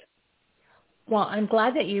spot. Well, I'm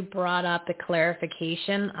glad that you brought up the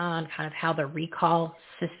clarification on kind of how the recall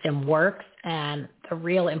system works and the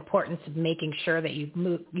real importance of making sure that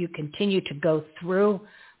you continue to go through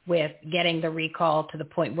with getting the recall to the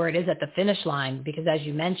point where it is at the finish line. Because as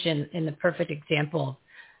you mentioned in the perfect example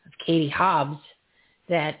of Katie Hobbs,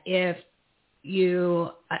 that if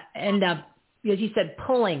you end up, as you said,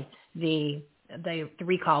 pulling the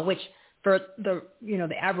recall, which for the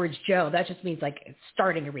average Joe, that just means like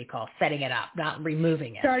starting a recall, setting it up, not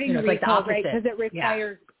removing it. Starting a recall, like right? Because it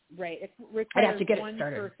requires, right? It requires one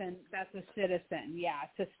person that's a citizen,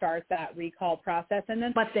 to start that recall process, and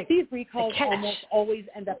then these recalls almost always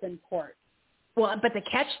end up in court. Well, but the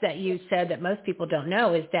catch that you said that most people don't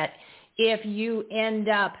know is that if you end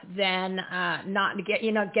up then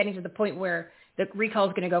getting to the point where the recall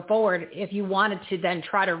is going to go forward, if you wanted to then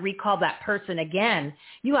try to recall that person again,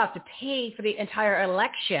 you have to pay for the entire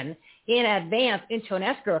election in advance into an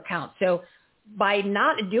escrow account. So by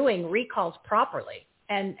not doing recalls properly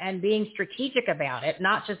and being strategic about it,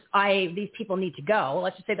 not just these people need to go,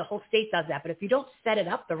 let's just say the whole state does that, but if you don't set it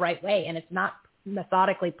up the right way and it's not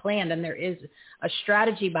methodically planned and there is a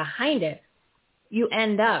strategy behind it, you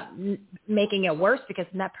end up making it worse because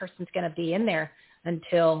that person's going to be in there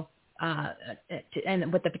until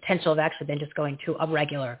and with the potential of actually then just going to a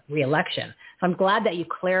regular reelection. So I'm glad that you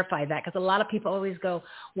clarified that, because a lot of people always go,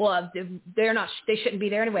 well, they shouldn't be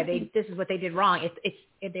there anyway. This is what they did wrong.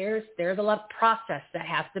 There's a lot of process that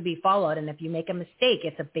has to be followed, and if you make a mistake,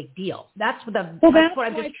 it's a big deal. That's the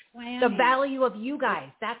value of you guys.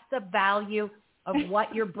 That's the value of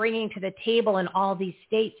what you're bringing to the table in all these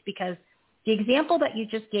states, because the example that you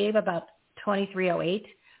just gave about 2308,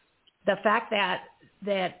 the fact that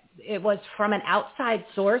it was from an outside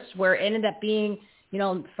source where it ended up being,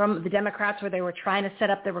 from the Democrats, where they were trying to set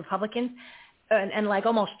up the Republicans and like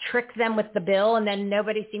almost trick them with the bill, and then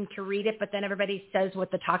nobody seemed to read it, but then everybody says what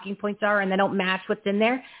the talking points are and they don't match what's in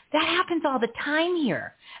there. That happens all the time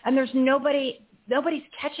here. And there's nobody's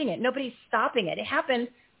catching it. Nobody's stopping it. It happened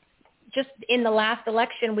just in the last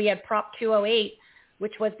election. We had Prop 208,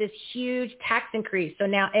 which was this huge tax increase. So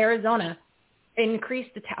now Arizona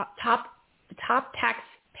increased the top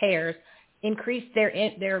taxpayers increased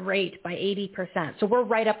their rate by 80%. So we're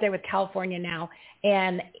right up there with California now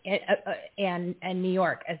and New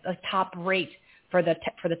York as a top rate for the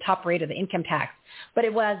top rate of the income tax. But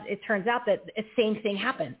it turns out that the same thing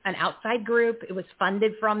happened. An outside group, it was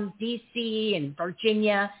funded from D.C. and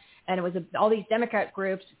Virginia, and it was all these Democrat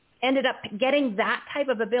groups ended up getting that type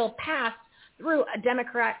of a bill passed through a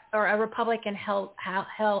Democrat or a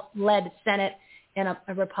Republican-led Senate and a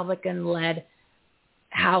Republican-led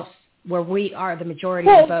House, where we are the majority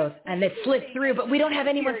of both, and it slipped through. But we don't have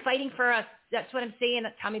anyone fighting for us. That's what I'm saying,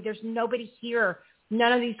 Tommy. There's nobody here.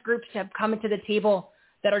 None of these groups have come to the table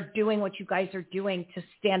that are doing what you guys are doing to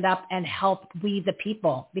stand up and help we the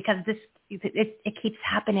people, because it keeps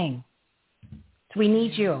happening. So we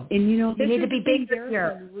need you. And you need to be big here.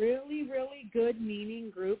 There are really, really good meaning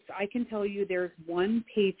groups. I can tell you there's one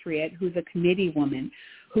patriot who's a committee woman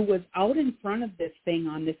who was out in front of this thing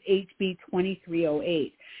on this HB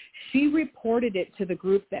 2308. She reported it to the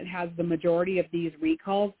group that has the majority of these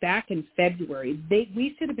recalls back in February.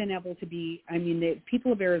 We should have been able to be, the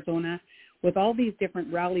people of Arizona, with all these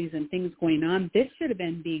different rallies and things going on, this should have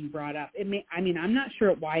been being brought up. I'm not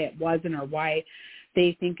sure why it wasn't or why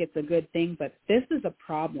they think it's a good thing, but this is a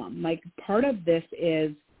problem. Like, part of this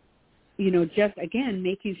is, just, again,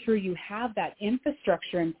 making sure you have that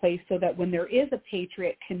infrastructure in place so that when there is a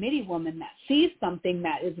Patriot committee woman that sees something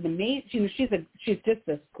that is an amazing, she's just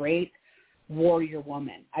this great warrior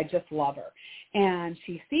woman. I just love her. And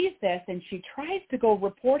she sees this and she tries to go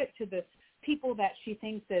report it to the people that she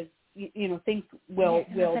thinks will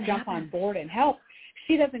jump on board and help.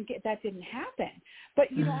 She doesn't get, that didn't happen. But,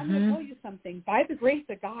 I'm going to tell you something. By the grace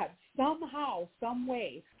of God, somehow, some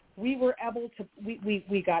way, we were able to,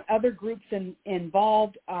 we got other groups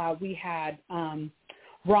involved. We had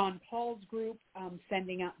Ron Paul's group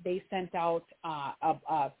they sent out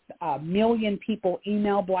a million people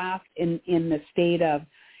email blast in the state of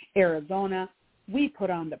Arizona. We put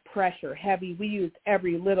on the pressure heavy. We used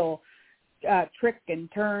every little trick and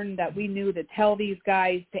turn that we knew to tell these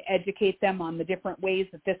guys, to educate them on the different ways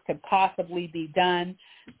that this could possibly be done.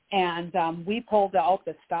 And we pulled out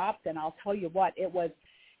the stops, and I'll tell you what, it was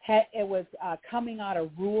coming out of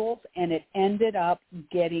rules, and it ended up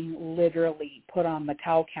getting literally put on the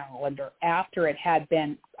cow calendar after it had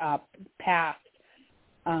been passed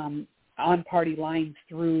on party lines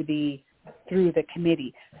through the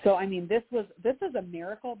committee. So this is a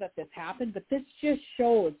miracle that this happened, but this just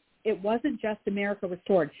shows it wasn't just America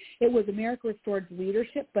Restored. It was America Restored's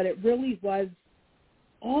leadership, but it really was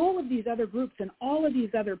all of these other groups and all of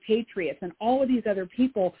these other patriots and all of these other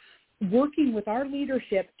people working with our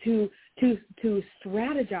leadership to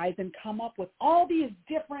strategize and come up with all these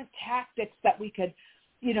different tactics that we could,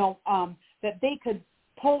 that they could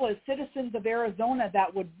pull as citizens of Arizona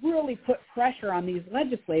that would really put pressure on these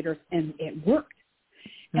legislators, and it worked.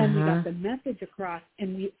 And we got the message across,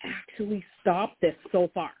 and we actually stopped this so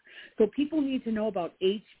far. So people need to know about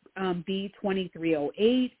HB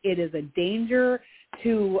 2308. It is a danger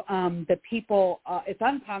to the people. It's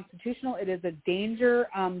unconstitutional. It is a danger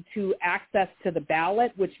to access to the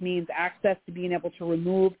ballot, which means access to being able to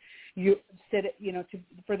remove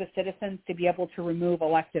for the citizens to be able to remove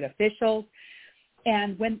elected officials.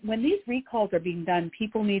 And when these recalls are being done,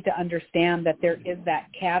 people need to understand that there is that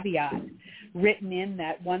caveat written in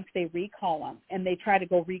that once they recall them and they try to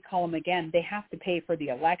go recall them again, they have to pay for the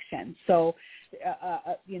election. So,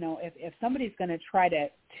 if somebody's going to try to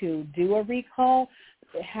do a recall,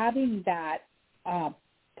 having that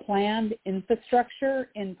planned infrastructure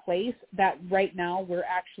in place that right now we're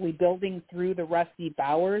actually building through the Rusty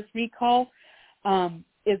Bowers recall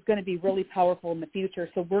is going to be really powerful in the future.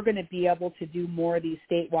 So we're going to be able to do more of these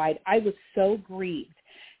statewide. I was so grieved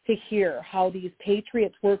to hear how these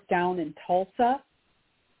patriots work down in Tulsa,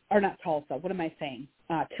 or not Tulsa, what am I saying?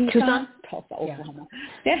 Tucson? Tulsa, Oklahoma.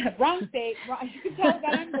 Yeah, wrong state. Wrong. You can tell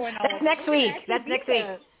that I'm going all That's next week. That's next week.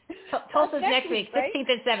 Tulsa's next week, right?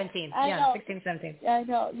 16th and 17th. Yeah, 16th, 17th. I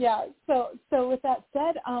know. Yeah. So with that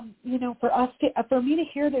said, for me to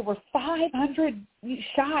hear they were 500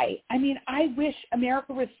 shy. I mean, I wish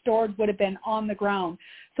America Restored would have been on the ground.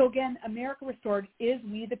 So again, America Restored is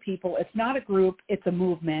we the people. It's not a group. It's a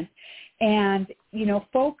movement. And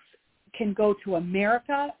folks can go to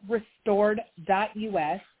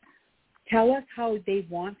americarestored.us. Tell us how they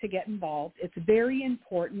want to get involved. It's very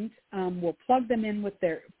important. We'll plug them in with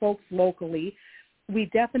their folks locally. We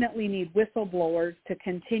definitely need whistleblowers to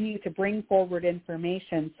continue to bring forward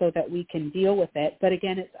information so that we can deal with it. But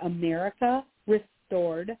again, it's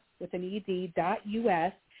americarestored with an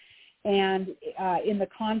ed.us. And in the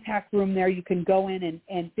contact room there, you can go in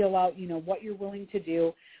and fill out, what you're willing to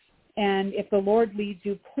do. And if the Lord leads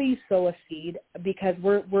you, please sow a seed, because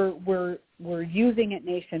we're using it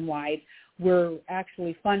nationwide. We're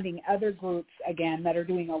actually funding other groups, again, that are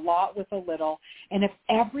doing a lot with a little. And if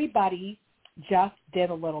everybody just did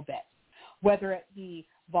a little bit, whether it be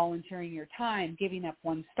volunteering your time, giving up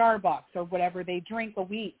one Starbucks or whatever they drink a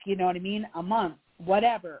week, a month,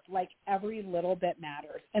 whatever, like every little bit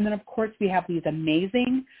matters. And then, of course, we have these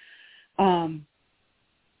amazing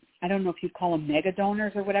I don't know if you'd call them mega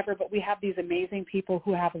donors or whatever, but we have these amazing people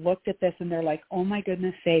who have looked at this and they're like, oh my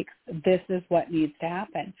goodness sakes, this is what needs to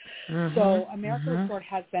happen. Mm-hmm. So America Restored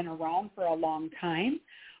has been around for a long time,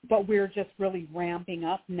 but we're just really ramping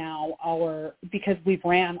up now because we've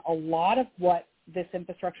ran a lot of what this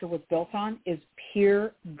infrastructure was built on is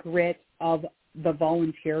pure grit of the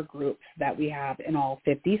volunteer groups that we have in all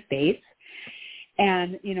 50 states.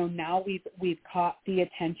 And, now we've caught the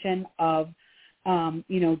attention of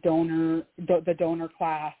the donor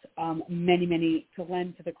class, many to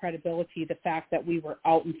lend to the credibility, the fact that we were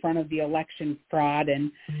out in front of the election fraud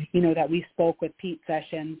and, that we spoke with Pete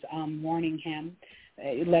Sessions, warning him,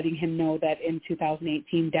 letting him know that in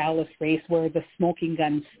 2018 Dallas race where the smoking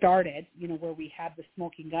gun started, where we had the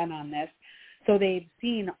smoking gun on this. So they've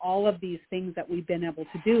seen all of these things that we've been able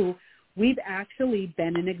to do. We've actually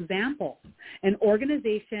been an example, an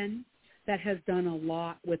organization that has done a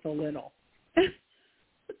lot with a little.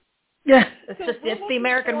 Yeah, it's the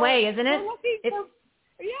American way, isn't it?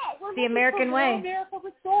 We're the American way. America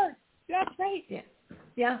Restored. That's right.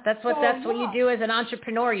 Yeah, that's what you do as an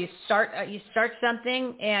entrepreneur. You start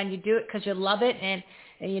something and you do it because you love it, and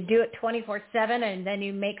you do it 24/7, and then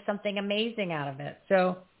you make something amazing out of it.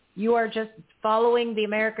 So you are just following the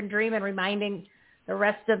American dream and reminding the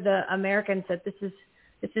rest of the Americans that this is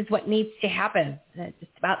what needs to happen.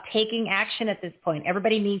 It's about taking action at this point.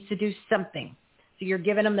 Everybody needs to do something. So you're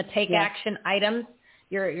giving them the take action items.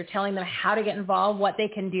 You're telling them how to get involved, what they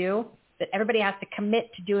can do. That everybody has to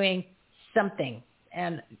commit to doing something,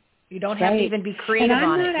 and you don't have to even be creative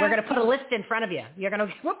on it. We're going to put a list in front of you.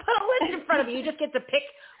 We'll put a list in front of you. You just get to pick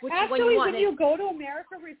which one you want. Actually, when you go to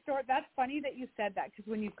America Restored, that's funny that you said that, because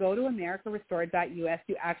when you go to americarestored.us,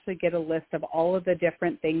 you actually get a list of all of the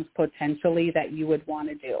different things potentially that you would want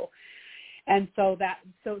to do. And so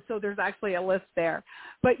there's actually a list there.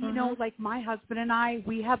 But, like my husband and I,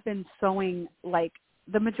 we have been sowing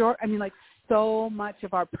so much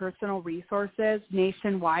of our personal resources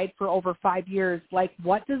nationwide for over 5 years. Like,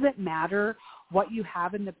 what does it matter what you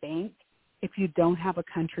have in the bank if you don't have a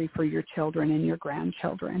country for your children and your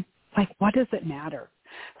grandchildren? Like, what does it matter?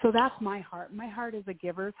 So that's my heart. My heart is a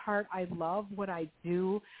giver's heart. I love what I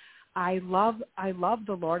do. I love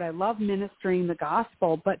the Lord. I love ministering the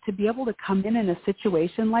gospel, but to be able to come in a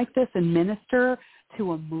situation like this and minister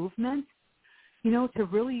to a movement,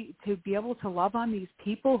 to be able to love on these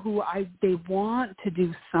people who they want to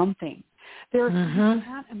do something. You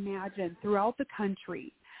can't imagine throughout the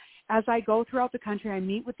country. As I go throughout the country, I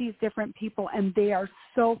meet with these different people, and they are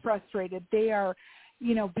so frustrated. They are,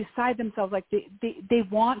 beside themselves. Like they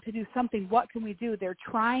want to do something. What can we do? They're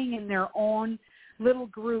trying in their own little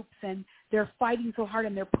groups, and they're fighting so hard,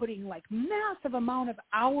 and they're putting like massive amount of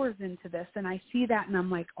hours into this. And I see that, and I'm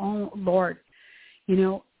like, oh Lord,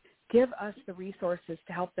 give us the resources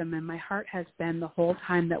to help them. And my heart has been the whole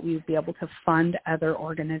time that we would be able to fund other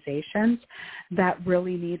organizations that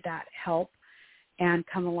really need that help and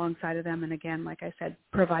come alongside of them. And again, like I said,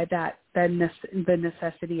 provide the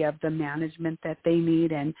necessity of the management that they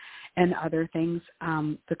need and other things,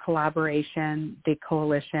 the collaboration, the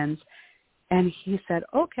coalitions. And he said,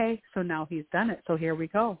 okay, so now he's done it. So here we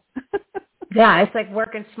go. Yeah, it's like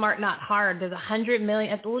working smart, not hard. There's 100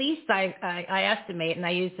 million, at least I estimate, and I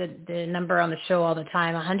use the number on the show all the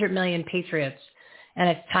time, 100 million patriots. And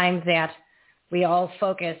it's time that we all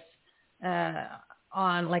focus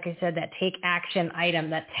on, like I said, that take action item,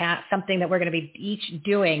 that something that we're going to be each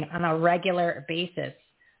doing on a regular basis.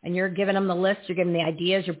 And you're giving them the list, you're giving the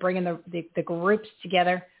ideas, you're bringing the groups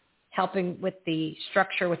together, helping with the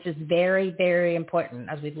structure, which is very, very important,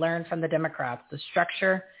 as we've learned from the Democrats, the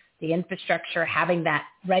structure, the infrastructure, having that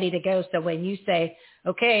ready to go. So when you say,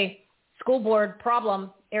 okay, school board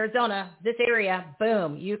problem, Arizona, this area,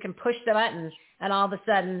 boom, you can push the button and all of a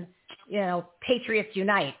sudden, patriots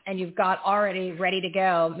unite, and you've got already ready to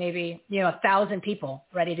go, maybe, 1,000 people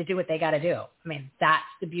ready to do what they got to do. I mean, that's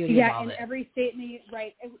the beauty of all this. Yeah, in every state,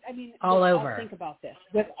 right. I mean, all over. Think about this.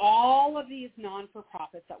 With all of these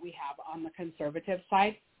non-for-profits that we have on the conservative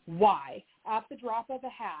side, why, at the drop of a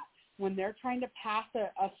hat, when they're trying to pass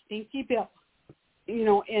a stinky bill,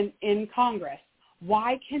 in Congress,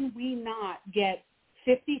 why can we not get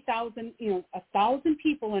 50,000, 1,000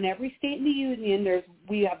 people in every state in the union?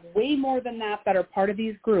 We have way more than that are part of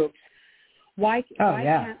these groups. Why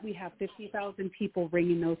can't we have 50,000 people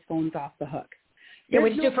ringing those phones off the hook? Yeah, we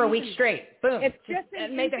just do it for a week straight. Boom. It's just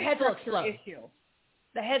and make their heads will explode. Issue.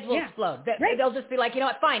 The heads will explode. They'll just be like, you know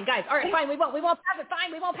what, fine, guys. All right, fine, we won't pass it.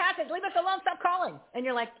 Fine, we won't pass it. Leave us alone. Stop calling. And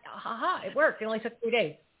you're like, ha, it worked. It only took 3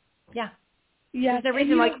 days. Yeah. Yeah. There's no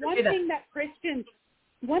reason why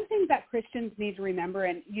one thing that Christians need to remember,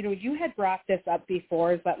 and, you had brought this up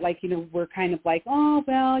before, is that, we're kind of like, oh,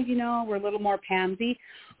 well, we're a little more pansy.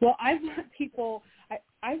 Well, I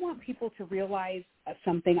want people to realize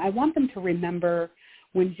something. I want them to remember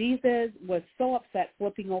when Jesus was so upset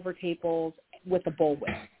flipping over tables with a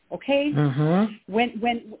bullwhip. Okay. Mm-hmm.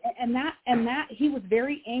 When that he was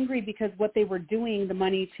very angry because what they were doing, the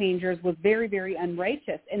money changers, was very, very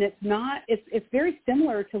unrighteous. And it's very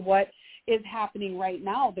similar to what is happening right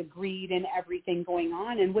now, the greed and everything going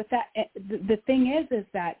on. And with that, the thing is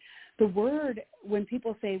that the word, when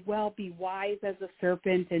people say, well, be wise as a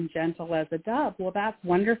serpent and gentle as a dove, well, that's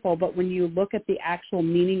wonderful. But when you look at the actual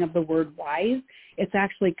meaning of the word wise, it's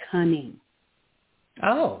actually cunning.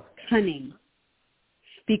 Oh. Cunning.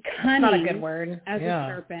 Be cunning. Not a good word. As a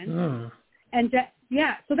serpent. Mm. And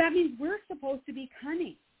so that means we're supposed to be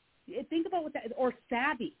cunning. Think about what that is, or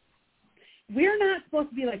savvy. We're not supposed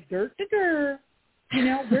to be like dirt to dirt.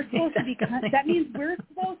 We're supposed to be. That means we're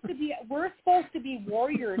supposed to be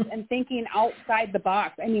warriors and thinking outside the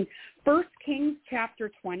box. I mean, 1 Kings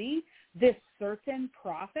chapter 20. This certain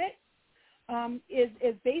prophet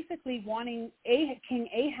is basically wanting King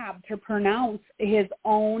Ahab to pronounce his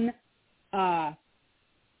own,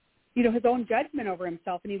 his own judgment over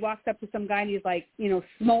himself. And he walks up to some guy and he's like,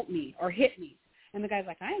 smote me or hit me. And the guy's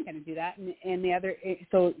like, I ain't going to do that.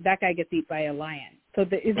 So that guy gets eaten by a lion. So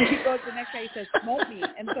he goes the next guy, he says, smote me.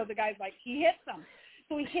 And so the guy's like, he hits him.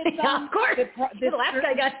 So he hits him. Of course. The last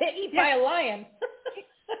guy got eaten by a lion.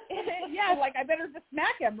 Yeah, like I better just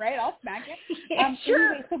smack him, right? I'll smack him.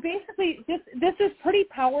 Sure. Anyway, so basically, this is pretty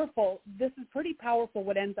powerful. This is pretty powerful.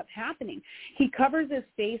 What ends up happening? He covers his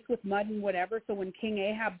face with mud and whatever. So when King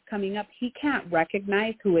Ahab's coming up, he can't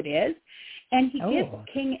recognize who it is, and he gets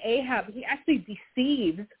King Ahab. He actually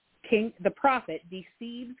deceives the prophet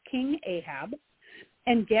deceives King Ahab,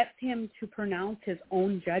 and gets him to pronounce his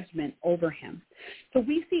own judgment over him. So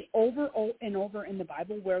we see over and over in the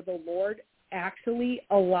Bible where the Lord actually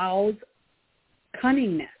allows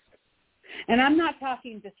cunningness. And I'm not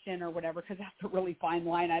talking just sin or whatever, because that's a really fine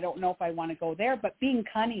line. I don't know if I want to go there, but being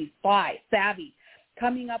cunning, sly, savvy,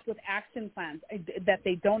 coming up with action plans that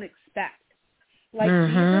they don't expect. Like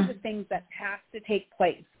these are the things that have to take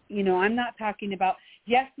place. I'm not talking about,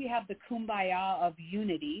 yes, we have the kumbaya of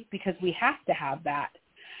unity, because we have to have that.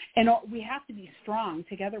 And we have to be strong.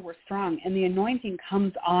 Together we're strong. And the anointing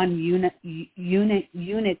comes on unity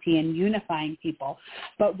and unifying people.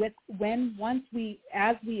 But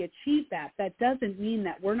as we achieve that, that doesn't mean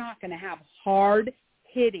that we're not going to have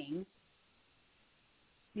hard-hitting,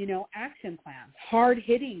 action plans,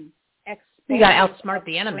 hard-hitting you got to outsmart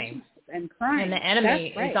the enemy. And crime. And the enemy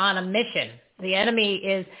is on a mission. The enemy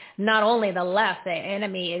is not only the left, the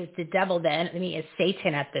enemy is the devil, the enemy is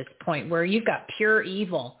Satan at this point, where you've got pure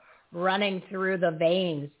evil running through the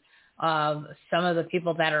veins of some of the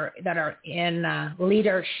people that are in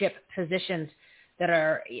leadership positions that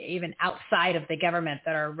are even outside of the government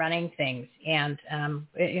that are running things. And,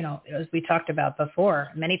 as we talked about before,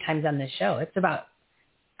 many times on this show, it's about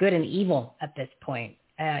good and evil at this point.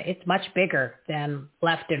 It's much bigger than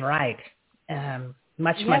left and right.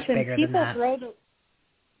 Much bigger than that.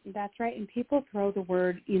 That's right. And people throw the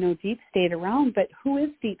word, deep state around, but who is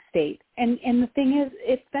deep state? And the thing is,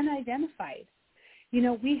 it's been identified.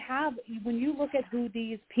 We have, when you look at who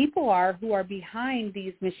these people are who are behind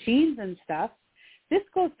these machines and stuff, this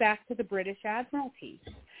goes back to the British Admiralty.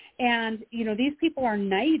 And, these people are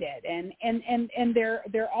knighted and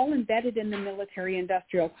they're all embedded in the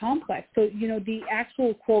military-industrial complex. So, the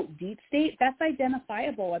actual, quote, deep state, that's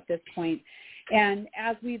identifiable at this point. And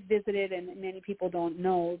as we've visited, and many people don't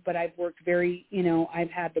know, but I've worked I've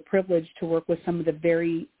had the privilege to work with some of the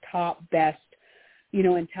very top, best,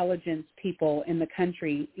 intelligence people in the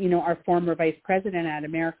country. Our former vice president at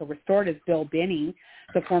America Restored is Bill Binney,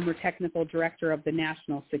 the former technical director of the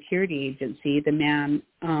National Security Agency, the man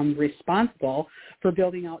responsible for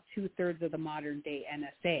building out 2/3 of the modern day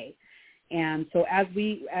NSA. And so as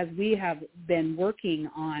we have been working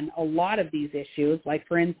on a lot of these issues, like,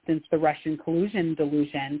 for instance, the Russian collusion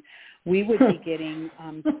delusion, we would be getting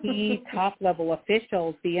key top-level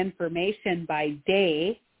officials the information by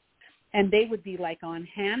day, and they would be like on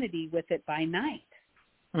Hannity with it by night.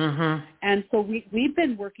 Mm-hmm. And so we've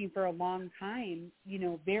been working for a long time,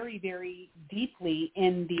 very, very deeply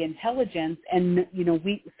in the intelligence, and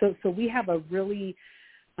we have a really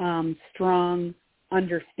strong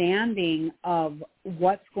understanding of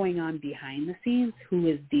what's going on behind the scenes, who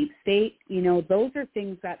is deep state. Those are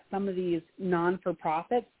things that some of these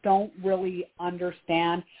non-for-profits don't really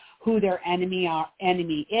understand who their enemy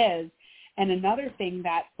is. And another thing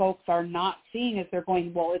that folks are not seeing is they're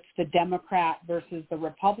going, well, it's the Democrat versus the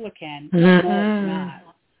Republican. Mm-hmm. No, it's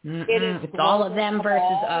not. Mm-mm. It is it's all of them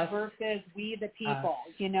versus us. Versus we the people,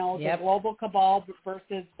 the global cabal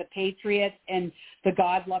versus the patriots and the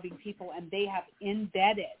God-loving people. And they have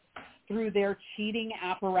embedded through their cheating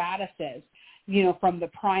apparatuses, from the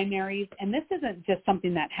primaries. And this isn't just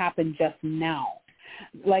something that happened just now.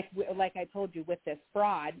 Like I told you with this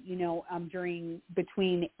fraud,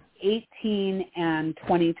 between 18 and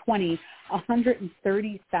 2020,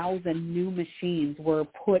 130,000 new machines were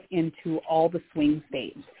put into all the swing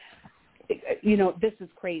states. This is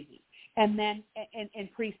crazy. And then in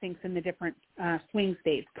precincts in the different swing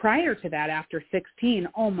states. Prior to that, after 16,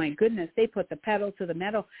 oh my goodness, they put the pedal to the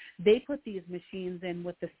metal. They put these machines in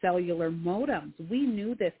with the cellular modems. We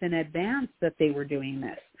knew this in advance that they were doing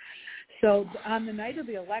this. So on the night of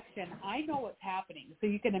the election, I know what's happening. So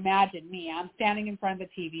you can imagine me. I'm standing in front of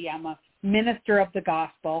the TV. I'm a minister of the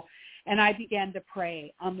gospel. And I began to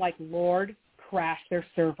pray. I'm like, Lord, crash their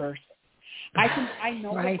servers. I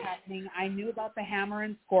know right. What's happening. I knew about the hammer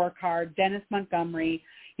and scorecard, Dennis Montgomery.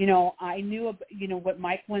 I knew, what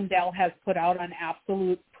Mike Lindell has put out on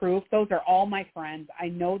Absolute Proof. Those are all my friends. I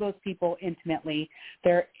know those people intimately.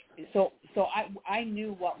 So I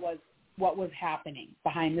knew what was happening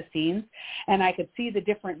behind the scenes, and I could see the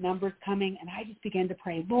different numbers coming, and I just began to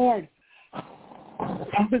pray, Lord.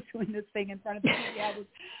 I was doing this thing in front of the TV.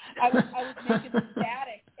 I was making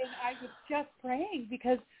static, and I was just praying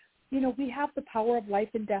because, we have the power of life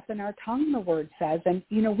and death in our tongue, the word says, and,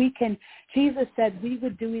 Jesus said we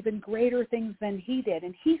would do even greater things than he did,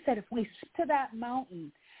 and he said if we sit to that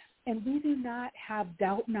mountain and we do not have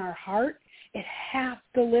doubt in our heart, it has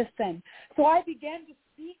to listen. So I began to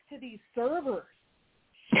speak to these servers.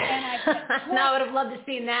 And I would have loved to have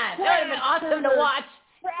seen that. That would have been awesome to watch.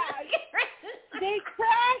 They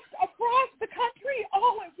crashed across the country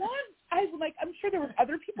all at once. I was like, I'm sure there were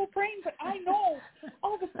other people praying, but I know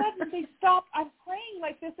all of a sudden they stopped. I'm praying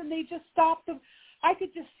like this, and they just stopped them. I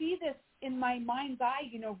could just see this in my mind's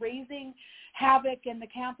eye, raising havoc in the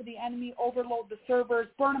camp of the enemy, overload the servers,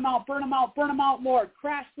 burn them out, Lord,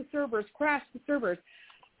 crash the servers.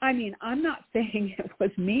 I mean, I'm not saying it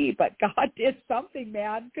was me, but God did something,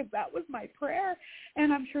 man, because that was my prayer.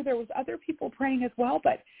 And I'm sure there was other people praying as well,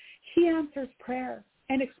 but he answers prayer.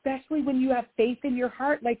 And especially when you have faith in your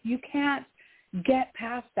heart, like you can't get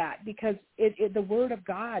past that because the word of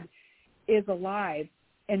God is alive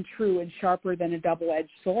and true and sharper than a double-edged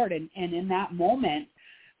sword. And in that moment,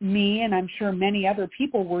 me and I'm sure many other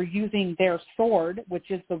people were using their sword, which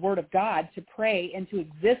is the word of God, to pray into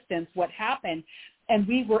existence what happened. And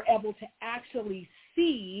we were able to actually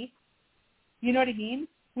see, you know what I mean?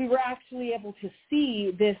 We were actually able to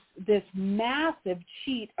see this massive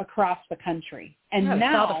cheat across the country. And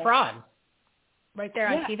now saw the fraud right there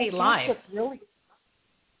on TV live.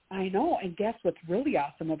 I know. And guess what's really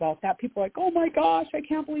awesome about that? People are like, oh, my gosh, I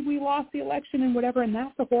can't believe we lost the election and whatever. And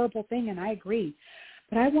that's a horrible thing. And I agree.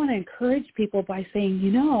 But I want to encourage people by saying,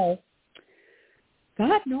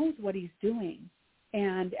 God knows what he's doing.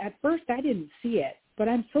 And at first I didn't see it, but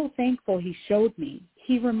I'm so thankful he showed me.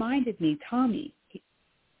 He reminded me, Tommy,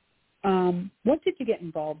 what did you get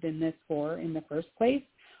involved in this for in the first place?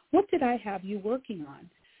 What did I have you working on?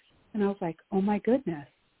 And I was like, oh, my goodness.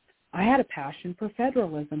 I had a passion for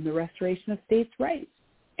federalism, the restoration of states' rights.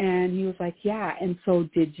 And he was like, yeah. And so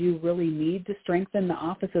did you really need to strengthen the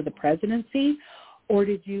office of the presidency? Or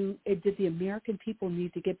did the American people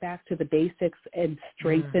need to get back to the basics and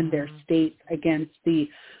strengthen their states against the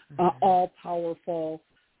all-powerful,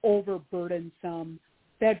 overburdensome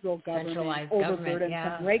federal government,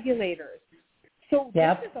 overburdensome regulators? So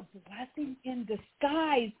this is a blessing in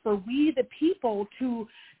disguise for we the people to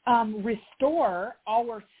restore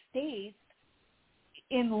our states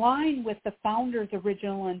in line with the founders'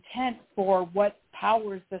 original intent for what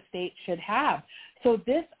powers the state should have. So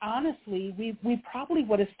this, honestly, we probably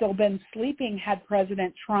would have still been sleeping had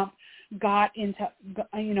President Trump gotten into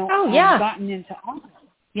office.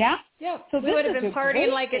 Yeah? Yeah. So we would have been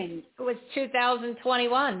partying like it was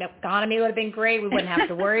 2021. The economy would have been great. We wouldn't have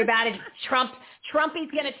to worry about it.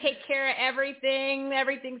 Trumpy's going to take care of everything.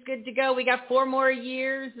 Everything's good to go. We got 4 more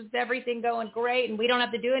years of everything going great, and we don't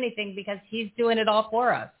have to do anything because he's doing it all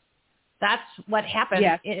for us. That's what happened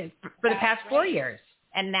for the past 4 years.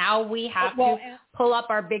 And now we have to pull up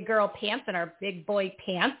our big girl pants and our big boy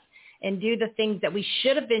pants and do the things that we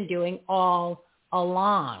should have been doing all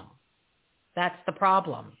along. That's the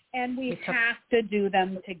problem. And we have to do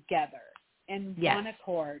them together in one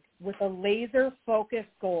accord with a laser-focused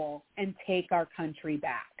goal and take our country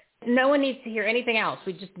back. No one needs to hear anything else.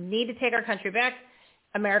 We just need to take our country back.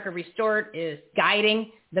 America Restored is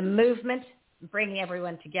guiding the movement, bringing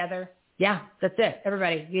everyone together. Yeah, that's it.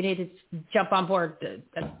 Everybody, you need to jump on board.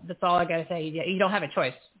 That's all I got to say. You don't have a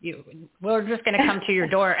choice. We're just going to come to your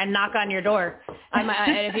door and knock on your door.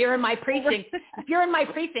 If you're in my precinct,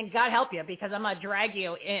 God help you, because I'm going to drag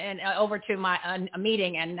you over to a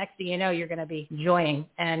meeting, and next thing you know, you're going to be joining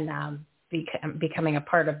and becoming a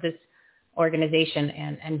part of this organization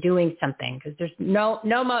and doing something, because there's no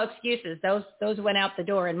more excuses. Those went out the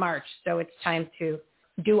door in March, so it's time to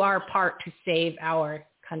do our part to save our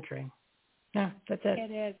country. No, that's it.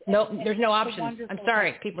 It is. No, there's no options. I'm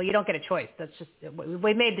sorry, people. You don't get a choice. That's just,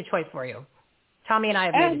 we made the choice for you. Tommy and I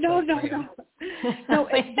have made the choice for you. No,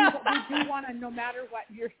 we do want to, no matter what,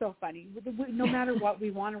 you're so funny. No matter what,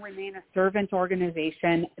 we want to remain a servant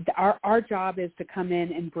organization. Our job is to come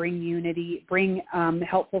in and bring unity, bring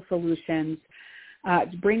helpful solutions,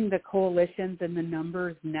 bring the coalitions and the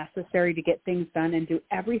numbers necessary to get things done, and do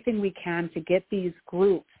everything we can to get these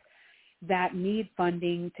groups that need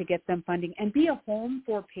funding, to get them funding, and be a home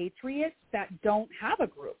for patriots that don't have a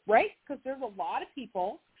group, right? Because there's a lot of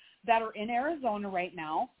people that are in Arizona right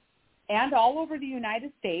now and all over the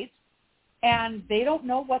United States, and they don't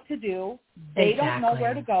know what to do. They don't know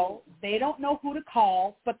where to go. They don't know who to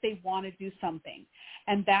call, but they want to do something.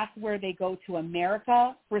 And that's where they go to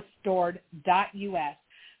americarestored.us.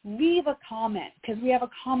 Leave a comment, because we have a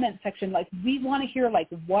comment section. Like, we want to hear, like,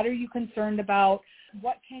 what are you concerned about?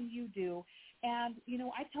 What can you do? And,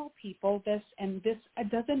 I tell people this, and this I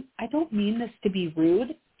don't mean this to be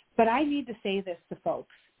rude, but I need to say this to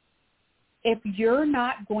folks. If you're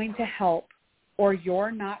not going to help, or you're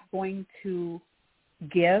not going to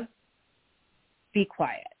give, be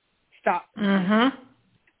quiet. Stop. Mm-hmm.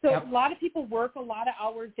 So a lot of people work a lot of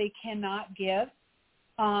hours they cannot give.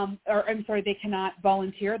 They cannot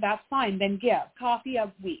volunteer. That's fine. Then give coffee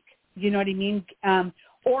a week. You know what I mean?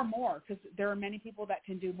 Or more, because there are many people that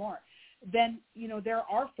can do more. Then, there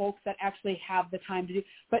are folks that actually have the time to do,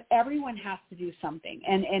 but everyone has to do something.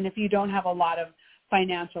 And if you don't have a lot of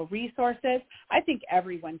financial resources, I think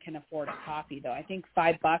everyone can afford a coffee, though. I think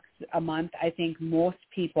 $5 a month, I think most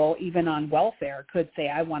people, even on welfare, could say,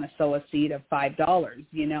 I want to sow a seed of $5,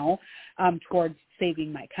 towards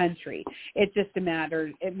saving my country. It just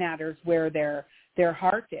matters where their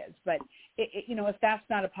heart is. But if that's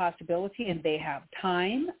not a possibility and they have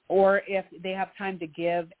time, or if they have time to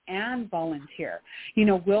give and volunteer,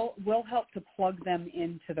 we'll help to plug them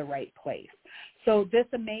into the right place. So this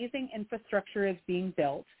amazing infrastructure is being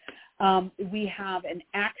built. We have an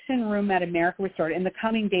action room at America Restored. In the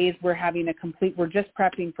coming days, we're just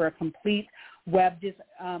prepping for a complete web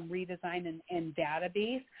redesign and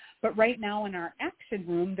database. But right now in our action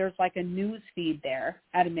room, there's like a news feed there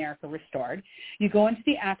at America Restored. You go into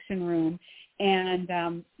the action room, and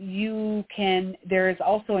there is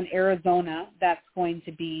also in Arizona that's going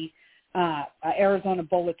to be Arizona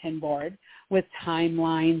bulletin board with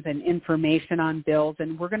timelines and information on bills,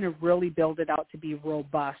 and we're going to really build it out to be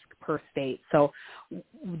robust per state. So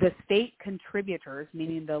the state contributors,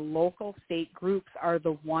 meaning the local state groups, are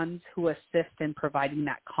the ones who assist in providing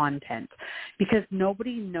that content, because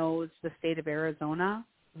nobody knows the state of Arizona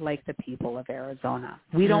like the people of Arizona.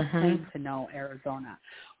 We don't claim to know Arizona.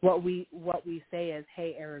 What we say is,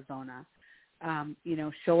 hey, Arizona,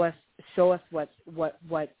 show us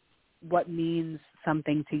what means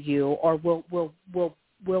something to you, or we'll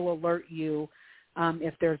alert you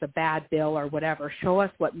if there's a bad bill or whatever. Show us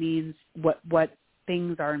what means, what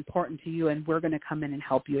things are important to you, and we're going to come in and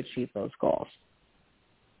help you achieve those goals.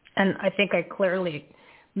 And I think I clearly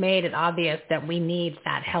made it obvious that we need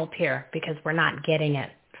that help here, because we're not getting it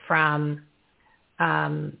from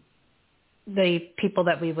the people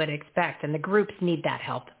that we would expect, and the groups need that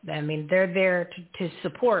help. I mean, they're there to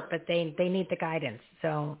support, but they need the guidance.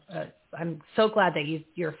 So I'm so glad that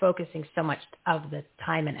you're focusing so much of the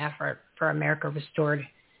time and effort for America Restored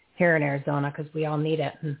here in Arizona, because we all need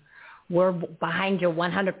it. And we're behind you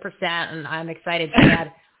 100%, and I'm excited to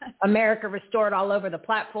add America Restored all over the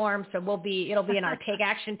platform. So it'll be in our Take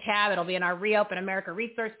Action tab. It'll be in our Reopen America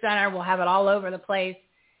Resource Center. We'll have it all over the place.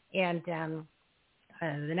 And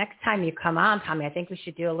the next time you come on, Tommy, I think we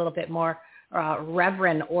should do a little bit more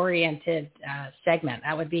Reverend-oriented segment.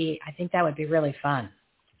 I think that would be really fun.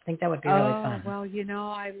 I think that would be really fun. Well,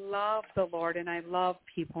 I love the Lord, and I love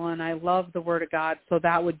people, and I love the Word of God, so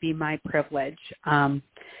that would be my privilege. And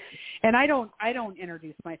I don't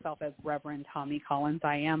introduce myself as Reverend Tommy Collins.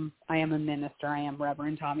 I am a minister. I am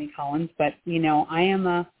Reverend Tommy Collins, but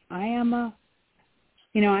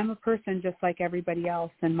I'm a person just like everybody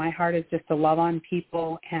else, and my heart is just to love on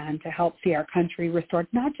people and to help see our country restored.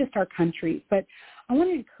 Not just our country, but I want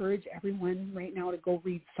to encourage everyone right now to go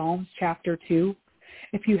read Psalms chapter 2.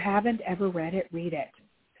 If you haven't ever read it, read it.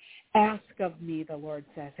 Ask of me, the Lord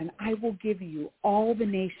says, and I will give you all the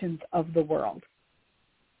nations of the world.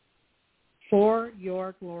 For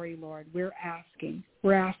your glory, Lord, we're asking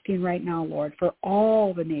right now, Lord, for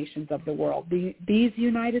all the nations of the world, these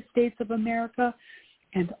United States of America,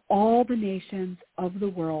 and all the nations of the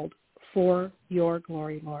world, for your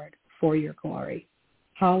glory, Lord, for your glory.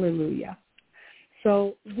 Hallelujah.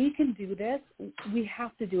 So we can do this. We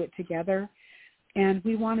have to do it together. And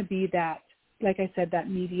we want to be that, like I said, that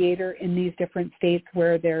mediator in these different states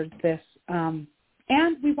where there's this, and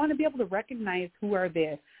we want to be able to recognize who are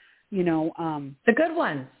the good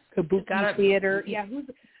ones. Kabuki theater. Yeah, who's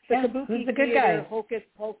the Kabuki who's the good theater, guys? Hocus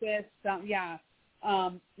Pocus. Because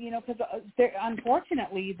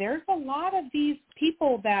unfortunately, there's a lot of these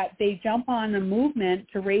people that they jump on a movement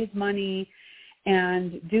to raise money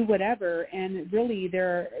and do whatever, and really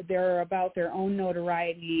they're about their own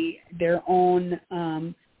notoriety, their own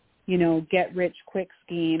get rich quick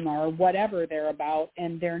scheme or whatever they're about,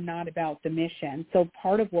 and they're not about the mission. So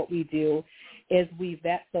part of what we do is we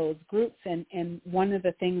vet those groups, and one of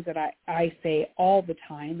the things that I say all the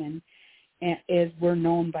time and is we're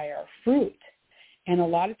known by our fruit. And a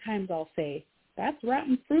lot of times I'll say, that's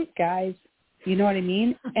rotten fruit, guys. You know what I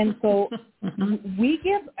mean? And so we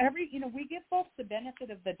give folks the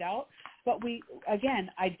benefit of the doubt, but we,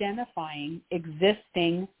 again, identifying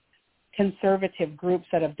existing conservative groups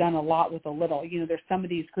that have done a lot with a little. There's some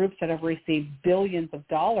of these groups that have received billions of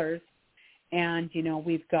dollars, and,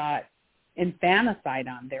 we've got infanticide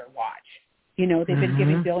on their watch. They've been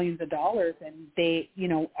giving billions of dollars, and they,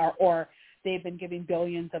 or they've been giving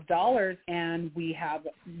billions of dollars, and we have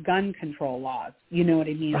gun control laws, you know what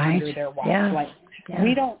I mean, right. under their watch. Yeah.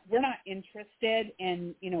 We're not interested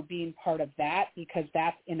in, being part of that, because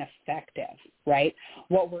that's ineffective, right?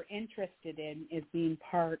 What we're interested in is being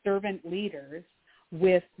servant leaders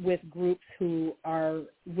with groups who are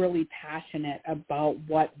really passionate about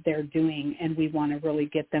what they're doing, and we want to really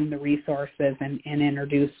get them the resources and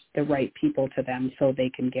introduce the right people to them so they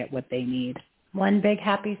can get what they need. One big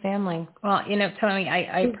happy family. Well, Tony,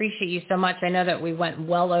 I appreciate you so much. I know that we went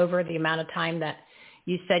well over the amount of time that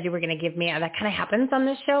you said you were going to give me. That kind of happens on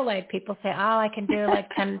this show. Like, people say, I can do like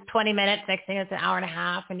 10, 20 minutes. Next thing it's an hour and a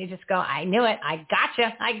half. And you just go, I knew it. I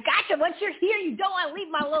gotcha. Once you're here, you don't want to leave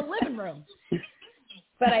my little living room.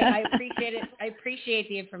 But I appreciate it. I appreciate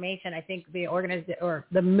the information. I think the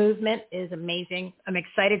movement is amazing. I'm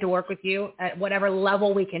excited to work with you at whatever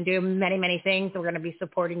level we can do. Many, many things. We're going to be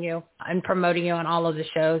supporting you and promoting you on all of the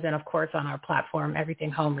shows, and of course on our platform,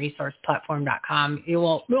 everythinghomeresourceplatform.com. You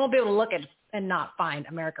won't be able to look at and not find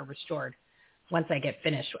America Restored once I get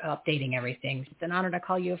finished updating everything. It's an honor to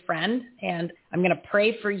call you a friend, and I'm going to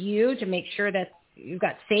pray for you to make sure that you've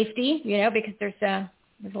got safety. Because there's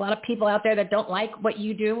There's a lot of people out there that don't like what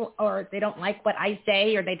you do, or they don't like what I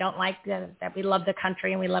say, or they don't like that we love the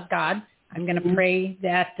country and we love God. I'm going to pray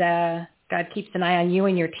that God keeps an eye on you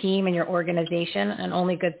and your team and your organization, and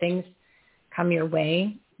only good things come your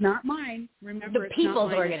way. Not mine. Remember, the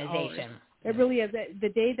people's organization. It really is. The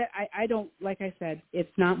day that I don't, like I said,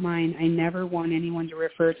 it's not mine. I never want anyone to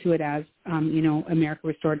refer to it as, America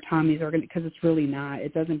Restored, Tommy's organization, because it's really not.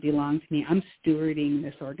 It doesn't belong to me. I'm stewarding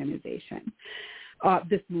this organization,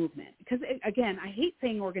 this movement. Because, again, I hate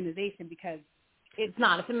saying organization because it's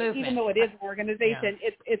not. It's a movement. Even though it is an organization,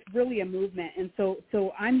 it's really a movement. And so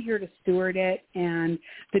I'm here to steward it. And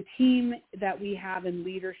the team that we have in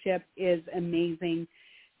leadership is amazing.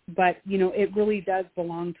 But, it really does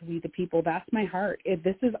belong to we the people. That's my heart.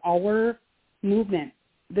 This is our movement.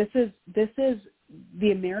 This is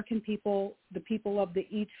the American people, the people of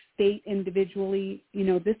each state individually.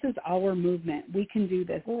 This is our movement. We can do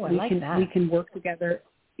this. Oh, I like that. We can work together.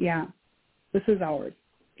 Yeah, this is ours.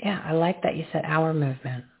 Yeah, I like that you said our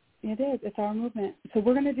movement. It is. It's our movement. So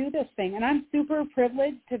we're going to do this thing. And I'm super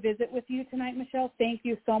privileged to visit with you tonight, Michelle. Thank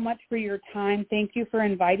you so much for your time. Thank you for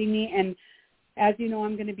inviting me. And as you know,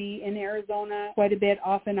 I'm going to be in Arizona quite a bit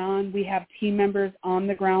off and on. We have team members on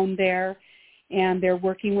the ground there, and they're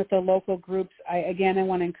working with the local groups. I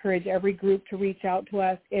want to encourage every group to reach out to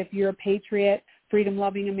us. If you're a patriot,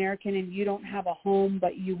 freedom-loving American, and you don't have a home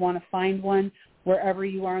but you want to find one wherever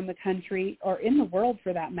you are in the country or in the world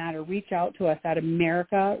for that matter, reach out to us at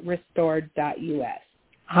americarestored.us.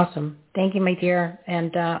 Awesome. Thank you, my dear.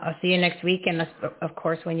 And I'll see you next week. And, of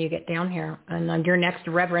course, when you get down here. And on your next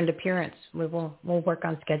Reverend appearance, we'll work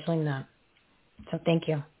on scheduling that. So thank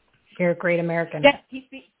you. You're a great American. Yes,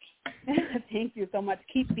 thank you so much.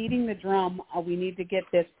 Keep beating the drum. We need to get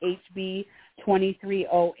this HB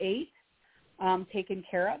 2308 taken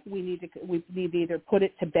care of. We need to either put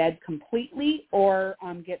it to bed completely or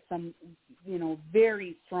get some,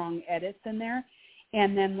 very strong edits in there.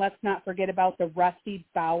 And then let's not forget about the Rusty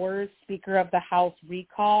Bowers Speaker of the House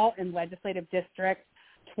recall in Legislative District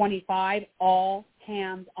 25, all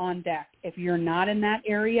hands on deck. If you're not in that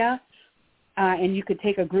area, and you could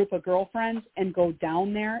take a group of girlfriends and go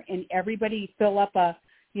down there and everybody fill up a,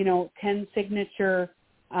 10 signature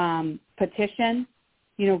petition,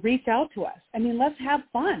 reach out to us. I mean, let's have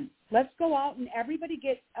fun. Let's go out and everybody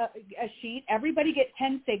get a sheet. Everybody get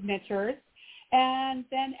 10 signatures. And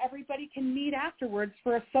then everybody can meet afterwards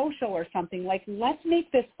for a social or something. Like, let's make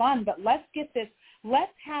this fun, but let's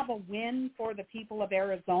have a win for the people of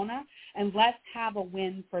Arizona, and let's have a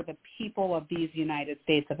win for the people of these United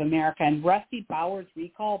States of America. And Rusty Bowers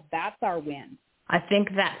recall, that's our win. I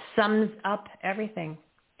think that sums up everything.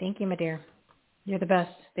 Thank you, my dear. You're the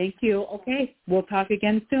best. Thank you. Okay, we'll talk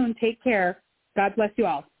again soon. Take care. God bless you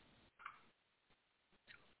all.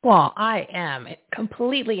 Well, I am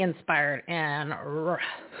completely inspired and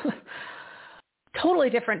totally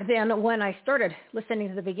different than when I started listening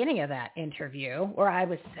to the beginning of that interview, where I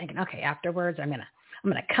was thinking, okay, afterwards I'm gonna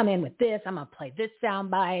come in with this. I'm gonna play this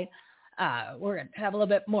soundbite. We're gonna have a little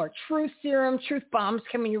bit more truth serum, truth bombs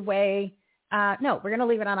coming your way. No, we're gonna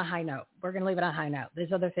leave it on a high note.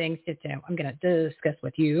 There's other things to do. I'm gonna discuss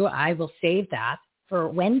with you. I will save that for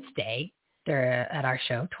Wednesday at our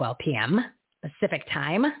show, 12 p.m. Pacific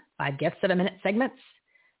time, 5 gifts of a minute segments,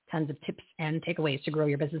 tons of tips and takeaways to grow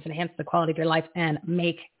your business, enhance the quality of your life, and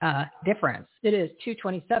make a difference. It is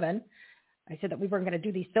 2:27. I said that we weren't going to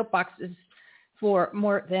do these soapboxes for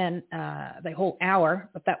more than the whole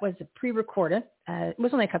hour, but that was pre-recorded. It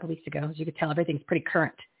was only a couple weeks ago. As you could tell, everything's pretty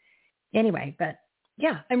current. Anyway, but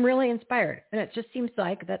yeah, I'm really inspired. And it just seems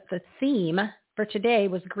like that the theme for today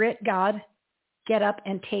was grit, God, get up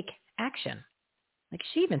and take action. Like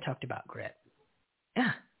she even talked about grit.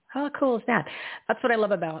 Yeah, how cool is that? That's what I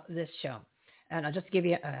love about this show. And I'll just give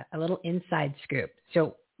you a little inside scoop.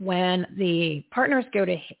 So when the partners go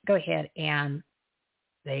ahead and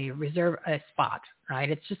they reserve a spot, right?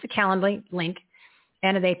 It's just a Calendly link,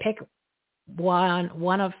 and they pick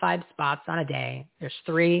one of 5 spots on a day. There's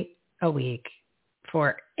 3 a week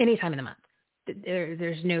for any time in the month.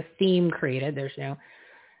 There's no theme created. There's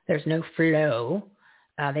no flow.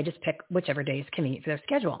 They just pick whichever day is convenient for their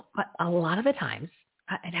schedule. But a lot of the times,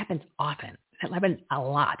 it happens often. It happens a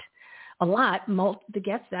lot. The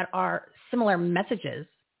guests that are similar messages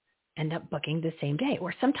end up booking the same day.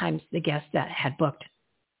 Or sometimes the guests that had booked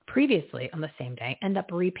previously on the same day end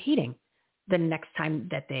up repeating the next time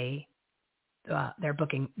that they're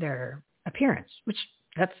booking their appearance, which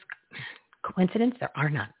that's coincidence? There are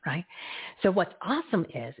none, right? So what's awesome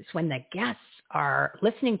is when the guests are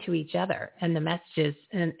listening to each other and the messages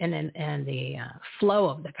and the flow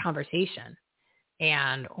of the conversation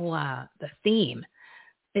and the theme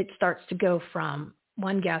it starts to go from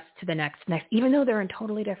one guest to the next, even though they're in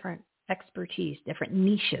totally different expertise, different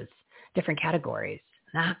niches, different categories.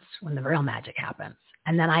 That's when the real magic happens.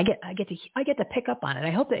 And then I get to pick up on it.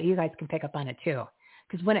 I hope that you guys can pick up on it too,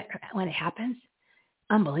 because when it happens,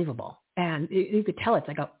 unbelievable. And you could tell it's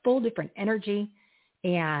like a full different energy.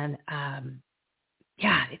 And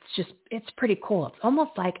it's pretty cool. It's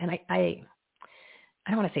almost like, and I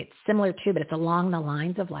don't want to say it's similar to, but it's along the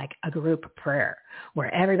lines of like a group prayer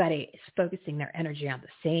where everybody is focusing their energy on the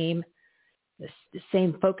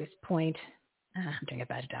same focus point. I'm doing a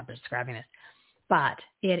bad job of describing this, but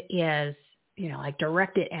it is, like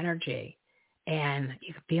directed energy, and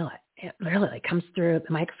you can feel it. It really like comes through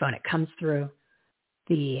the microphone. It comes through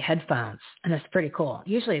the headphones, and it's pretty cool.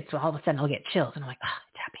 Usually it's all of a sudden I'll get chills, and I'm like, oh,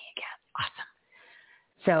 it's happening again. Awesome.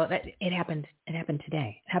 So that it happened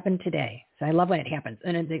today. So I love when it happens.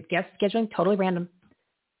 And the guest scheduling, totally random.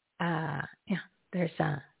 There's,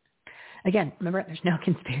 again, remember, there's no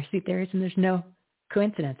conspiracy theories and there's no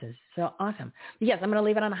coincidences. So awesome. But yes, I'm going to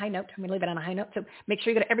leave it on a high note. So make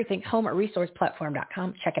sure you go to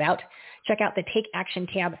everythinghomeresourceplatform.com. Check it out. Check out the Take Action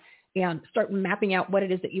tab and start mapping out what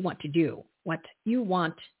it is that you want to do,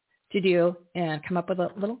 and come up with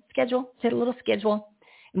a little schedule, set a little schedule,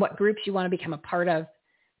 and what groups you want to become a part of,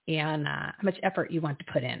 and how much effort you want to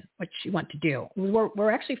put in, what you want to do.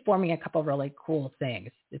 We're actually forming a couple of really cool things.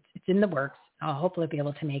 It's in the works. I'll hopefully be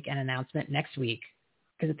able to make an announcement next week,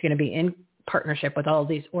 because it's going to be in partnership with all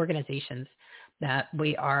these organizations that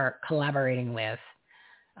we are collaborating with,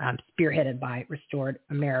 spearheaded by Restored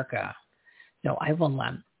America. So I will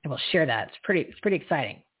share that. It's pretty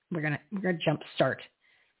exciting. We're gonna jumpstart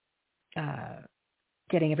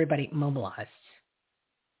getting everybody mobilized,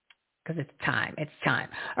 because it's time.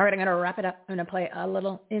 All right, I'm going to wrap it up. I'm going to play a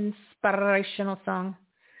little inspirational song.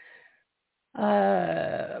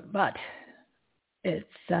 But it's,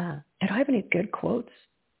 I don't have any good quotes.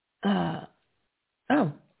 Let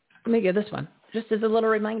me get this one. Just as a little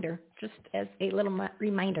reminder.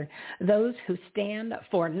 Those who stand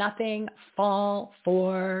for nothing fall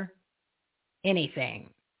for anything.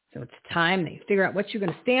 So it's time that you figure out what you're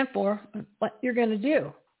going to stand for and what you're going to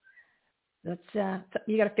do. That's something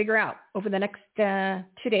you got to figure out over the next 2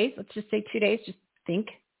 days. Let's just say 2 days. Just think.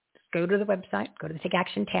 Just go to the website. Go to the Take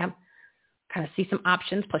Action tab. Kind of see some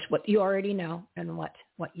options, plus what you already know and what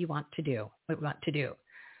you want to do.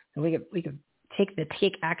 So we could take the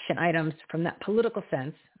take action items from that political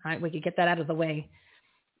sense, right? We could get that out of the way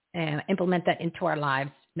and implement that into our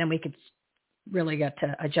lives. And then we could really get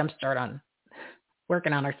to a jump start on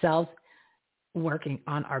working on ourselves, working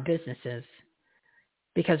on our businesses.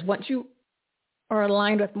 Because once you are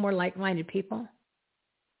aligned with more like-minded people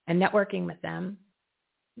and networking with them,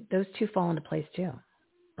 those two fall into place too,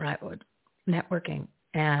 right? Networking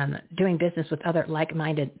and doing business with other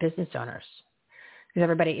like-minded business owners, because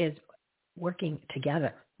everybody is working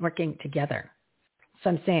together. So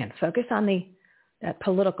I'm saying, focus on that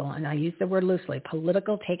political, and I use the word loosely,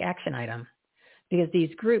 political take action item, because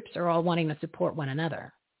these groups are all wanting to support one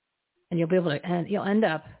another, and you'll end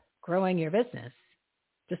up growing your business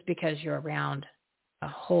just because you're around a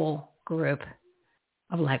whole group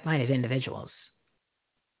of like-minded individuals.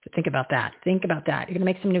 So think about that. You're going to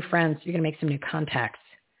make some new friends. You're going to make some new contacts,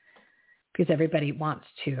 because everybody wants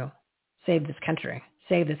to save this country.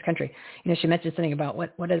 She mentioned something about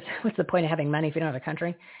what's the point of having money if you don't have a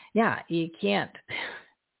country? Yeah, you can't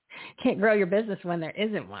grow your business when there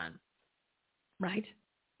isn't one, right?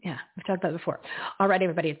 Yeah, we've talked about it before. All right,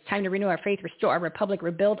 everybody, it's time to renew our faith, restore our republic,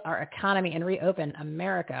 rebuild our economy, and reopen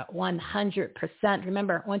America 100%.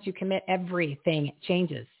 Remember, once you commit, everything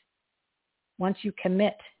changes. Once you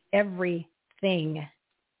commit, everything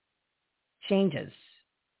changes.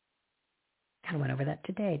 Kind of went over that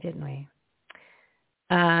today, didn't we?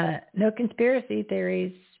 No conspiracy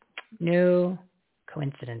theories, no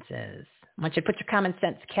coincidences. I want you to put your common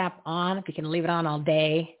sense cap on. If you can leave it on all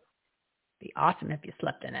day, it'd be awesome if you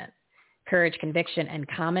slept in it. Courage, conviction, and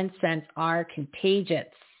common sense are contagious.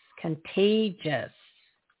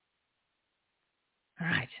 All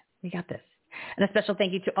right, we got this. And a special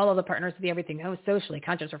thank you to all of the partners of the Everything Home Socially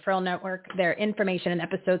Conscious Referral Network. Their information and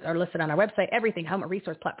episodes are listed on our website,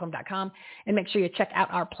 everythinghomeresourceplatform.com. And make sure you check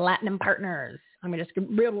out our platinum partners. I'm going to just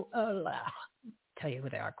tell you who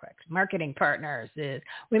they are quick. Marketing partners is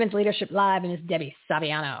Women's Leadership Live and is Debbie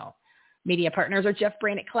Saviano. Media partners are Jeff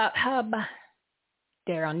Brain at Clout Hub,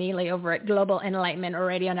 Daryl Neely over at Global Enlightenment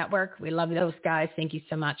Radio Network. We love those guys. Thank you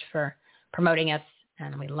so much for promoting us,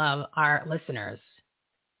 and we love our listeners.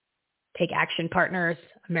 Take Action partners,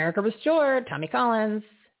 America Restored, Tommy Collins,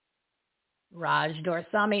 Raj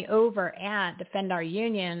Dorsami over at Defend Our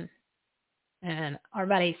Union, And our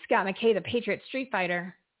buddy Scott McKay, the Patriot Street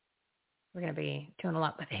Fighter, we're going to be doing a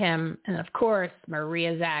lot with him. And, of course,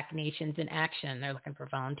 Maria Zach, Nations in Action. They're looking for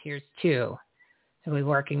volunteers, too. So we'll be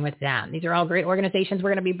working with them. These are all great organizations.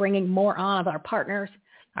 We're going to be bringing more on of our partners,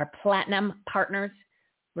 our platinum partners.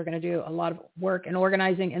 We're going to do a lot of work and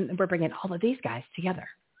organizing, and we're bringing all of these guys together,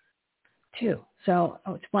 too. So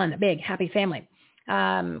it's one big, happy family.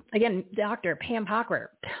 Again, Dr. Pam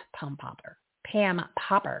Popper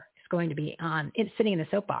is going to be sitting in the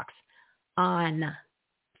soapbox on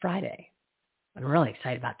Friday. I'm really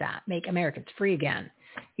excited about that. Make Americans Free Again.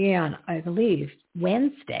 And I believe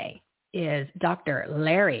Wednesday is Dr.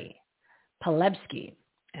 Larry Palebsky.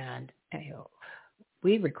 And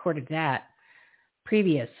we recorded that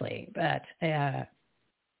previously, but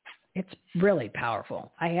it's really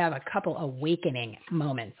powerful. I have a couple awakening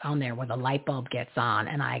moments on there where the light bulb gets on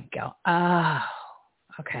and I go, oh,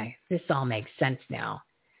 okay, this all makes sense now.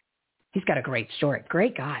 He's got a great story.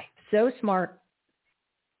 Great guy. So smart.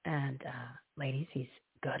 And ladies, he's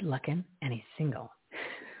good looking and he's single.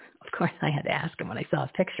 Of course, I had to ask him when I saw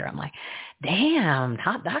his picture. I'm like, damn,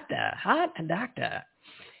 hot doctor.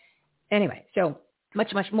 Anyway, so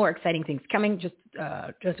much more exciting things coming, just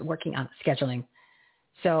working on scheduling.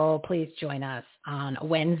 So please join us on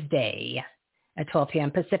Wednesday at 12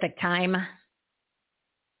 p.m. Pacific time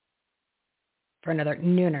for another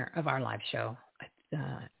nooner of our live show.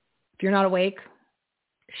 If you're not awake,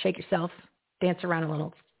 shake yourself, dance around a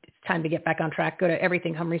little. It's time to get back on track. Go to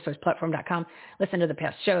everythinghomeresourceplatform.com, listen to the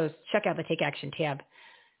past shows, check out the Take Action tab,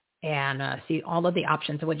 and see all of the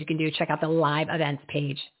options of what you can do. Check out the live events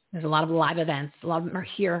page. There's a lot of live events. A lot of them are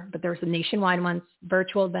here, but there's the nationwide ones,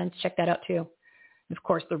 virtual events. Check that out too. And of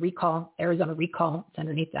course, the recall, Arizona recall, it's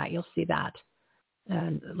underneath that. You'll see that.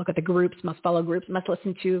 And look at the groups, must follow groups, must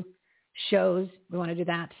listen to shows. We want to do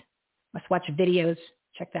that. Must watch videos.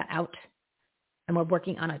 Check that out. And we're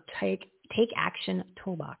working on a Take Action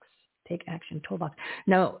Toolbox. Take Action Toolbox.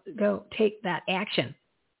 No, go take that action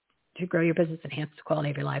to grow your business, enhance the quality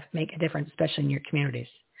of your life, make a difference, especially in your communities.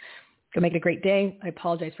 Go make it a great day. I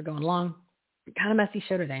apologize for going long. Kind of messy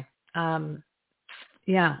show today.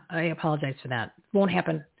 Yeah, I apologize for that. Won't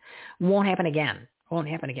happen again. Well,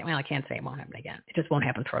 I can't say it won't happen again. It just won't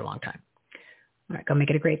happen for a long time. All right, go make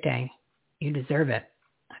it a great day. You deserve it.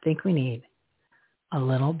 I think we need a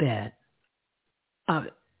little bit of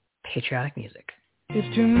patriotic music.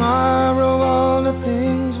 If tomorrow all the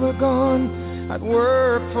things were gone, I'd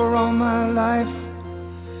work for all my life,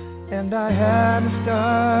 and I had to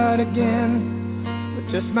start again with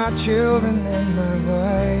just my children and my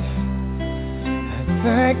wife. I'd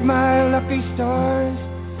thank my lucky stars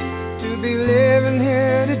to be living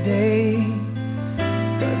here today,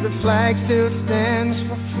 'cause the flag still stands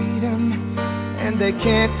for freedom, and they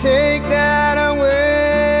can't take that away.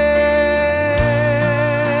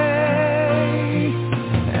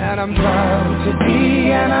 And I'm proud to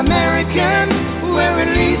be an American, where at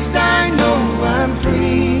least I know I'm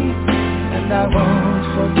free. And I won't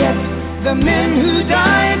forget the men who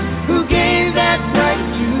died, who gave that right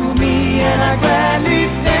to me. And I gladly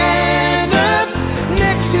stand up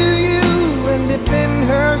next to you and defend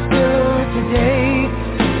her still today,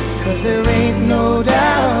 'cause there ain't no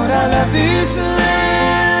doubt I love this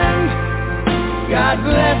land. God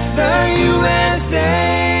bless the USA.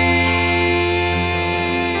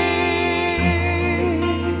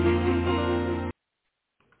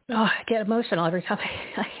 Oh, I get emotional every time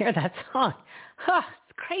I hear that song. Oh,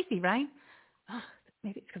 it's crazy, right? Oh,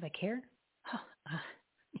 maybe it's because I care. Oh,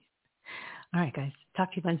 All right, guys.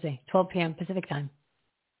 Talk to you Wednesday, 12 p.m. Pacific time.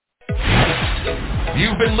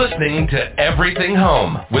 You've been listening to Everything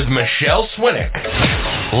Home with Michelle Swinnick.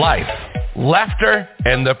 Life, laughter,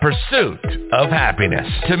 and the pursuit of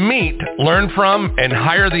happiness. To meet, learn from, and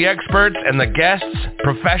hire the experts and the guests,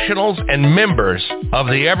 professionals, and members of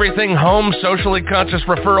the Everything Home Socially Conscious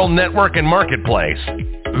Referral Network and Marketplace,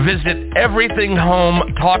 visit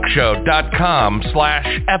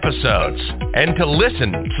everythinghometalkshow.com/episodes. And to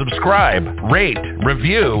listen, subscribe, rate,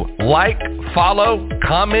 review, like, follow,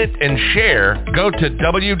 comment, and share, go to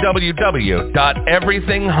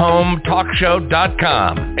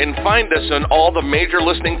www.everythinghometalkshow.com and find us on all the major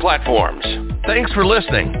listening platforms. Thanks for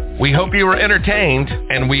listening. We hope you were entertained,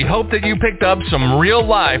 and we hope that you picked up some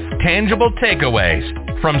real-life, tangible takeaways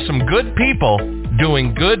from some good people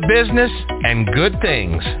doing good business and good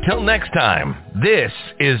things. Till next time, this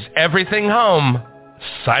is Everything Home,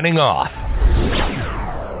 signing off.